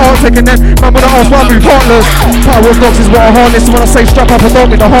than the Arctic. And then man wanna ask why I'm partners. Power of dogs is what I harness. When I say strap up, I don't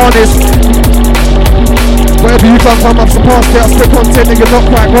need a harness. Whatever you done, I've surpassed it. I spit content that you're not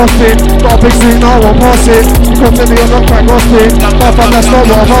quite grasping. Got a big suit now, I'll pass it. Content that you're not quite grasping. But that's not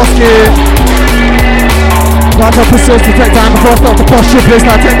what I'm asking. Like I pursues to take time before I start to push shit. Place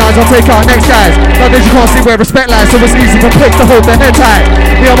like 10 nines, I'll take out next guys. Nowadays you can't see where respect lies, so it's easy for pigs to hold their head tight.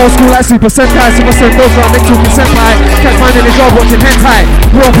 Me, I'm old school like Super Sentai, so I send those around next to me senpai. Can't find any job watching hentai.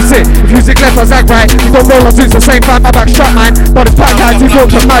 We're opposite, if music left I zag right. You don't roll on suits the same time, my back strap mine. But it's packed guys, you talk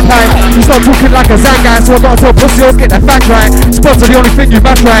to mad high. You start talking like a Zang guy, so I gotta tell pussy get their facts right. Spots are the only thing you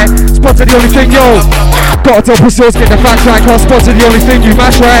mash right. Spots are the only thing, yo. Gotta tell pussy get their facts right. Cause spots are the only thing you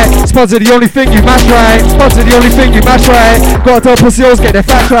mash right. Spots are the only thing you mash right. Spots are the only thing you mash right. Gotta tell pussy get their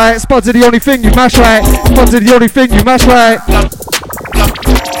facts right. Spots are the only thing you mash right. Spots are the only thing you mash right.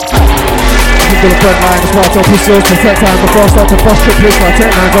 Keep the front line, that's why I tell pussy to take time before I start to bust trip list like 10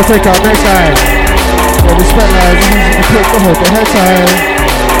 nines. I'll take out next guys. Yeah, respect lies, it's easy to pick the hold their head tight.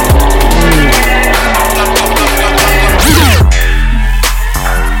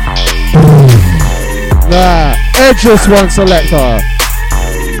 Nah, edgeless one selector.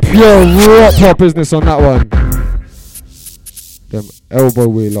 Pure rock pop business on that one. Them elbow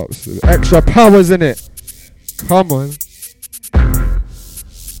wheel ups. Extra powers in it. Come on.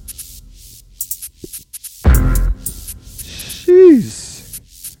 Jeez.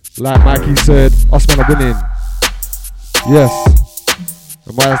 Like Mikey said, us man are winning. Yes.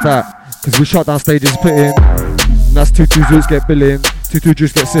 And why is that? Because we shut down stages spitting. And that's 2-2 Juice get billing. 2-2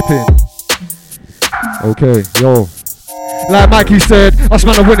 Juice get sipping. Okay, yo. Like Mikey said, us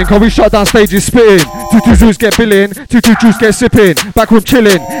man are winning cause we shut down stages spitting. 2-2 Zeus get billing, 2-2 Juice get sipping. Backroom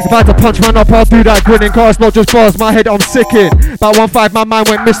chilling, if I had to punch man up I'll do that grinning. Cause it's not just bars, my head I'm sicking. About 1-5 my mind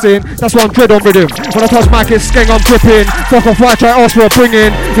went missing, that's why I'm dread on rhythm. When I touch mic it's skeng I'm gripping. Fuck off right, try ask for a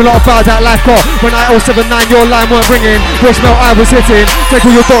bringing. You're not about that life got, when I 079 your line weren't ringing. Voicemail I was hitting, take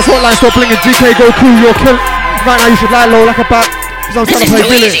all your dots, hotline stop blinging. GK go cool, you're kill. Right now you should lie low like a bat, cause I'm trying to play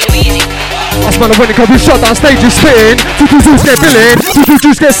billing. Us man are winning cause we shut down stages spitting. 2-2 Zeus get billing, 2-2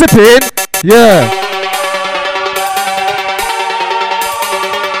 Juice get sipping. Yeah.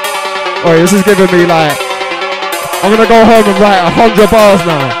 Oh, this is giving me like, I'm gonna go home and write 100 bars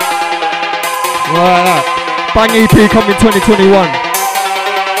now. Like that. Bang EP coming 2021.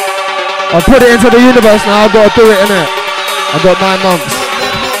 I'll put it into the universe now, I've gotta do it innit. I've got 9 months.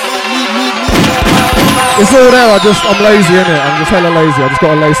 It's all there, I'm lazy, innit? I'm just hella lazy, I just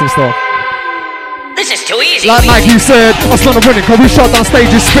gotta lay some stuff. This is too easy. Like Mike, you said, I was not winning, cause we shot down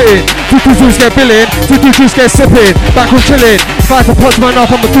stages spitting. 2 get billing, 2 get sipping. Back on chilling. If I had to punch man up,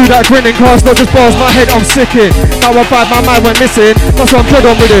 I'ma do that grinning. Cause not just bars, my head, I'm sicking. Now I'm bad, my mind went missing. That's why I'm dead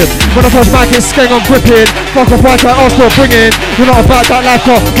on with it. When I first mic it's skeng, I'm gripping. Fuck off, white I ask for bringing. You're not about that life,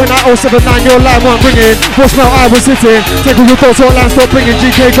 cause when I 079, your line weren't ringing. What's now I was sitting. Take all your thoughts, your line, stop bringing.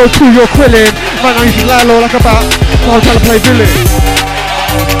 GK, go through your quilling. Right now you should lie low like about. I'm trying to play villain.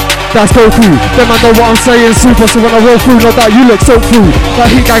 That's Goku, them man know what I'm saying, super, so when I roll through, not that you look so through.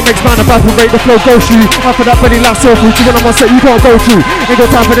 That heat gang makes man a battle, rate the flow goes through. After that belly lap so through, to when I'm on set you can't go through. Ain't got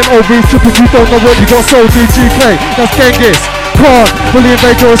time for them OVs, tripping, you don't know what you got sold through. GK, that's Genghis. Can't fully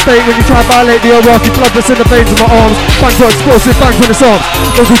invade your estate when you try to violate the Iraqi bloodless in the veins of my arms. Bangs for explosive, bangs when it's arms.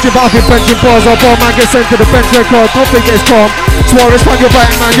 Those who jib out in benching bars, our bar man gets sent to the bench record. Don't think it's calm. Suarez, find your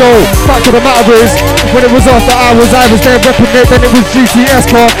biting man, yo. Fact of the matter is, when it was after hours, I was there repping it, then it was GCS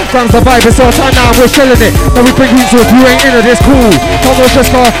car. Grams the vibe, it's our time now, we're shelling it. Now we bring heat to if you ain't into this, cool. Come on, stress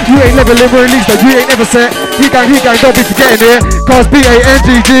car, you ain't never live, we're released, that you ain't never set. Heat gang, don't be forgetting it. Cause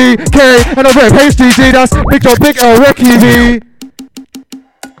BANGGK, and I rep HGG, that's Big Joe, Big L, Rocky V.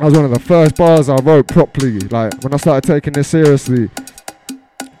 That was one of the first bars I wrote properly, like when I started taking this seriously,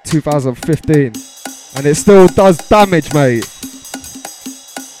 2015, and it still does damage, mate.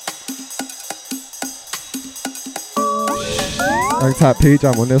 I can tap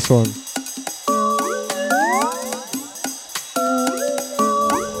P-Jam on this one.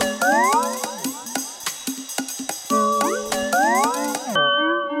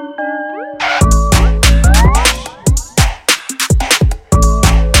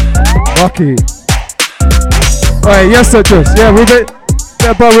 Lucky. Alright, yes, Citrus. Yeah,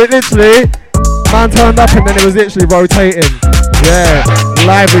 yeah, bro, we literally, man turned up and then it was literally rotating. Yeah,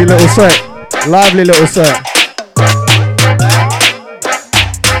 lively little set. Lively little set.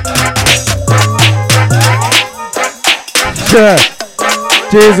 Yeah,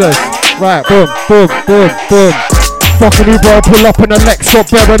 Jesus. Right, boom, boom, boom, boom. Fucking Uber, pull up in a Lex, got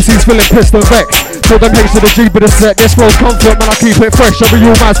bare MCs feeling pissed and vexed. Told them H to the G but the set, this flows comfort, man I keep it fresh. Every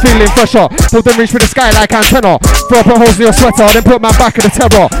you man's feeling fresher. Told them reach for the sky like antenna. Throw up holes in your sweater, then put man back in the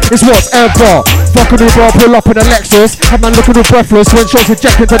terror. It's whatever. Fucking Uber, pull up in a Lexus. Have man looking all breathless when shots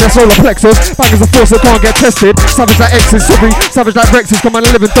eject into their solar plexus. Bangers a force that can't get tested. Savage like X's, sorry, savage like Rex's. Come on,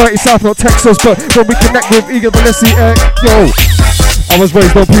 I live in 30 South, not Texas. But when we connect with Eagle Valencia, yo. I was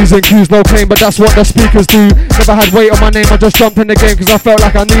raised on P's and Q's, no claim, but that's what the speakers do. Never had weight on my name, I just jumped in the game cause I felt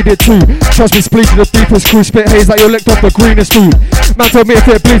like I needed to. Trust me, split to the deepest crew, spit haze like you're licked off the greenest food. Man told me if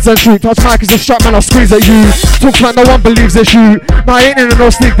it bleeds then shoot, touch mic as a strap, man I'll squeeze at you. Talk like no one believes it's you. Now I ain't in a no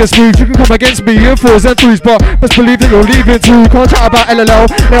sneak this mood, you can come against me in 4s and 3s, but best believe that you're leaving too. Can't chat about LLL,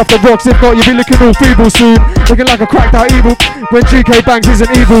 lay off the rocks, if not you'll be looking all feeble soon. Looking like a cracked out evil, when GK bangs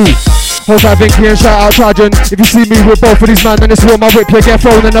isn't evil. Hold that Vinky and shout out Trajan. If you see me with both of these man, then it's what my whip, you get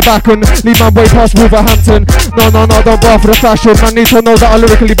thrown in the back and leave man way past Wolverhampton. No, don't bar for the fashion. Man need to know that I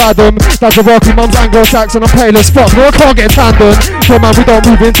lyrically bad them. That's a Rocky Mum's Anglo-Saxon, I'm pale as fuck. No, I can't get tandem. So man, we don't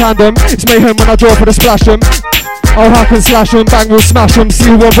move in tandem. It's mayhem when I draw for the splash them. I'll hack and slash them, bang will smash them.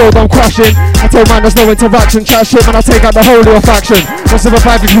 See one road I'm crashing. I told man there's no interaction. Chat shit man, I take out the whole of your faction. What's the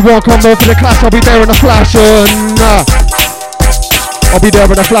vibe if you want come over for the clash? I'll be there in a flash and I'll be there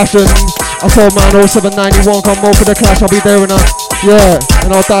in a flash and I told man 079 you won't come over for the clash. I'll be there in a, yeah,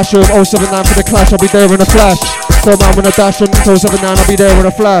 and I'll dash him 079 for the clash. I'll be there in a flash. Told man when I dash him 079 I'll be there in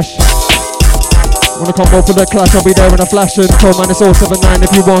a flash. Wanna come over for the clash, I'll be there in a flash. And told man it's 079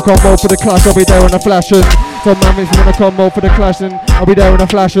 if you want come over for the clash, I'll be there in a flash. And told man if you wanna come over for the clash, and I'll be there in a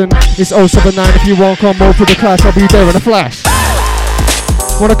flash. And it's 079 if you want come over for the clash, I'll be there in a flash.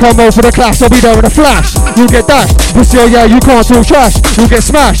 Wanna come over for the clash, I'll be there in a flash. You'll get dashed, pussy, oh yeah, you can't talk trash. You'll get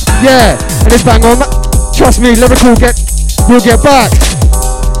smashed, yeah, and it's bang on. Trust me, lyrical you'll get back.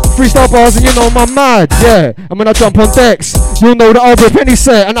 Freestyle bars and you know I'm mad, yeah. And when I jump on decks, you'll know that I'll rip any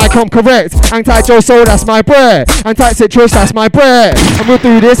set and I come correct. Hang tight Joe Soul, that's my bread. Hang tight Citrus, that's my bread. And we'll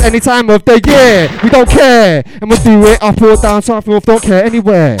do this any time of the year. We don't care, and we'll do it up or down, something we don't care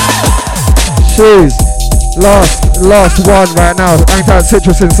anywhere. Jeez. Last one right now. Hang tight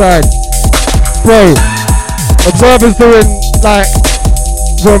Citrus inside. Bro, Observer's doing like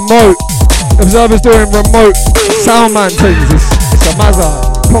remote. Observer's doing remote soundman things. It's a mazza.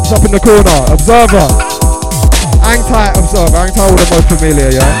 Pops up in the corner. Observer. Hang tight, Observer. Hang tight all the most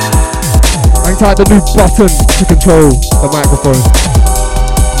familiar, yeah? Hang tight the new button to control the microphone.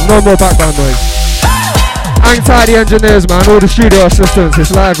 No more background noise. Hang tight the engineers, man. All the studio assistants.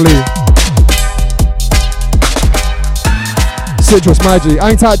 It's lively. Citrus Magic.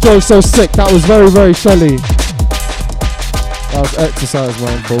 Ain't that joke so sick? That was very, very Shelly. That was exercise,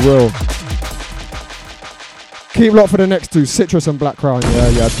 man, for real. Keep locked for the next two, Citrus and Black Crown.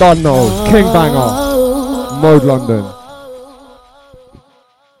 Yeah, done no. King Banger. Mode London.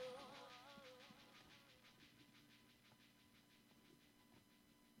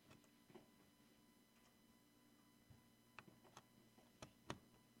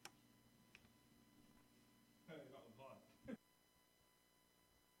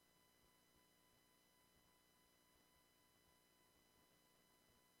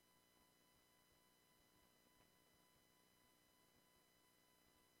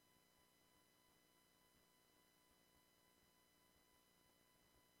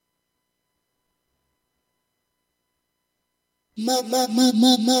 Ma